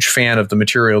huge fan of the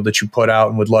material that you put out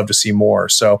and would love to see more.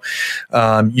 So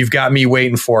you've got me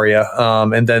waiting for you.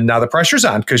 And then now the pressure's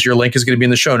on because your link is going to be in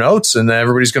the show notes and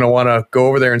everybody's going to want to go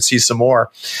over there and see some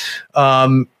more.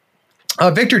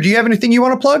 Victor, do you have anything you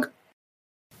want to plug?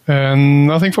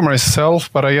 Nothing for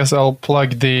myself, but I guess I'll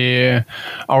plug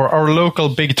our local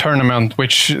big tournament,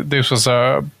 which this was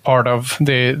a part of.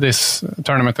 This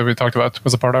tournament that we talked about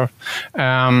was a part of.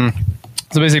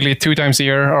 So basically 2 times a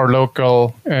year, our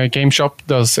local game shop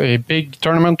does a big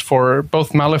tournament for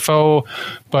both Malifaux,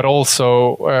 but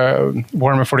also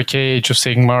Warhammer 40k, Age of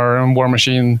Sigmar, and War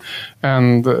Machine,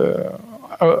 and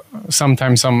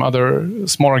sometimes some other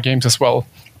smaller games as well.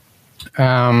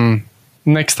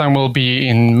 Next time will be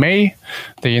in May,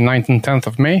 the 9th and 10th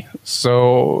of May.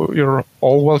 So you're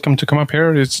all welcome to come up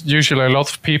here. It's usually a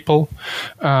lot of people.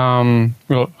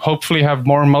 We'll hopefully have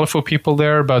more Malifaux people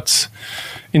there, but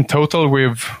in total,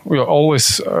 we'll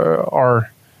always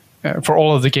are for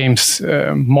all of the games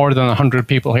more than 100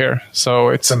 people here. So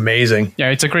it's amazing. Yeah,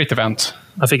 it's a great event.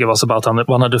 I think it was about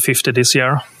 150 this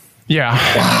year. Yeah,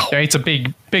 wow. Yeah, it's a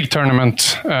big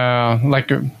tournament.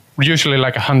 Usually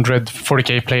like 100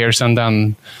 40k players and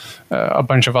then a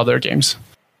bunch of other games.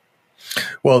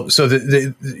 Well, so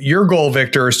your goal,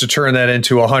 Victor, is to turn that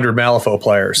into 100 Malifaux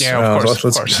players. Yeah, of course.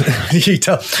 You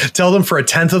tell them for a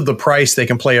tenth of the price they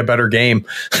can play a better game.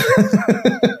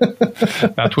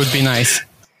 That would be nice.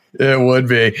 It would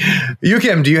be.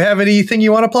 Joachim, do you have anything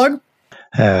you want to plug?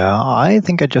 I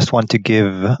think I just want to give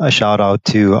a shout out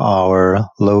to our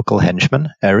local henchman,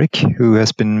 Eric, who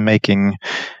has been making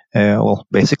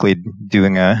basically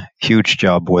doing a huge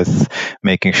job with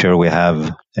making sure we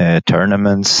have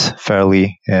tournaments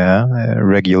fairly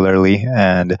regularly,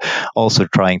 and also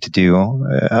trying to do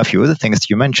a few of the things that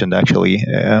you mentioned, actually,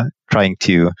 trying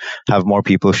to have more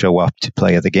people show up to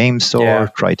play at the game store,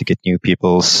 try to get new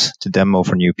peoples to demo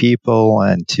for new people,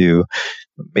 and to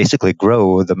basically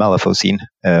grow the Malifaux scene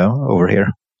over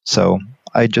here. So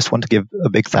I just want to give a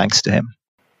big thanks to him.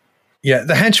 Yeah,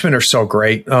 the henchmen are so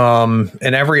great, and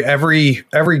every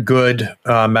good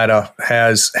meta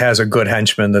has a good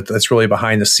henchman that's really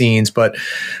behind the scenes. But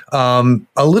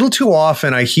a little too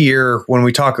often, I hear when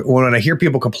I hear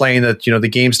people complain that the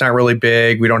game's not really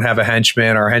big, we don't have a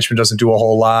henchman, our henchman doesn't do a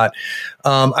whole lot.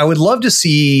 I would love to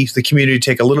see the community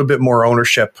take a little bit more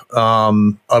ownership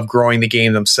of growing the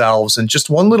game themselves. And just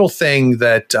one little thing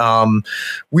that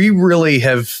we really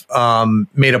have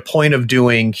made a point of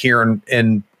doing here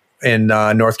in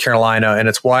North Carolina, and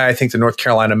it's why I think the North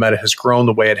Carolina meta has grown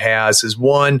the way it has, is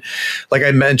one, like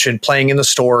I mentioned, playing in the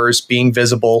stores, being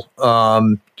visible.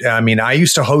 I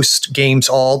used to host games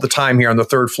all the time here on the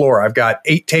 3rd floor. I've got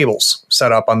 8 tables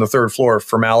set up on the 3rd floor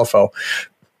for Malifaux,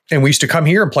 and we used to come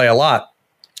here and play a lot.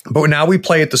 But now we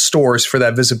play at the stores for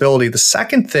that visibility. The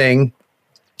second thing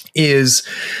is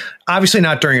obviously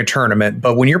not during a tournament,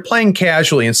 but when you're playing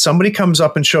casually and somebody comes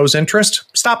up and shows interest,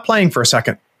 stop playing for a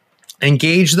second.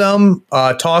 Engage them,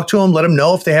 talk to them, let them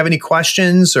know if they have any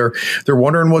questions or they're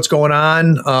wondering what's going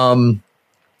on.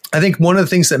 I think one of the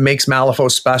things that makes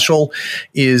Malifaux special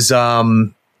is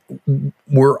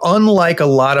we're unlike a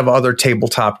lot of other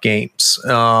tabletop games.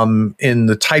 In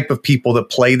the type of people that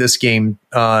play this game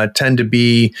tend to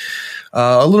be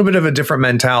a little bit of a different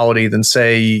mentality than,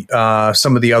 say,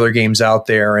 some of the other games out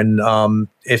there. And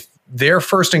if their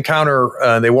first encounter,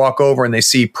 they walk over and they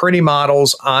see pretty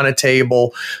models on a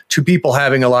table, two people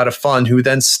having a lot of fun who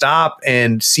then stop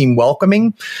and seem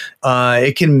welcoming,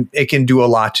 it can do a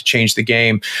lot to change the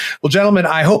game. Well, gentlemen,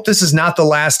 I hope this is not the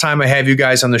last time I have you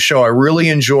guys on the show. I really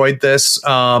enjoyed this.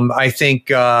 I think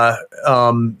we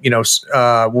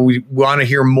want to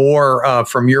hear more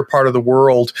from your part of the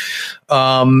world.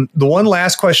 The one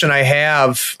last question I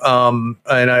have, and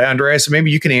Andreas, maybe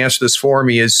you can answer this for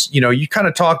me, is, you kind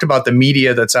of talked about the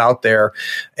media that's out there,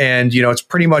 and, it's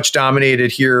pretty much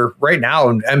dominated here right now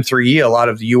in M3E, a lot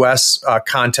of the US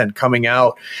content coming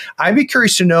out. I'd be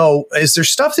curious to know, is there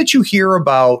stuff that you hear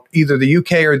about either the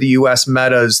UK or the US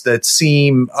metas that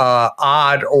seem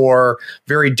odd or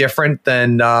very different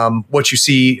than what you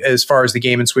see as far as the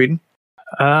game in Sweden?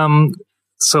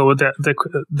 So the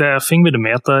thing with the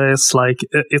meta is like,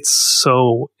 it's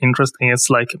so interesting.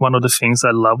 It's like one of the things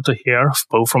I love to hear,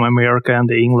 both from America and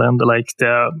England, like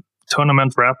the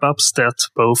tournament wrap-ups that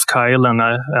both Kyle and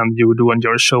you do on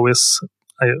your show it's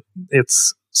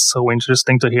so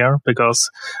interesting to hear, because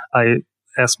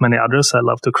as many others, I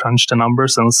love to crunch the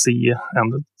numbers and see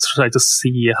and try to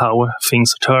see how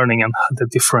things are turning and the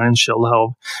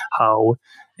differential, how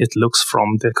it looks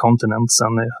from the continents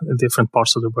and different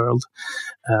parts of the world.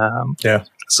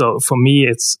 So for me,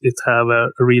 it have a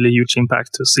really huge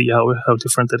impact to see how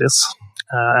different it is.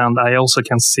 And I also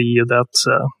can see that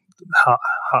how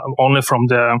only from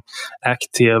the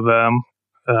active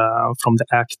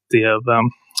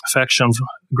faction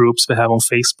groups we have on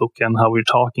Facebook and how we're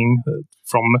talking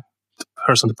from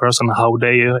person to person, how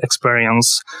they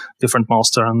experience different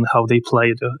master and how they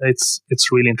played. It's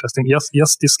really interesting. Yes,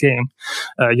 this game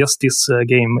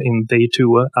in day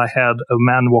 2, I had a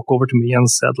man walk over to me and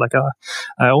said, like,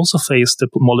 I also faced the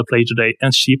Molly play today,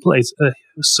 and she plays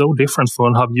so different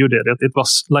from how you did it. It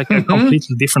was like a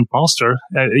completely different master.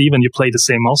 Even you play the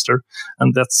same master,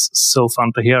 and that's so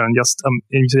fun to hear. And I'm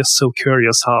just so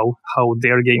curious how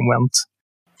their game went.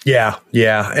 Yeah.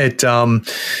 It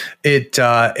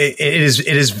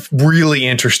is really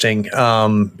interesting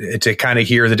to kind of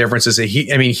hear the differences.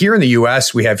 Here in the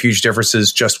U.S., we have huge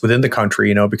differences just within the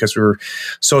country, because we're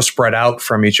so spread out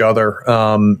from each other.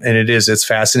 And it's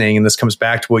fascinating. And this comes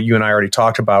back to what you and I already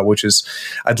talked about, which is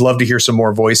I'd love to hear some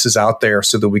more voices out there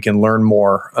so that we can learn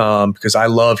more, because I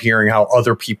love hearing how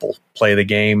other people play the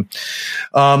game.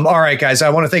 All right, guys, I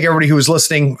want to thank everybody who was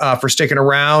listening for sticking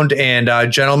around.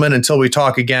 And gentlemen, until we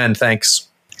talk again, thanks.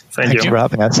 Thank you for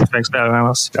having us. Thanks for having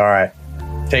us. All right.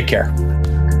 Take care.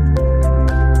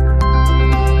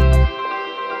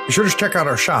 Be sure to check out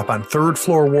our shop on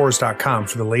thirdfloorwars.com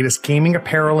for the latest gaming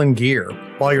apparel and gear.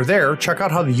 While you're there, check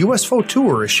out how the USFO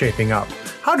Tour is shaping up.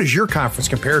 How does your conference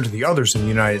compare to the others in the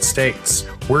United States?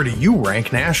 Where do you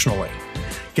rank nationally?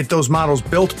 Get those models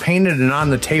built, painted, and on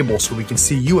the table so we can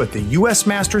see you at the US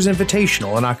Masters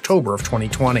Invitational in October of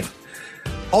 2020.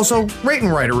 Also, rate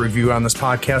and write a review on this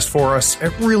podcast for us.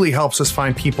 It really helps us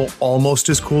find people almost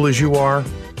as cool as you are.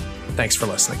 Thanks for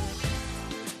listening.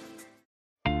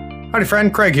 Howdy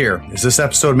friend, Craig here. Is this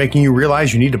episode making you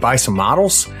realize you need to buy some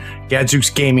models? Gadzooks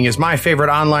Gaming is my favorite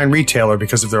online retailer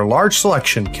because of their large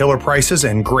selection, killer prices,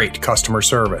 and great customer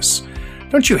service.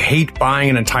 Don't you hate buying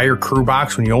an entire crew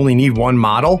box when you only need one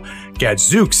model?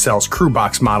 Gadzooks sells crew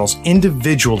box models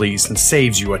individually and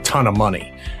saves you a ton of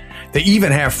money. They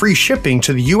even have free shipping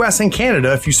to the US and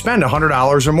Canada if you spend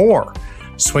 $100 or more.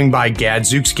 Swing by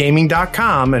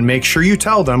gadzooksgaming.com and make sure you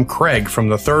tell them Craig from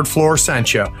the Third Floor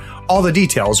sent you. All the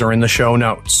details are in the show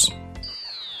notes.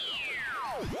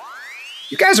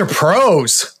 You guys are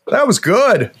pros. That was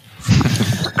good.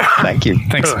 Thank you.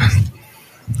 Thanks.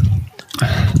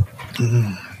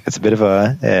 It's a bit of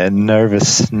a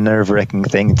nerve-wracking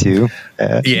thing to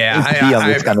be on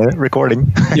this kind of recording.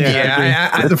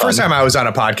 The first time I was on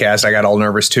a podcast, I got all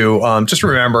nervous too. Just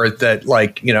remember that,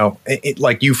 like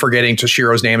you forgetting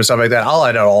Toshiro's name and stuff like that. I'll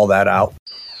edit all that out.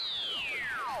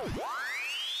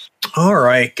 All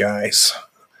right, guys.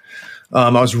 I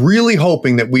was really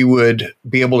hoping that we would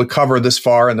be able to cover this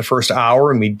far in the first hour,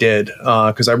 and we did,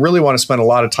 because I really want to spend a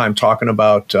lot of time talking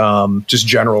about just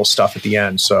general stuff at the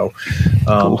end. So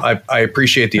cool. I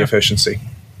appreciate the efficiency.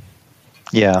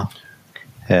 Yeah,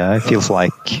 it feels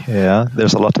like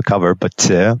there's a lot to cover,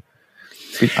 but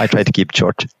I try to keep it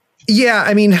short. Yeah,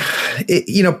 I mean,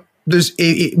 there's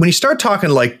when you start talking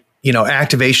like,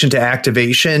 activation to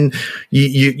activation,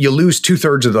 you lose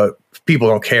 2/3 of the people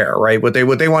don't care, right? What they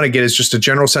want to get is just a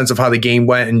general sense of how the game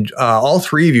went. And all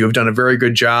three of you have done a very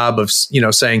good job of,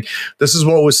 saying this is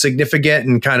what was significant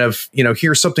and kind of,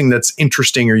 here's something that's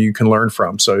interesting or you can learn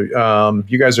from. So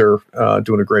you guys are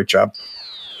doing a great job.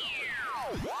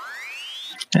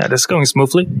 Yeah, this is going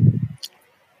smoothly.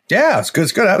 Yeah, it's good.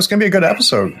 It's good. It's going to be a good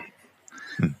episode.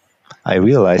 I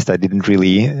realized I didn't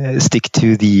really stick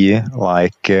to the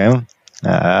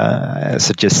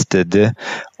suggested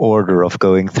order of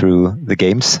going through the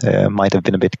games. Might have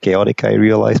been a bit chaotic, I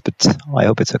realized, but I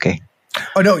hope it's okay.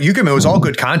 Oh no, it was all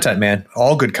good content, man.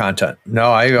 All good content.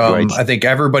 No, I think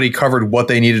everybody covered what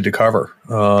they needed to cover.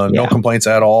 No complaints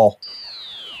at all.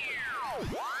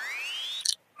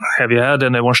 Have you had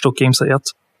any Watch Dogs games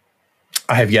yet?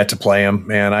 I have yet to play them,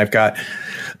 man. I've got.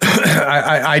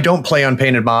 I don't play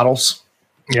unpainted models.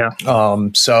 Yeah.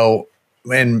 So,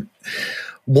 and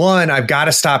one, I've got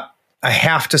to stop. I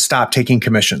have to stop taking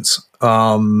commissions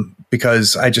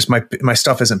because my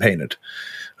stuff isn't painted.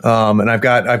 And I've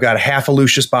got a half a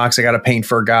Lucius box I got to paint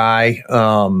for a guy,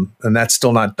 and that's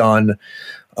still not done.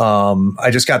 I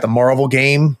just got the Marvel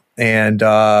game, and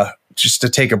just to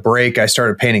take a break, I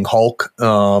started painting Hulk,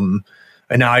 and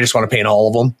now I just want to paint all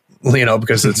of them,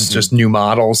 because it's just new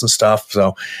models and stuff.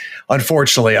 So,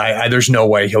 unfortunately, there's no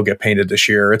way he'll get painted this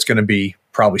year. It's going to be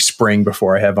probably spring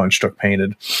before I have Unstuck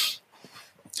painted.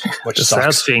 Which the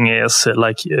sucks. sad thing is,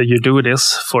 you do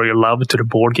this for your love to the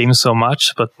board game so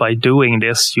much, but by doing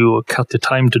this, you cut the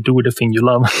time to do the thing you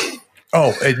love.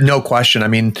 Oh, no question. I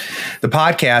mean, the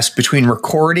podcast between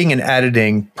recording and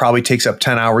editing probably takes up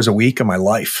 10 hours a week of my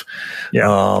life.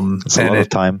 Yeah, it's a lot of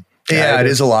time. Yeah, it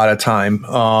is a lot of time.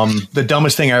 The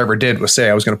dumbest thing I ever did was say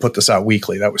I was going to put this out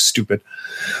weekly. That was stupid.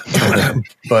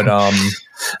 But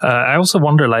I also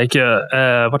wonder,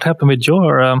 what happened with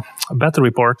your battle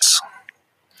reports?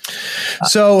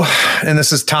 So, and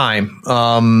this is time.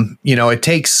 It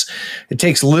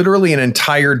takes literally an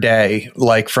entire day,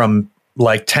 from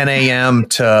 10 a.m.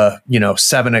 to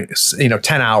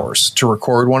 10 hours to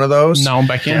record one of those. Now I'm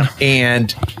back in.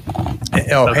 And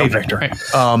hey Victor, hey.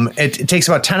 It takes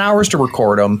about 10 hours to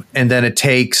record them, and then it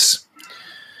takes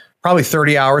probably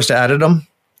 30 hours to edit them.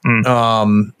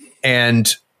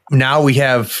 And now we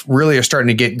are starting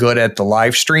to get good at the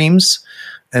live streams,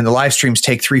 and the live streams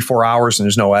take 3-4 hours, and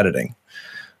there's no editing.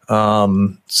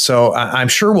 So I'm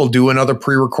sure we'll do another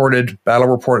pre-recorded battle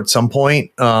report at some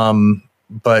point.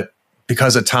 But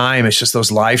because of time, it's just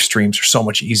those live streams are so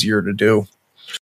much easier to do.